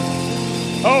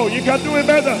 Oh, you can do it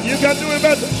better. You can do it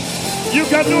better. You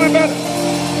can do it better.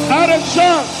 Out of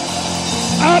shout.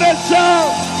 Out of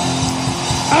shout.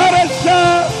 Out of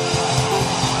shout.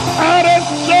 Out of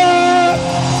shout.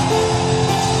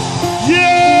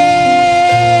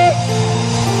 Yeah.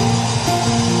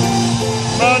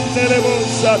 Mandelebo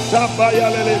satabaya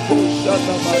leleko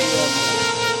shatabaya.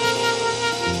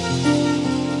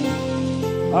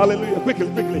 Hallelujah. Quickly,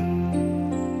 quickly.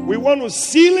 We want to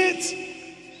seal it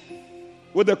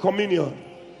with the communion.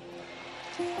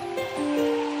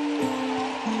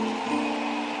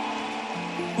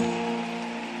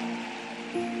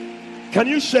 Can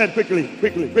you share it quickly,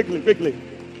 quickly, quickly, quickly?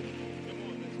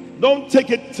 Don't take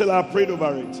it till I prayed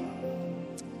over it.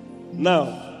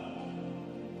 Now,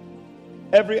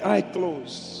 every eye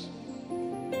closed,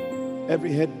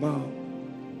 every head bowed.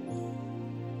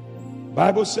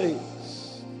 Bible says,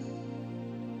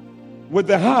 with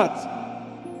the heart,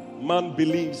 man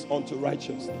believes unto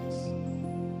righteousness.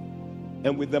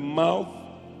 And with the mouth,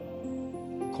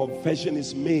 confession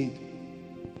is made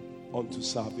unto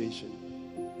salvation.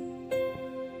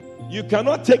 You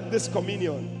cannot take this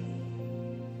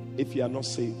communion if you are not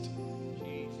saved.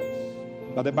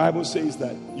 But the Bible says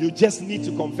that you just need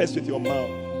to confess with your mouth.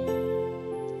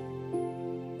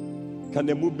 Can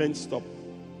the movement stop?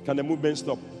 Can the movement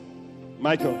stop?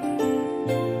 Michael.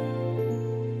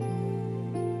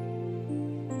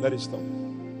 Let it stop.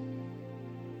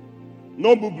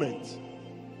 No movement.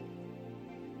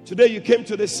 Today you came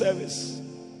to this service.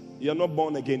 You are not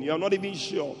born again. You are not even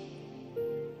sure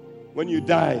when you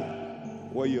die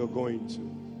where you are going to.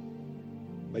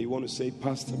 But you want to say,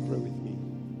 Pastor, pray with me.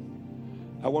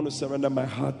 I want to surrender my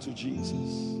heart to Jesus.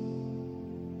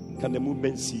 Can the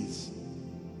movement cease?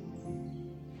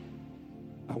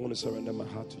 I want to surrender my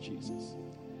heart to Jesus.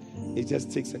 It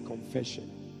just takes a confession.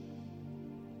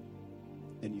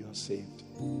 And you are saved.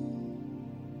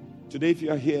 Today, if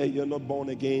you are here, you're not born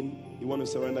again, you want to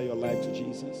surrender your life to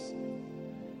Jesus,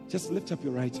 just lift up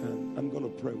your right hand. I'm going to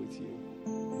pray with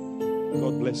you.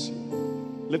 God bless you.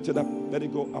 Lift it up. Let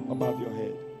it go up above your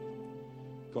head.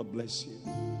 God bless you.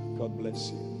 God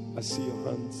bless you. I see your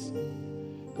hands.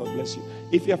 God bless you.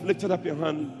 If you have lifted up your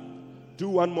hand, do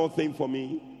one more thing for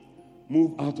me.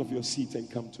 Move out of your seat and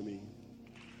come to me.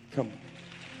 Come.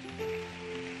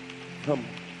 Come.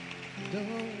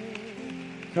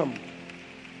 Come.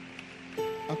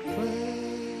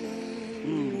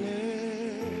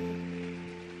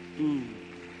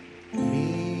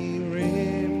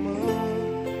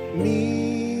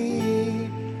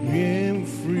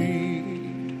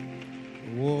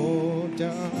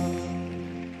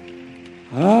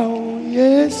 How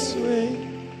yes way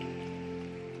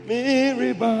me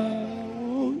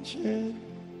rebound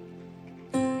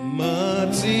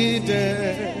Matide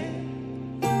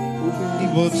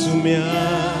Ibotumia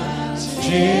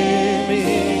Jimmy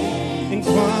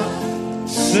Inkwa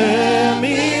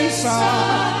Semisa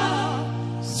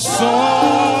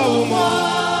Soma.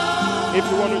 If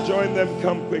you want to join them,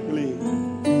 come quickly.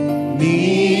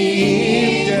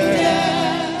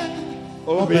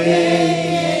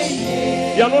 obey.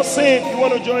 You are not saved. You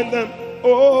want to join them?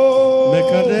 Oh,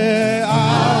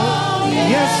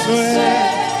 yes,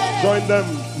 join them.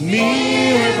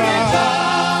 me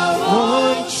without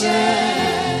one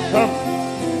change. Come.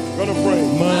 Gonna pray.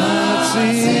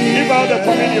 Give out the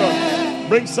communion.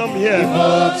 Bring some here.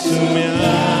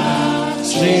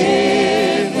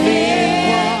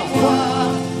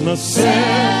 No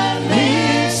send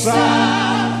me so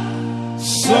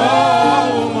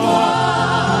much.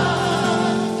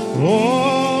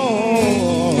 Oh,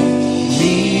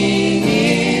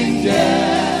 meaning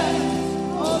death,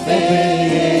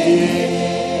 obey.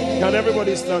 Can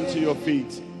everybody stand to your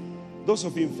feet? Those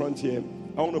of you in front here,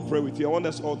 I want to pray with you. I want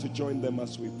us all to join them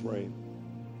as we pray.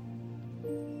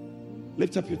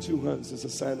 Lift up your two hands as a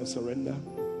sign of surrender.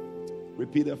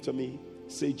 Repeat after me.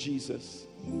 Say, Jesus,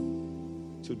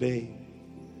 today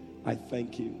I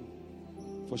thank you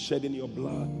for shedding your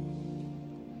blood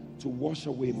to wash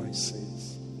away my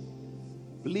sins.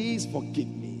 Please forgive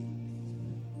me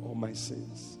all my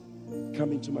sins.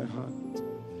 Come into my heart.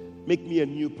 Make me a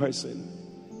new person.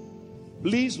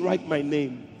 Please write my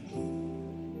name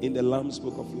in the Lamb's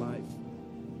Book of Life.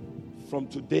 From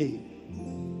today,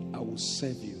 I will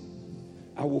serve you.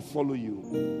 I will follow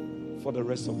you for the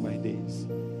rest of my days.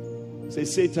 Say,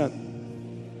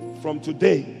 Satan, from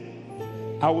today,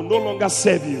 I will no longer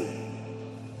serve you.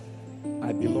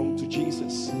 I belong to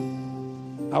Jesus.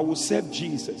 I will serve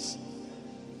Jesus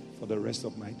for the rest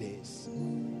of my days.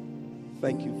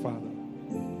 Thank you, Father,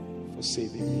 for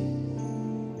saving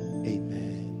me. Amen.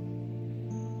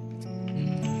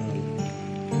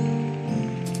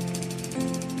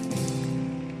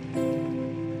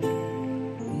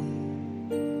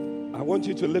 I want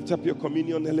you to lift up your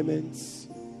communion elements.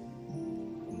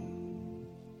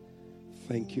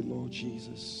 Thank you, Lord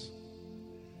Jesus.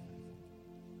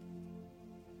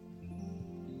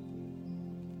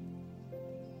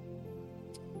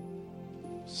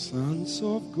 Sons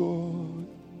of God,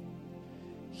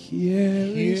 here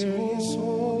is His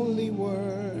holy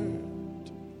word.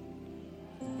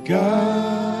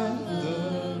 Gather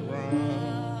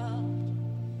round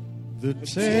the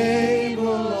table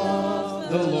of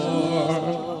the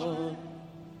Lord.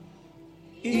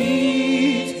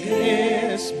 Eat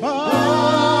His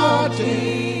body,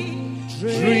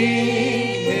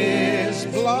 drink His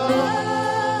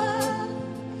blood,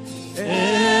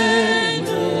 and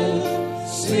we'll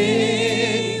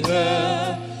sing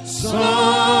the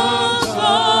songs of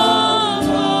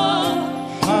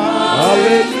love.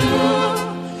 Hallelujah.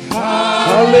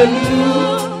 Hallelujah.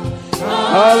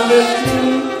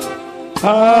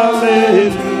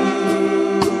 Hallelujah.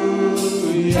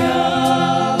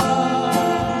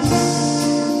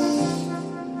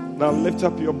 Now lift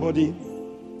up your body.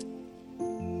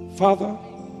 Father,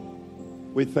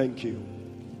 we thank you.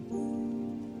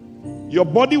 Your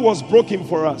body was broken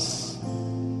for us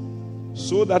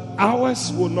so that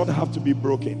ours will not have to be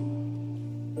broken.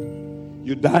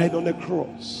 You died on the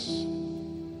cross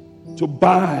to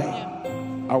buy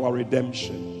our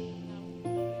redemption,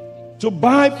 to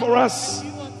buy for us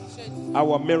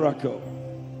our miracle.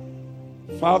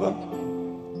 Father,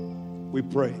 we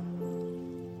pray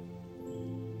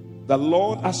that,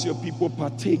 Lord, as your people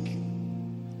partake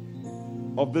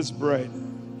of this bread,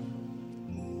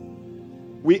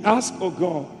 we ask, oh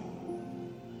God,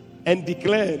 and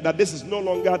declare that this is no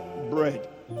longer bread,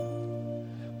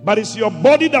 but it's your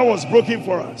body that was broken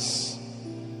for us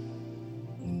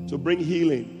to bring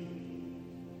healing.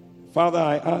 Father,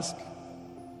 I ask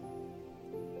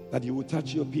that you will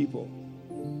touch your people.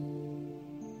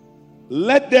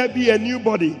 Let there be a new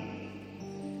body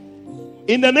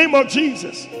in the name of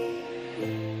Jesus.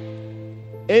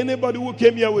 Anybody who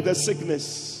came here with a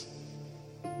sickness,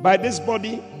 by this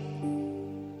body,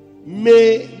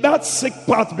 may that sick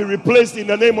part be replaced in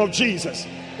the name of Jesus.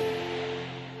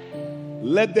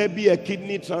 Let there be a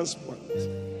kidney transplant.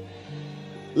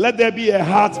 Let there be a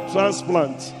heart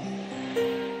transplant.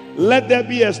 Let there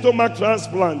be a stomach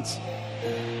transplant.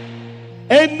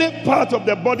 Any part of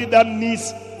the body that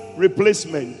needs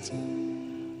replacement,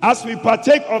 as we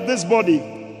partake of this body,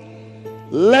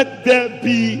 let there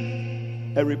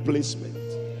be a replacement.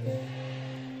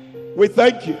 We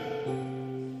thank you.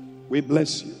 We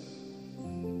bless you.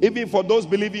 Even for those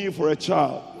believing you for a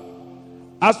child,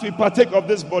 as we partake of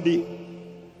this body,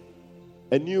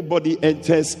 a new body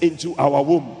enters into our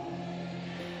womb.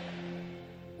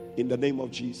 In the name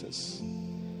of Jesus.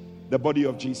 The body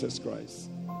of Jesus Christ.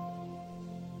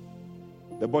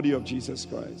 The body of Jesus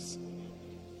Christ.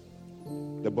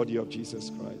 The body of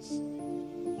Jesus Christ.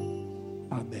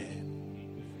 Amen.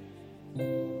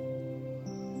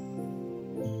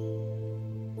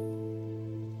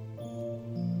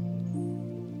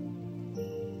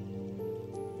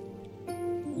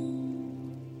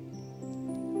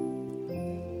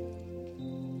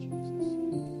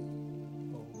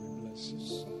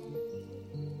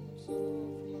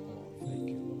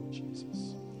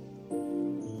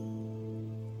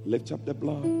 Lift up the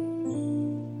blood.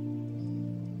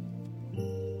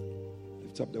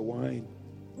 Lift up the wine.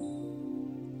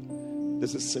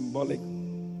 This is symbolic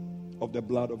of the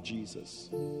blood of Jesus.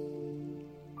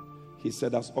 He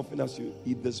said, as often as you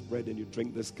eat this bread and you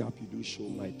drink this cup, you do show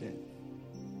my death.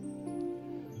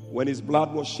 When his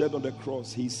blood was shed on the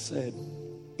cross, he said,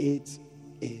 it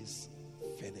is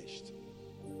finished.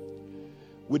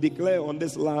 We declare on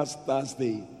this last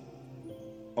Thursday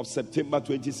of September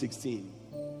 2016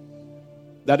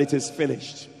 that it is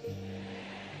finished.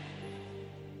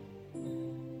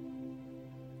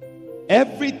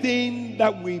 Everything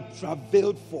that we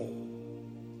travailed for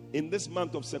in this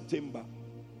month of September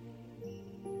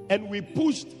and we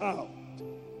pushed out,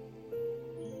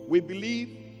 we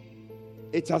believe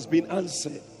it has been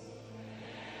answered.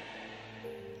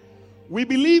 We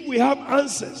believe we have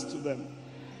answers to them.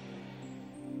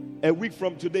 A week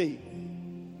from today,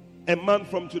 a month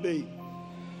from today,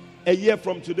 a year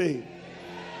from today,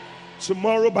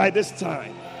 tomorrow by this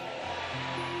time,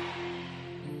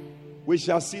 we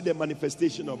shall see the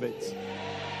manifestation of it.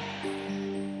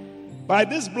 By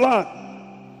this blood,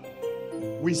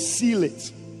 we seal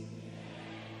it.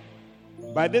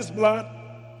 By this blood,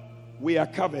 we are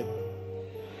covered.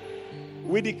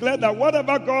 We declare that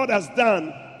whatever God has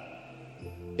done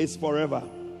is forever.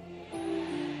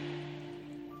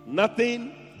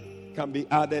 Nothing can be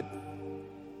added.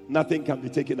 Nothing can be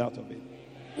taken out of it.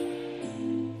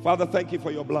 Father, thank you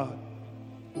for your blood.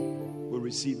 We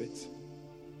receive it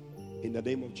in the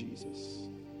name of Jesus.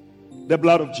 The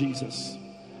blood of Jesus.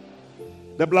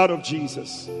 The blood of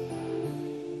Jesus.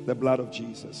 The blood of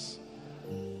Jesus.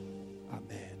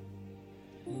 Amen.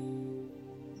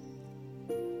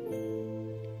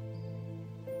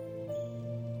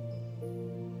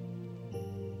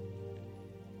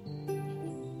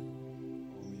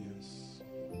 Oh, yes.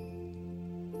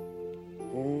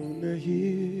 On a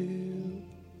hill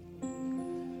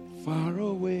far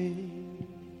away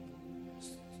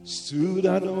stood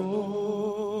an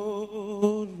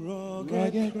old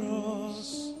rugged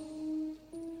cross,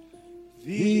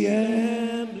 the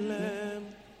emblem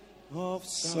of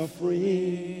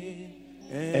suffering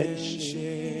and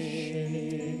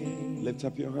shame. Lift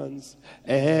up your hands.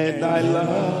 And I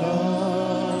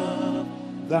love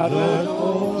that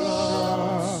old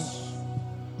cross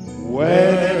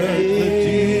where the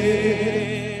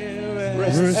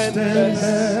dearest and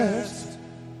best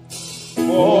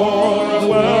for a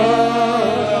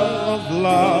world of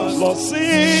lost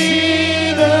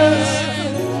sinners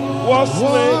was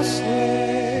slain.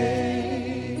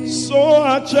 So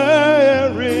I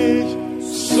cherish,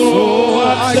 so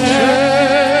I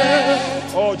cherish,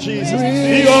 oh Jesus,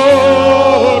 the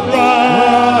old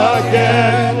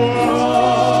rugged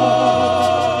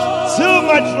cross. Till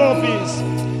my trophies,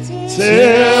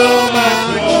 till my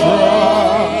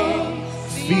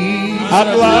trophies at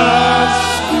last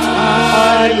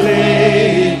I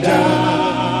lay down.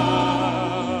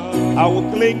 I will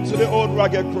cling to the old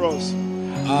rugged cross.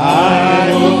 I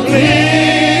will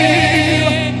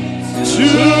cling to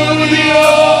the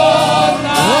old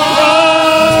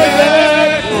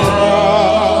rugged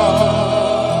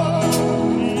cross,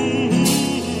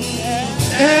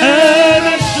 and I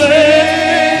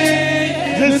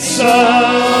say that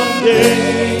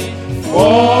someday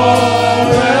forever.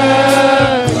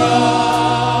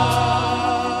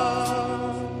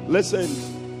 Listen,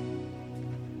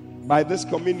 by this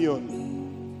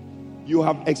communion, you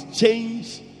have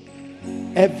exchanged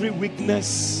every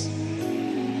weakness.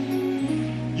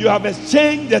 You have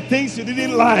exchanged the things you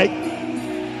didn't like.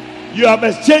 You have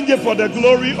exchanged it for the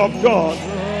glory of God,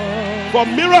 for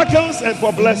miracles and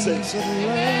for blessings.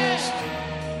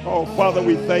 Oh, Father,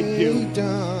 we thank you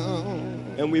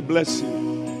and we bless you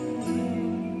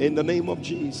in the name of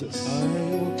Jesus.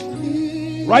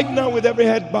 Right now, with every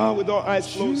head bowed, with all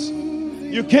eyes closed,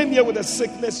 you came here with a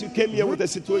sickness, you came here with a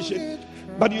situation,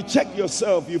 but you check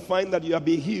yourself, you find that you have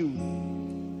been healed.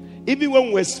 Even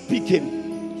when we're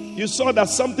speaking, you saw that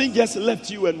something just left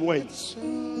you and went.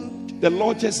 The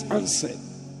Lord just answered,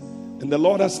 and the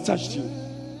Lord has touched you.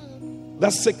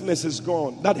 That sickness is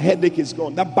gone, that headache is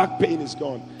gone, that back pain is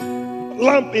gone,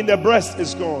 lump in the breast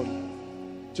is gone.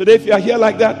 Today, if you are here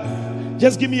like that,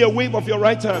 just give me a wave of your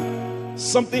right hand.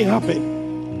 Something happened.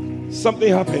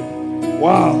 Something happened.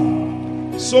 Wow.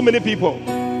 So many people,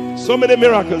 so many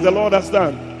miracles the Lord has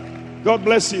done. God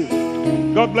bless you.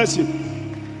 God bless you.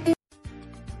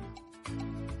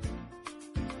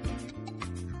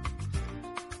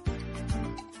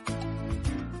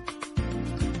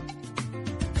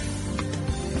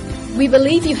 We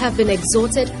believe you have been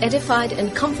exhorted, edified,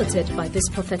 and comforted by this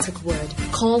prophetic word.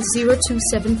 Call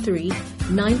 0273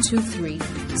 923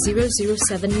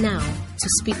 007 now to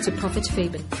speak to Prophet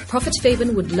Fabian. Prophet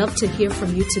Fabian would love to hear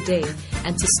from you today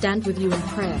and to stand with you in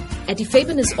prayer. Eddie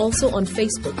Fabian is also on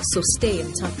Facebook, so stay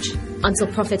in touch. Until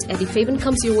Prophet Eddie Fabian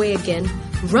comes your way again,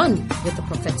 run with the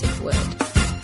prophetic word.